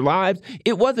happens to their lives.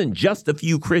 It wasn't just a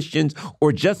few Christians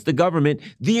or just the government.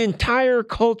 The entire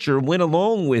culture went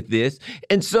along with this.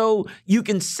 And so you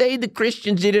can say the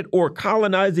Christians did it, or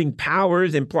colonizing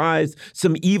powers implies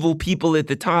some evil people at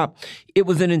the top. It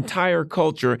was an entire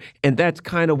culture. And that's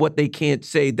kind of what they can't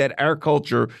say, that our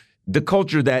culture, the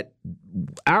culture that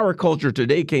our culture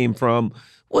today came from,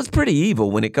 was pretty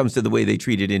evil when it comes to the way they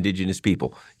treated indigenous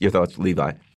people. Your thoughts,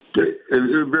 Levi?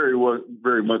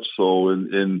 Very much so.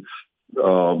 And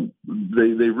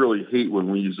they really hate when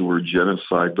we use the word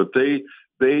genocide, but they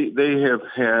have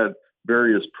had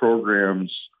various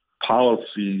programs,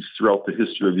 policies throughout the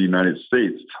history of the United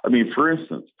States. I mean, for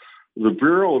instance, the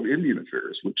Bureau of Indian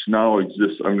Affairs, which now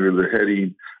exists under the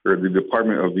heading or the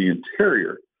Department of the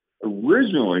Interior,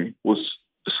 originally was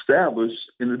established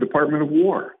in the Department of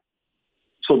War.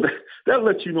 So that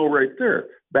lets you know right there.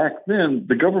 Back then,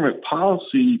 the government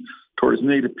policy towards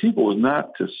Native people was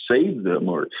not to save them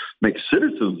or make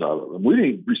citizens out of them. We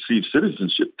didn't receive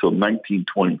citizenship till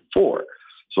 1924.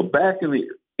 So back in the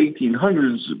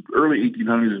 1800s, early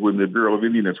 1800s, when the Bureau of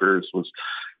Indian Affairs was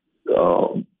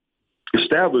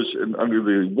established under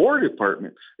the War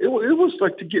Department, it was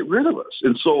like to get rid of us.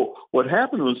 And so what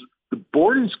happened was the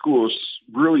boarding schools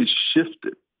really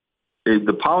shifted.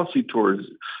 The policy towards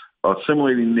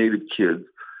assimilating Native kids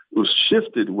was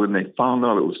shifted when they found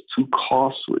out it was too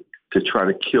costly to try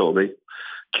to kill. They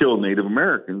killed Native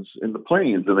Americans in the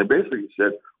plains, and they basically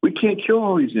said, we can't kill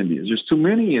all these Indians. There's too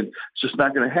many, and it's just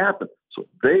not going to happen. So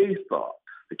they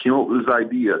came up with this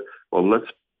idea, well, let's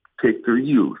take their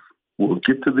youth. We'll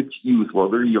get to the youth while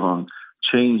they're young,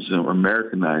 change them,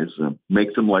 Americanize them,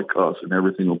 make them like us, and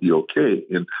everything will be okay.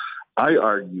 And I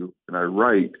argue, and I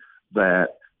write,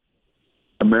 that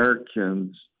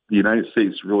Americans, the United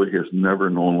States really has never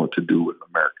known what to do with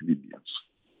American Indians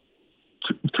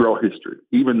throughout history.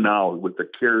 Even now with the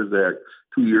CARES Act,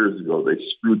 2 years ago. They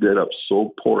screwed that up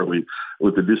so poorly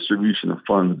with the distribution of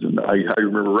funds. And I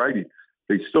remember writing,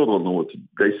 they still don't know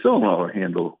they still don't know how to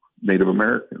handle Native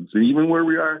Americans. And even where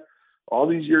we are all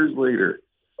these years later,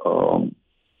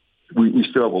 we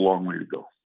still have a long way to go.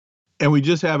 And we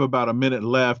just have about a minute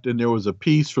left. And there was a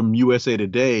piece from USA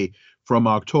Today from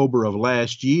October of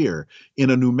last year.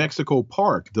 In a New Mexico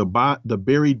park, the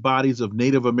buried bodies of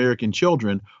Native American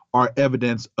children are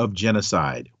evidence of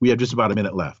genocide. We have just about a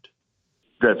minute left.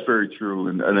 That's very true.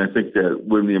 And I think that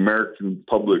when the American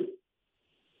public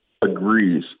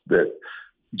agrees that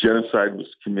genocide was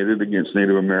committed against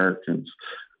Native Americans,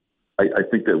 I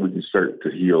think that we can start to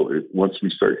heal it once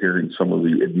we start hearing some of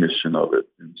the admission of it.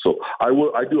 And so I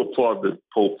do applaud the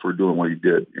Pope for doing what he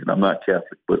did. And I'm not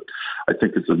Catholic, but I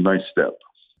think it's a nice step.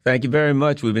 Thank you very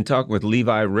much. We've been talking with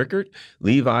Levi Rickert.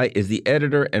 Levi is the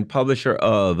editor and publisher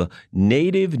of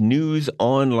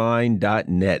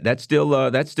nativenewsonline.net. That's still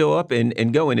up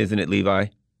and going, isn't it, Levi?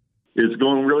 It's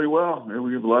going really well, and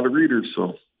we have a lot of readers,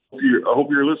 so I hope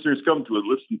your listeners come to it.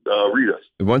 Read us.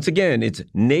 Once again, it's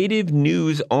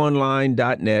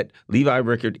nativenewsonline.net. Levi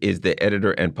Rickert is the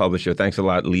editor and publisher. Thanks a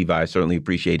lot, Levi. I certainly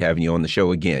appreciate having you on the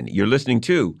show again. You're listening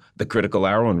to The Critical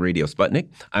Hour on Radio Sputnik.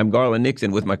 I'm Garland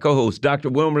Nixon with my co-host, Dr.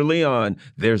 Wilmer Leon.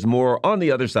 There's more on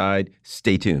the other side.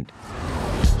 Stay tuned.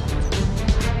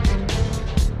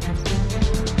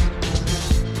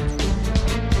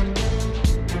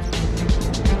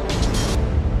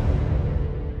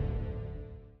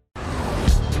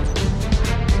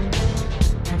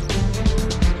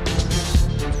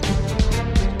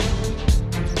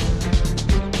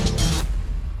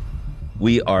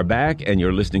 We are back, and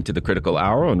you're listening to The Critical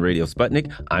Hour on Radio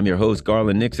Sputnik. I'm your host,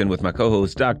 Garland Nixon, with my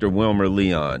co-host, Dr. Wilmer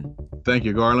Leon. Thank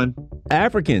you, Garland.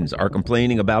 Africans are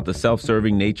complaining about the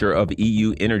self-serving nature of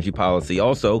EU energy policy.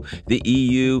 Also, the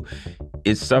EU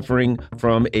is suffering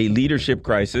from a leadership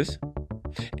crisis.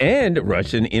 And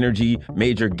Russian energy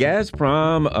major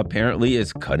Gazprom apparently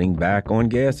is cutting back on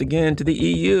gas again to the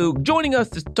EU. Joining us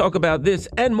to talk about this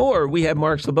and more, we have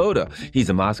Mark Sleboda. He's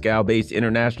a Moscow-based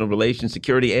international relations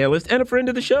security analyst and a friend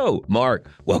of the show. Mark,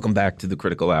 welcome back to The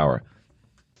Critical Hour.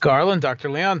 Garland, Dr.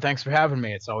 Leon, thanks for having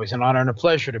me. It's always an honor and a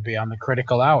pleasure to be on The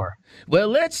Critical Hour. Well,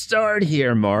 let's start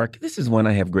here, Mark. This is one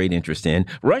I have great interest in.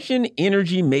 Russian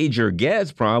energy major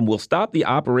Gazprom will stop the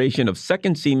operation of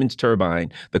second Siemens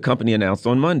turbine, the company announced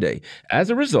on Monday.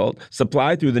 As a result,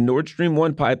 supply through the Nord Stream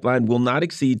 1 pipeline will not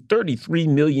exceed 33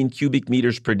 million cubic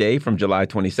meters per day from July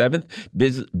 27th.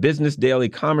 Business Daily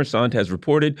Commerçant has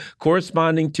reported,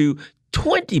 corresponding to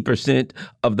 20%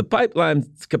 of the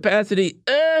pipeline's capacity.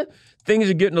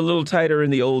 Things are getting a little tighter in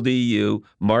the old EU.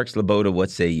 Mark Sleboda, what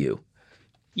say you?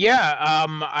 Yeah,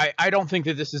 I don't think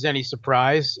that this is any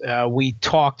surprise. We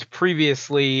talked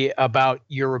previously about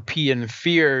European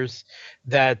fears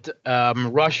that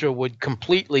Russia would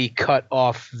completely cut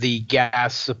off the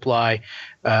gas supply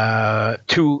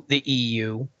to the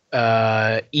EU,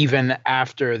 even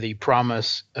after the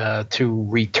promise to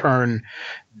return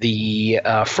the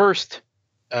first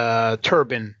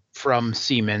turbine from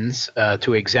Siemens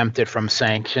to exempt it from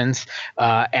sanctions,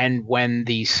 and when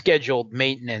the scheduled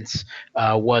maintenance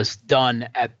was done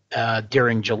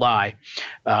during July,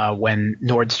 when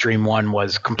Nord Stream 1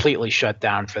 was completely shut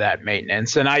down for that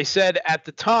maintenance. And I said at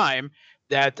the time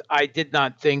that I did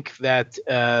not think that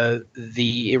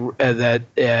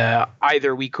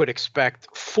either we could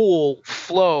expect full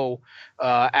flow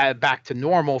back to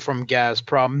normal from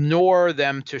Gazprom, nor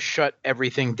them to shut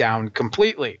everything down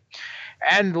completely.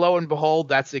 And lo and behold,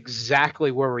 that's exactly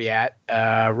where we're at.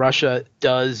 Russia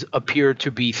does appear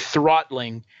to be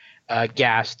throttling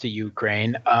gas to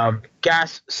Ukraine.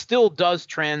 Gas still does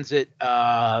transit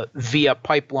via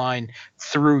pipeline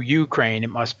through Ukraine, it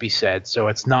must be said. So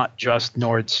it's not just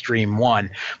Nord Stream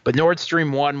 1. But Nord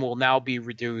Stream 1 will now be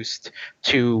reduced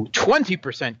to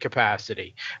 20%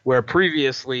 capacity, where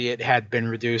previously it had been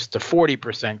reduced to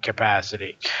 40%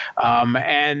 capacity.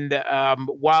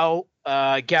 While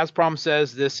Gazprom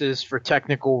says this is for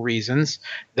technical reasons,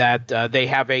 that they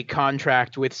have a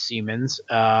contract with Siemens,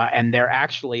 and they're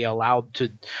actually allowed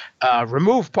to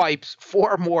remove pipes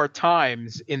 4 more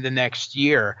times in the next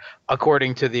year,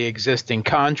 according to the existing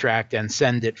contract, and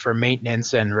send it for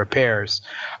maintenance and repairs.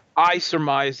 I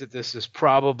surmise that this is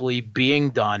probably being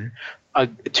done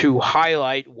to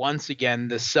highlight once again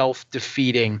the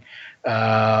self-defeating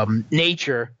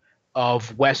nature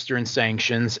of Western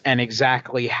sanctions and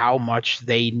exactly how much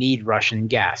they need Russian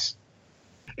gas.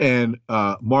 And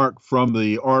Mark, from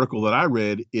the article that I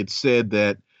read, it said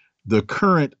that the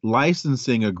current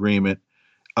licensing agreement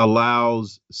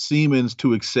allows Siemens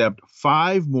to accept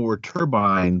 5 more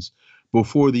turbines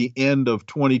before the end of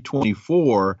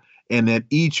 2024, and that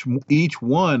each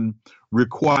one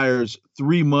requires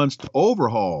 3 months to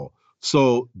overhaul.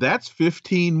 So that's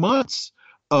 15 months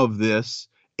of this.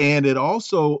 And it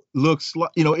also looks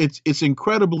like, it's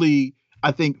incredibly,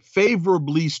 I think,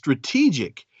 favorably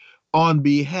strategic on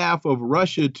behalf of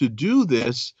Russia to do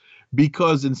this,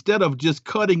 because instead of just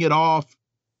cutting it off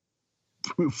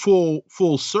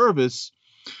full service,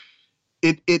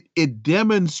 it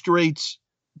demonstrates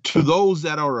to those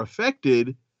that are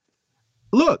affected,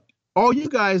 look, all you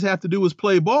guys have to do is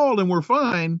play ball and we're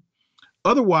fine.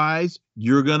 Otherwise,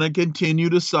 you're going to continue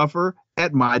to suffer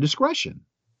at my discretion.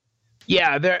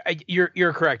 Yeah,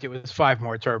 you're correct. It was 5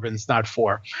 more turbines, not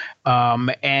 4.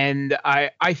 And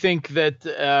I think that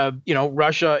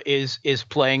Russia is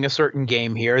playing a certain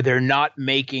game here. They're not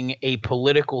making a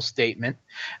political statement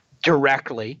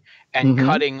directly and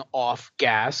cutting off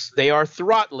gas. They are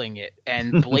throttling it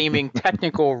and blaming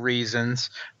technical reasons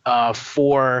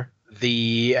for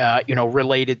the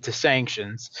related to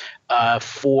sanctions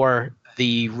for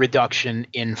the reduction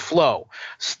in flow.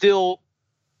 Still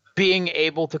being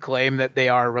able to claim that they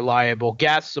are reliable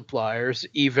gas suppliers,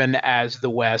 even as the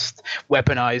West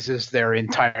weaponizes their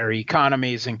entire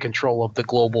economies and control of the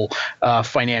global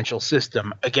financial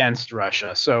system against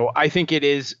Russia. So I think it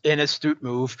is an astute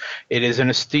move. It is an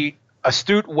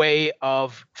astute way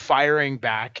of firing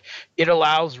back. It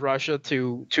allows Russia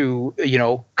to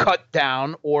cut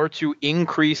down or to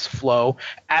increase flow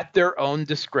at their own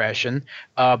discretion,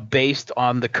 based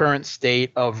on the current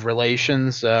state of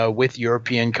relations with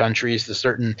European countries, the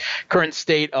certain current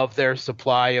state of their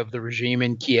supply of the regime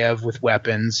in Kiev with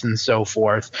weapons and so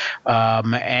forth. They're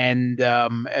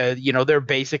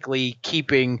basically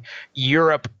keeping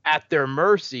Europe at their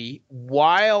mercy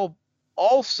while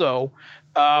also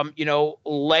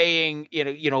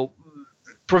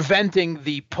preventing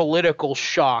the political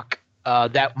shock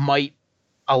that might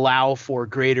allow for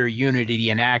greater unity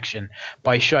in action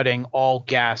by shutting all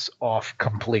gas off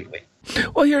completely.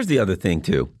 Well, here's the other thing,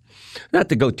 too. Not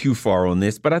to go too far on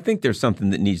this, but I think there's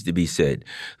something that needs to be said.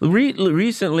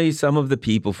 Recently, some of the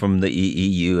people from the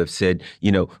EU have said,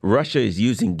 Russia is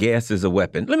using gas as a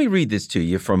weapon. Let me read this to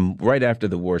you from right after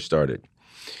the war started.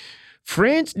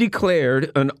 France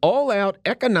declared an all-out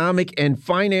economic and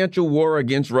financial war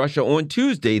against Russia on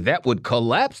Tuesday that would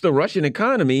collapse the Russian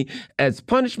economy as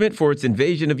punishment for its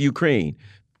invasion of Ukraine.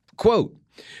 Quote,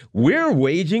 "We're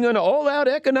waging an all-out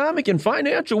economic and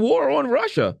financial war on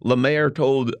Russia," Le Maire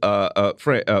told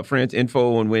France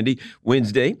Info on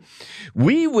Wednesday.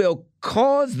 "We will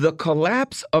cause the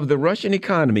collapse of the Russian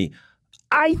economy."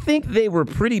 I think they were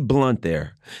pretty blunt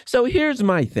there. So here's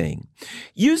my thing.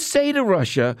 You say to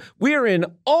Russia, we're in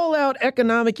all-out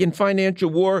economic and financial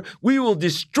war. We will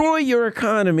destroy your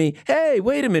economy. Hey,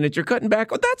 wait a minute, you're cutting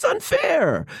back. Oh, that's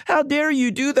unfair. How dare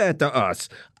you do that to us?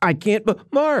 I can't.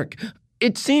 Mark,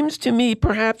 it seems to me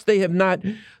perhaps they have not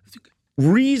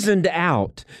reasoned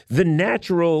out the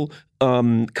natural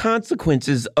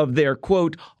consequences of their,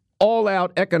 quote,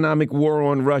 all-out economic war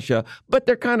on Russia, but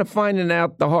they're kind of finding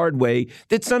out the hard way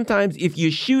that sometimes if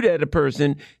you shoot at a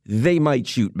person, they might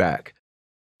shoot back.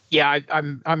 Yeah,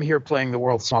 I'm here playing the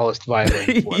world's smallest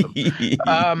violin for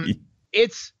them.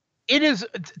 It is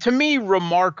to me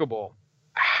remarkable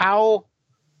how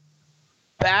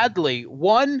badly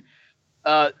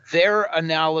their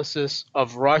analysis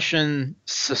of Russian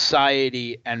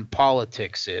society and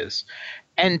politics is,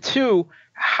 and 2,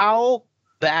 how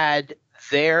bad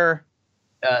their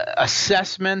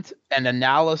assessment and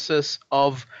analysis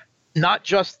of not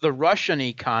just the Russian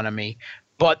economy,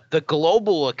 but the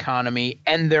global economy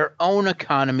and their own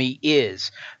economy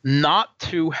is, not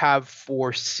to have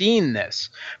foreseen this,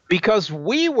 because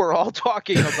we were all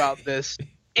talking about this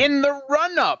in the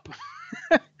run-up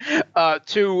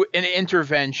to an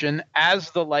intervention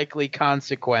as the likely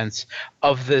consequence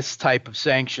of this type of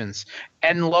sanctions.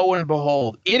 And lo and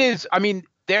behold,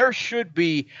 there should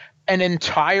be an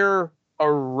entire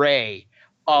array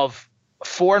of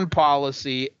foreign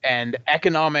policy and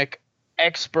economic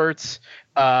experts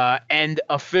and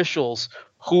officials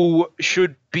who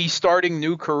should be starting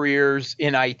new careers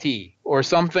in IT or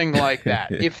something like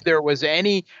that. If there was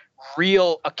any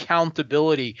real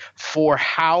accountability for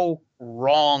how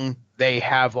wrong they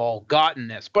have all gotten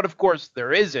this. But of course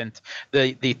there isn't.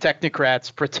 The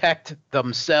technocrats protect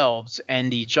themselves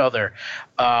and each other.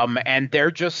 And they're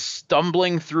just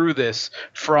stumbling through this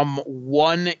from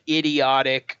one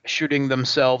idiotic shooting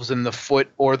themselves in the foot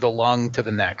or the lung to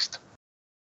the next.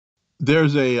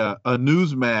 There's a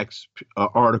Newsmax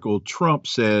article. Trump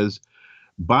says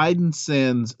Biden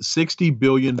sends $60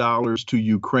 billion to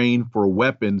Ukraine for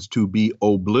weapons to be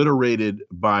obliterated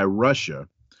by Russia.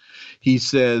 He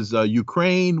says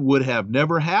Ukraine would have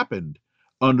never happened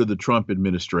under the Trump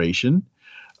administration.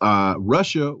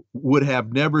 Russia would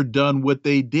have never done what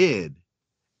they did,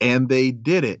 and they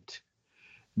did it.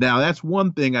 Now, that's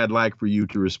one thing I'd like for you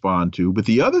to respond to. But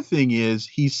the other thing is,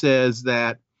 he says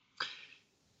that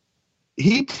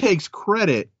he takes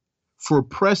credit for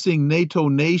pressing NATO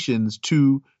nations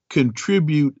to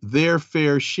contribute their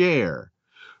fair share.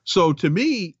 So to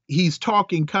me, he's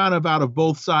talking kind of out of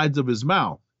both sides of his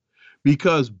mouth,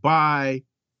 because by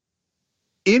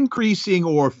increasing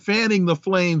or fanning the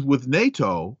flames with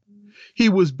NATO, he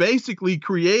was basically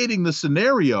creating the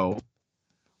scenario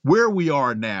where we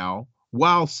are now,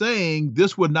 while saying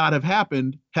this would not have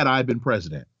happened had I been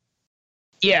president.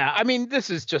 Yeah, I mean, this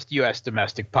is just U.S.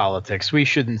 domestic politics. We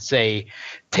shouldn't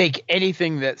take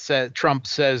anything that Trump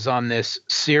says on this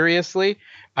seriously.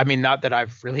 I mean, not that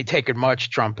I've really taken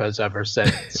much Trump has ever said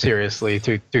seriously,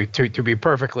 to be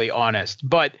perfectly honest.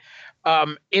 But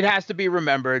it has to be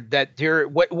remembered that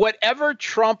whatever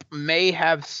Trump may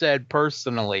have said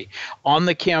personally on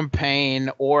the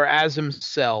campaign or as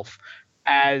himself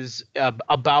as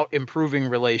about improving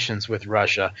relations with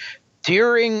Russia,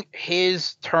 during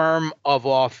his term of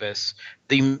office,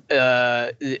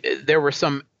 there were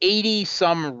some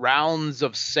 80-some rounds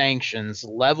of sanctions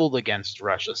leveled against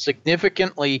Russia,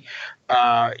 significantly,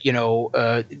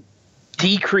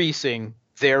 decreasing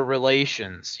their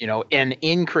relations, and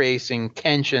increasing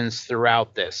tensions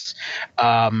throughout this.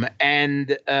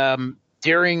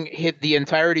 During the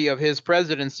entirety of his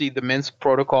presidency, the Minsk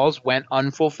protocols went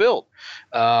unfulfilled,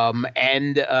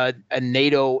 and a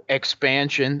NATO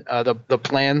expansion, the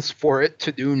plans for it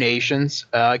to do nations,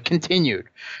 continued.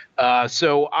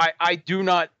 So I do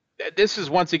not. This is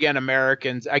once again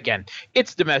Americans. Again,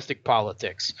 it's domestic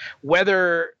politics.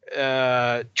 Whether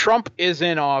Trump is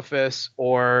in office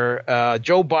or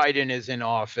Joe Biden is in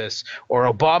office or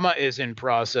Obama is in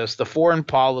process, the foreign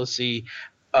policy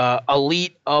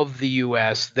elite of the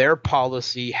U.S., their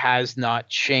policy has not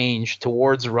changed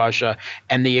towards Russia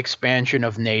and the expansion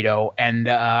of NATO, and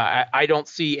I don't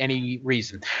see any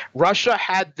reason. Russia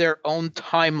had their own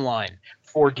timeline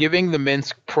for giving the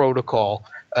Minsk Protocol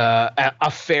a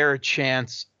fair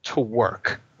chance to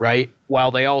work, right?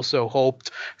 While they also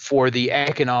hoped for the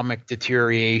economic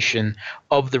deterioration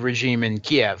of the regime in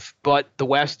Kiev. But the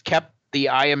West kept the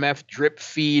IMF drip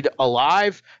feed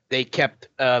alive. They kept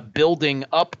building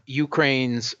up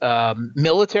Ukraine's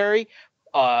military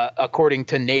according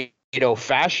to NATO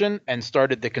fashion, and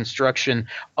started the construction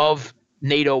of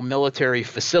NATO military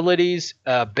facilities,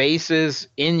 bases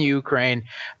in Ukraine.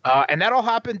 And that all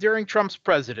happened during Trump's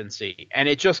presidency. And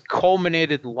it just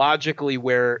culminated logically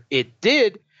where it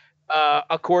did,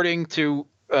 according to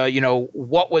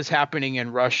what was happening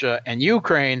in Russia and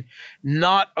Ukraine,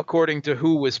 not according to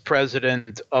who was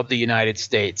president of the United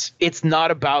States. It's not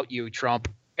about you, Trump.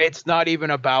 It's not even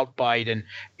about Biden.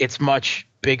 It's much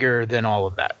bigger than all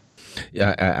of that.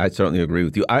 Yeah, I certainly agree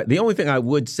with you. The only thing I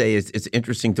would say is it's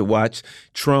interesting to watch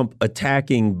Trump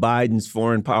attacking Biden's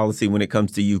foreign policy when it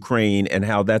comes to Ukraine and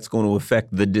how that's going to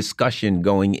affect the discussion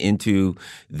going into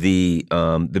the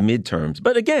midterms.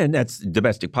 But again, that's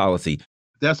domestic policy.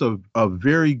 That's a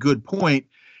very good point.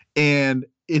 And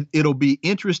it'll be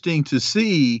interesting to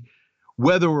see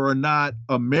whether or not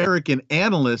American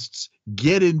analysts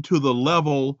get into the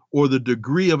level or the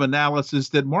degree of analysis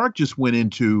that Mark just went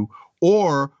into,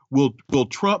 or will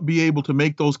Trump be able to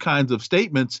make those kinds of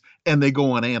statements and they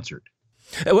go unanswered?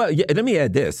 Well, yeah, let me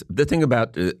add this. The thing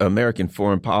about American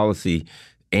foreign policy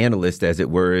analysts, as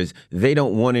it were, is they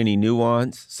don't want any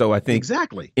nuance. So I think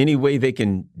exactly any way they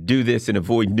can do this and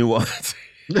avoid nuance.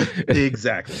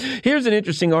 Exactly. Here's an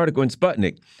interesting article in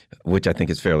Sputnik, which I think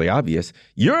is fairly obvious.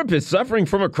 Europe is suffering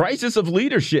from a crisis of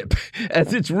leadership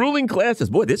as its ruling classes,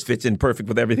 boy, this fits in perfect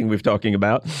with everything we've talking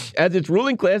about, as its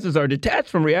ruling classes are detached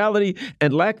from reality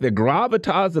and lack the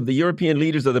gravitas of the European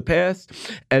leaders of the past,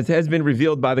 as has been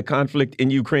revealed by the conflict in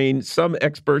Ukraine. Some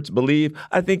experts believe,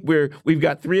 I think we've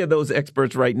got three of those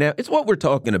experts right now. It's what we're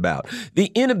talking about. The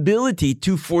inability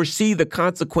to foresee the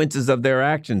consequences of their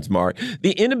actions, Mark.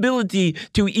 The inability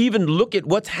to even look at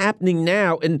what's happening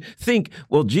now and think,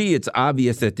 well, gee, it's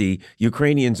obvious that the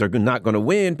Ukrainians are not going to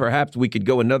win. Perhaps we could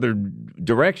go another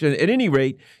direction. At any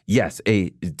rate, yes,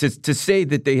 to say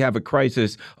that they have a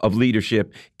crisis of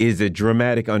leadership is a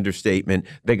dramatic understatement.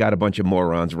 They got a bunch of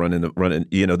morons running.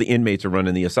 The inmates are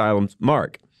running the asylums.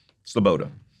 Mark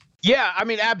Sleboda. Yeah, I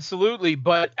mean, absolutely.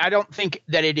 But I don't think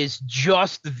that it is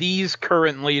just these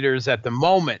current leaders at the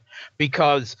moment,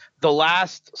 because the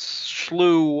last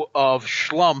slew of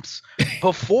schlumps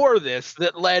before this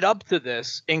that led up to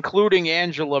this, including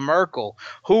Angela Merkel,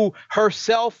 who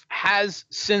herself has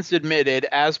since admitted,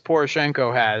 as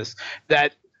Poroshenko has,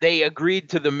 that they agreed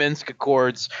to the Minsk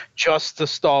Accords just to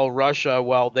stall Russia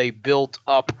while they built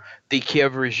up the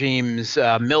Kiev regime's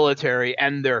military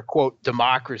and their, quote,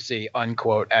 democracy,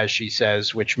 unquote, as she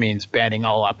says, which means banning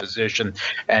all opposition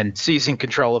and seizing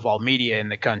control of all media in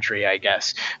the country, I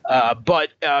guess.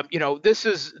 But this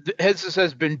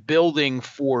has been building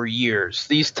for years.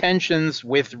 These tensions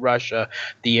with Russia,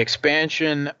 the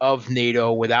expansion of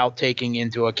NATO without taking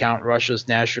into account Russia's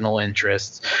national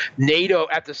interests, NATO,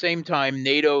 at the same time,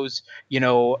 NATO's,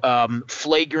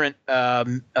 flagrant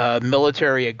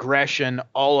military aggression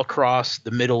all across the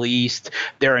Middle East,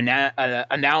 their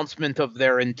announcement of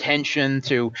their intention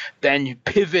to then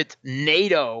pivot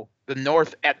NATO, the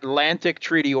North Atlantic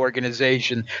Treaty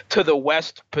Organization, to the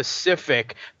West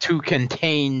Pacific to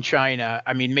contain China.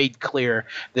 I mean, made clear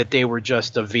that they were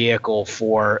just a vehicle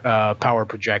for power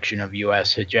projection of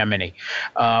U.S. hegemony.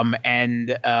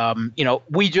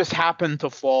 We just happened to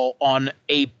fall on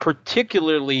a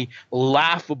particularly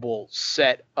laughable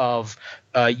set of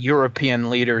European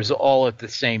leaders all at the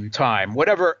same time.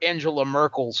 Whatever Angela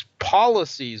Merkel's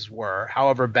policies were,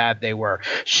 however bad they were,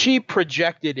 she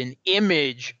projected an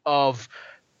image of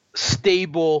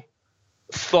stable,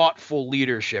 thoughtful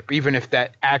leadership, even if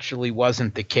that actually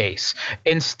wasn't the case.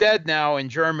 Instead, now in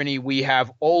Germany, we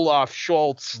have Olaf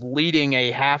Scholz leading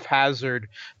a haphazard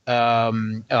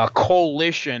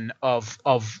coalition of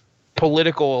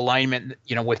political alignment,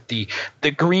 with the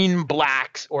green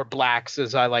blacks, or blacks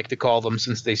as I like to call them,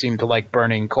 since they seem to like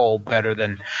burning coal better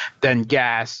than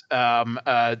gas,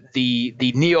 the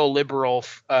neoliberal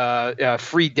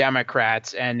Free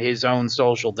Democrats and his own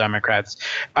Social Democrats.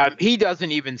 He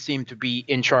doesn't even seem to be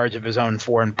in charge of his own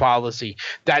foreign policy.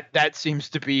 That seems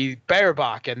to be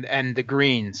Baerbock and the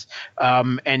Greens,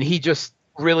 and he just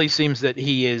really seems that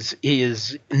he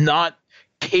is not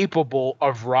capable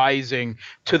of rising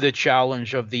to the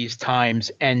challenge of these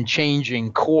times and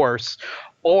changing course,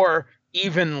 or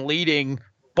even leading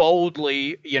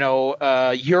boldly,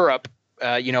 Europe,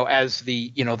 as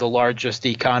the largest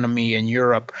economy in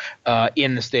Europe,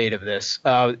 in the state of this.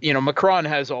 Macron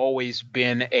has always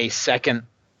been a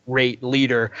second-rate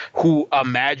leader who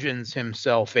imagines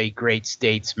himself a great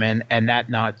statesman, and that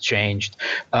not changed.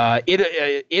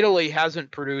 Italy hasn't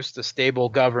produced a stable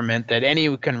government that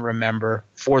anyone can remember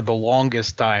for the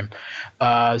longest time.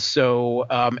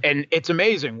 And it's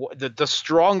amazing. The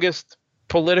strongest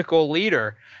political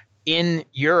leader in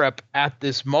Europe at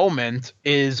this moment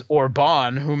is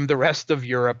Orban, whom the rest of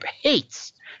Europe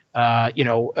hates.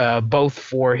 Both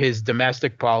for his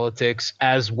domestic politics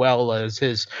as well as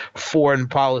his foreign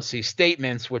policy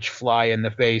statements, which fly in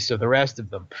the face of the rest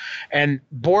of them. And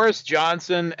Boris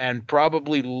Johnson and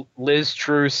probably Liz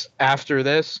Truss after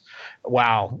this.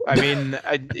 Wow. I mean,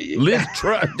 Liz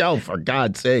Truss, oh, for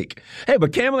God's sake. Hey,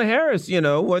 but Kamala Harris,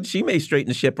 she may straighten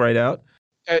the ship right out.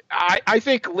 I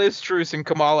think Liz Truss and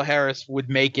Kamala Harris would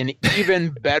make an even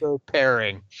better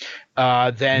pairing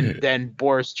than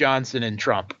Boris Johnson and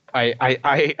Trump. It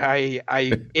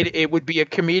would be a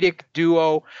comedic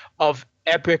duo of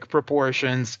epic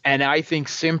proportions, and I think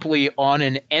simply on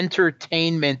an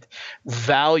entertainment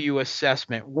value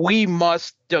assessment, we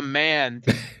must demand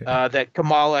that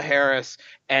Kamala Harris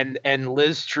and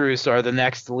Liz Truss are the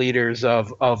next leaders of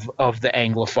the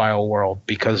Anglophile world,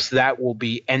 because that will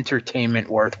be entertainment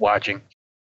worth watching.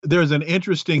 There's an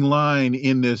interesting line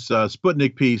in this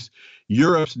Sputnik piece.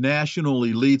 Europe's national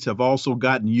elites have also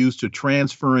gotten used to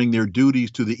transferring their duties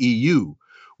to the EU,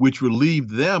 which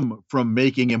relieved them from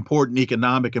making important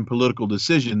economic and political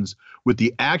decisions, with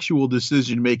the actual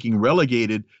decision-making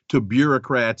relegated to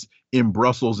bureaucrats in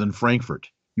Brussels and Frankfurt.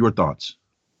 Your thoughts?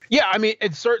 Yeah, I mean,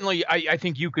 it's certainly, I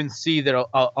think you can see that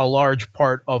a large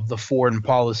part of the foreign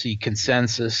policy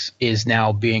consensus is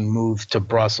now being moved to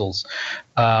Brussels.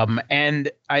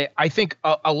 And I think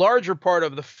a larger part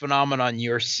of the phenomenon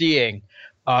you're seeing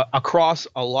across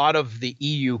a lot of the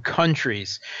EU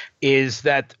countries is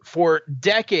that for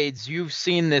decades you've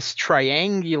seen this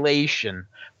triangulation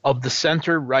of the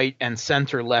center-right and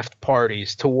center-left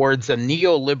parties towards a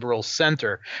neoliberal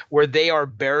center where they are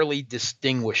barely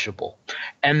distinguishable.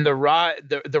 And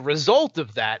the result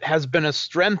of that has been a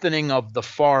strengthening of the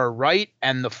far right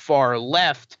and the far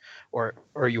left, or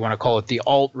you want to call it the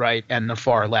alt-right and the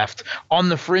far left, on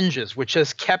the fringes, which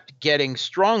has kept getting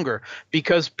stronger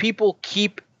because people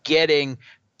keep getting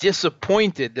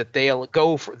disappointed that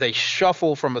they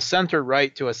shuffle from a center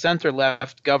right to a center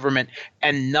left government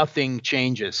and nothing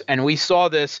changes. And we saw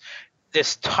this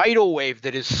tidal wave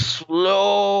that is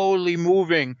slowly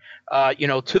moving,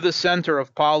 to the center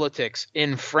of politics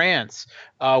in France,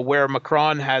 where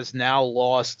Macron has now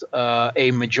lost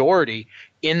a majority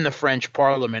in the French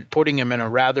parliament, putting him in a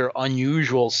rather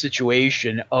unusual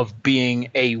situation of being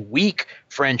a weak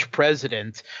French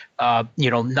president,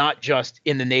 not just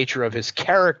in the nature of his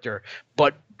character,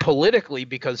 but politically,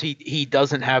 because he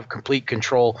doesn't have complete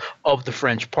control of the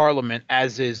French parliament,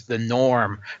 as is the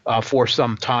norm for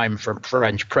some time for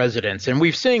French presidents. And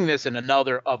we've seen this in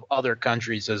other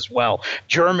countries as well.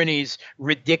 Germany's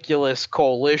ridiculous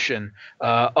coalition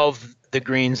of the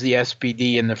Greens, the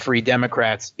SPD, and the Free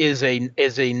Democrats is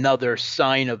another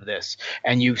sign of this.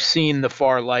 And you've seen the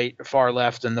far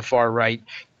left and the far right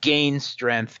gain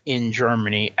strength in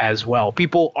Germany as well.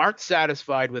 People aren't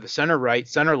satisfied with a center right,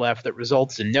 center left that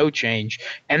results in no change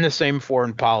and the same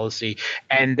foreign policy.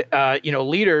 And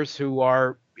leaders who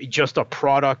are just a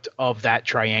product of that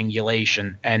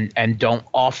triangulation and don't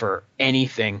offer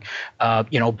anything,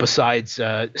 besides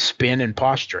spin and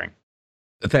posturing.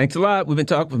 Thanks a lot. We've been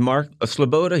talking with Mark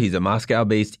Sleboda. He's a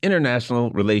Moscow-based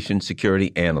international relations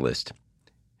security analyst.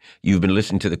 You've been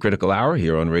listening to The Critical Hour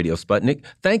here on Radio Sputnik.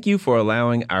 Thank you for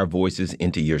allowing our voices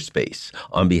into your space.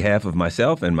 On behalf of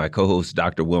myself and my co-host,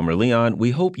 Dr. Wilmer Leon, we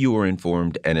hope you are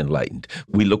informed and enlightened.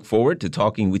 We look forward to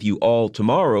talking with you all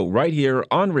tomorrow right here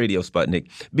on Radio Sputnik.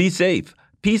 Be safe.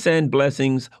 Peace and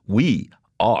blessings. We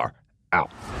are out.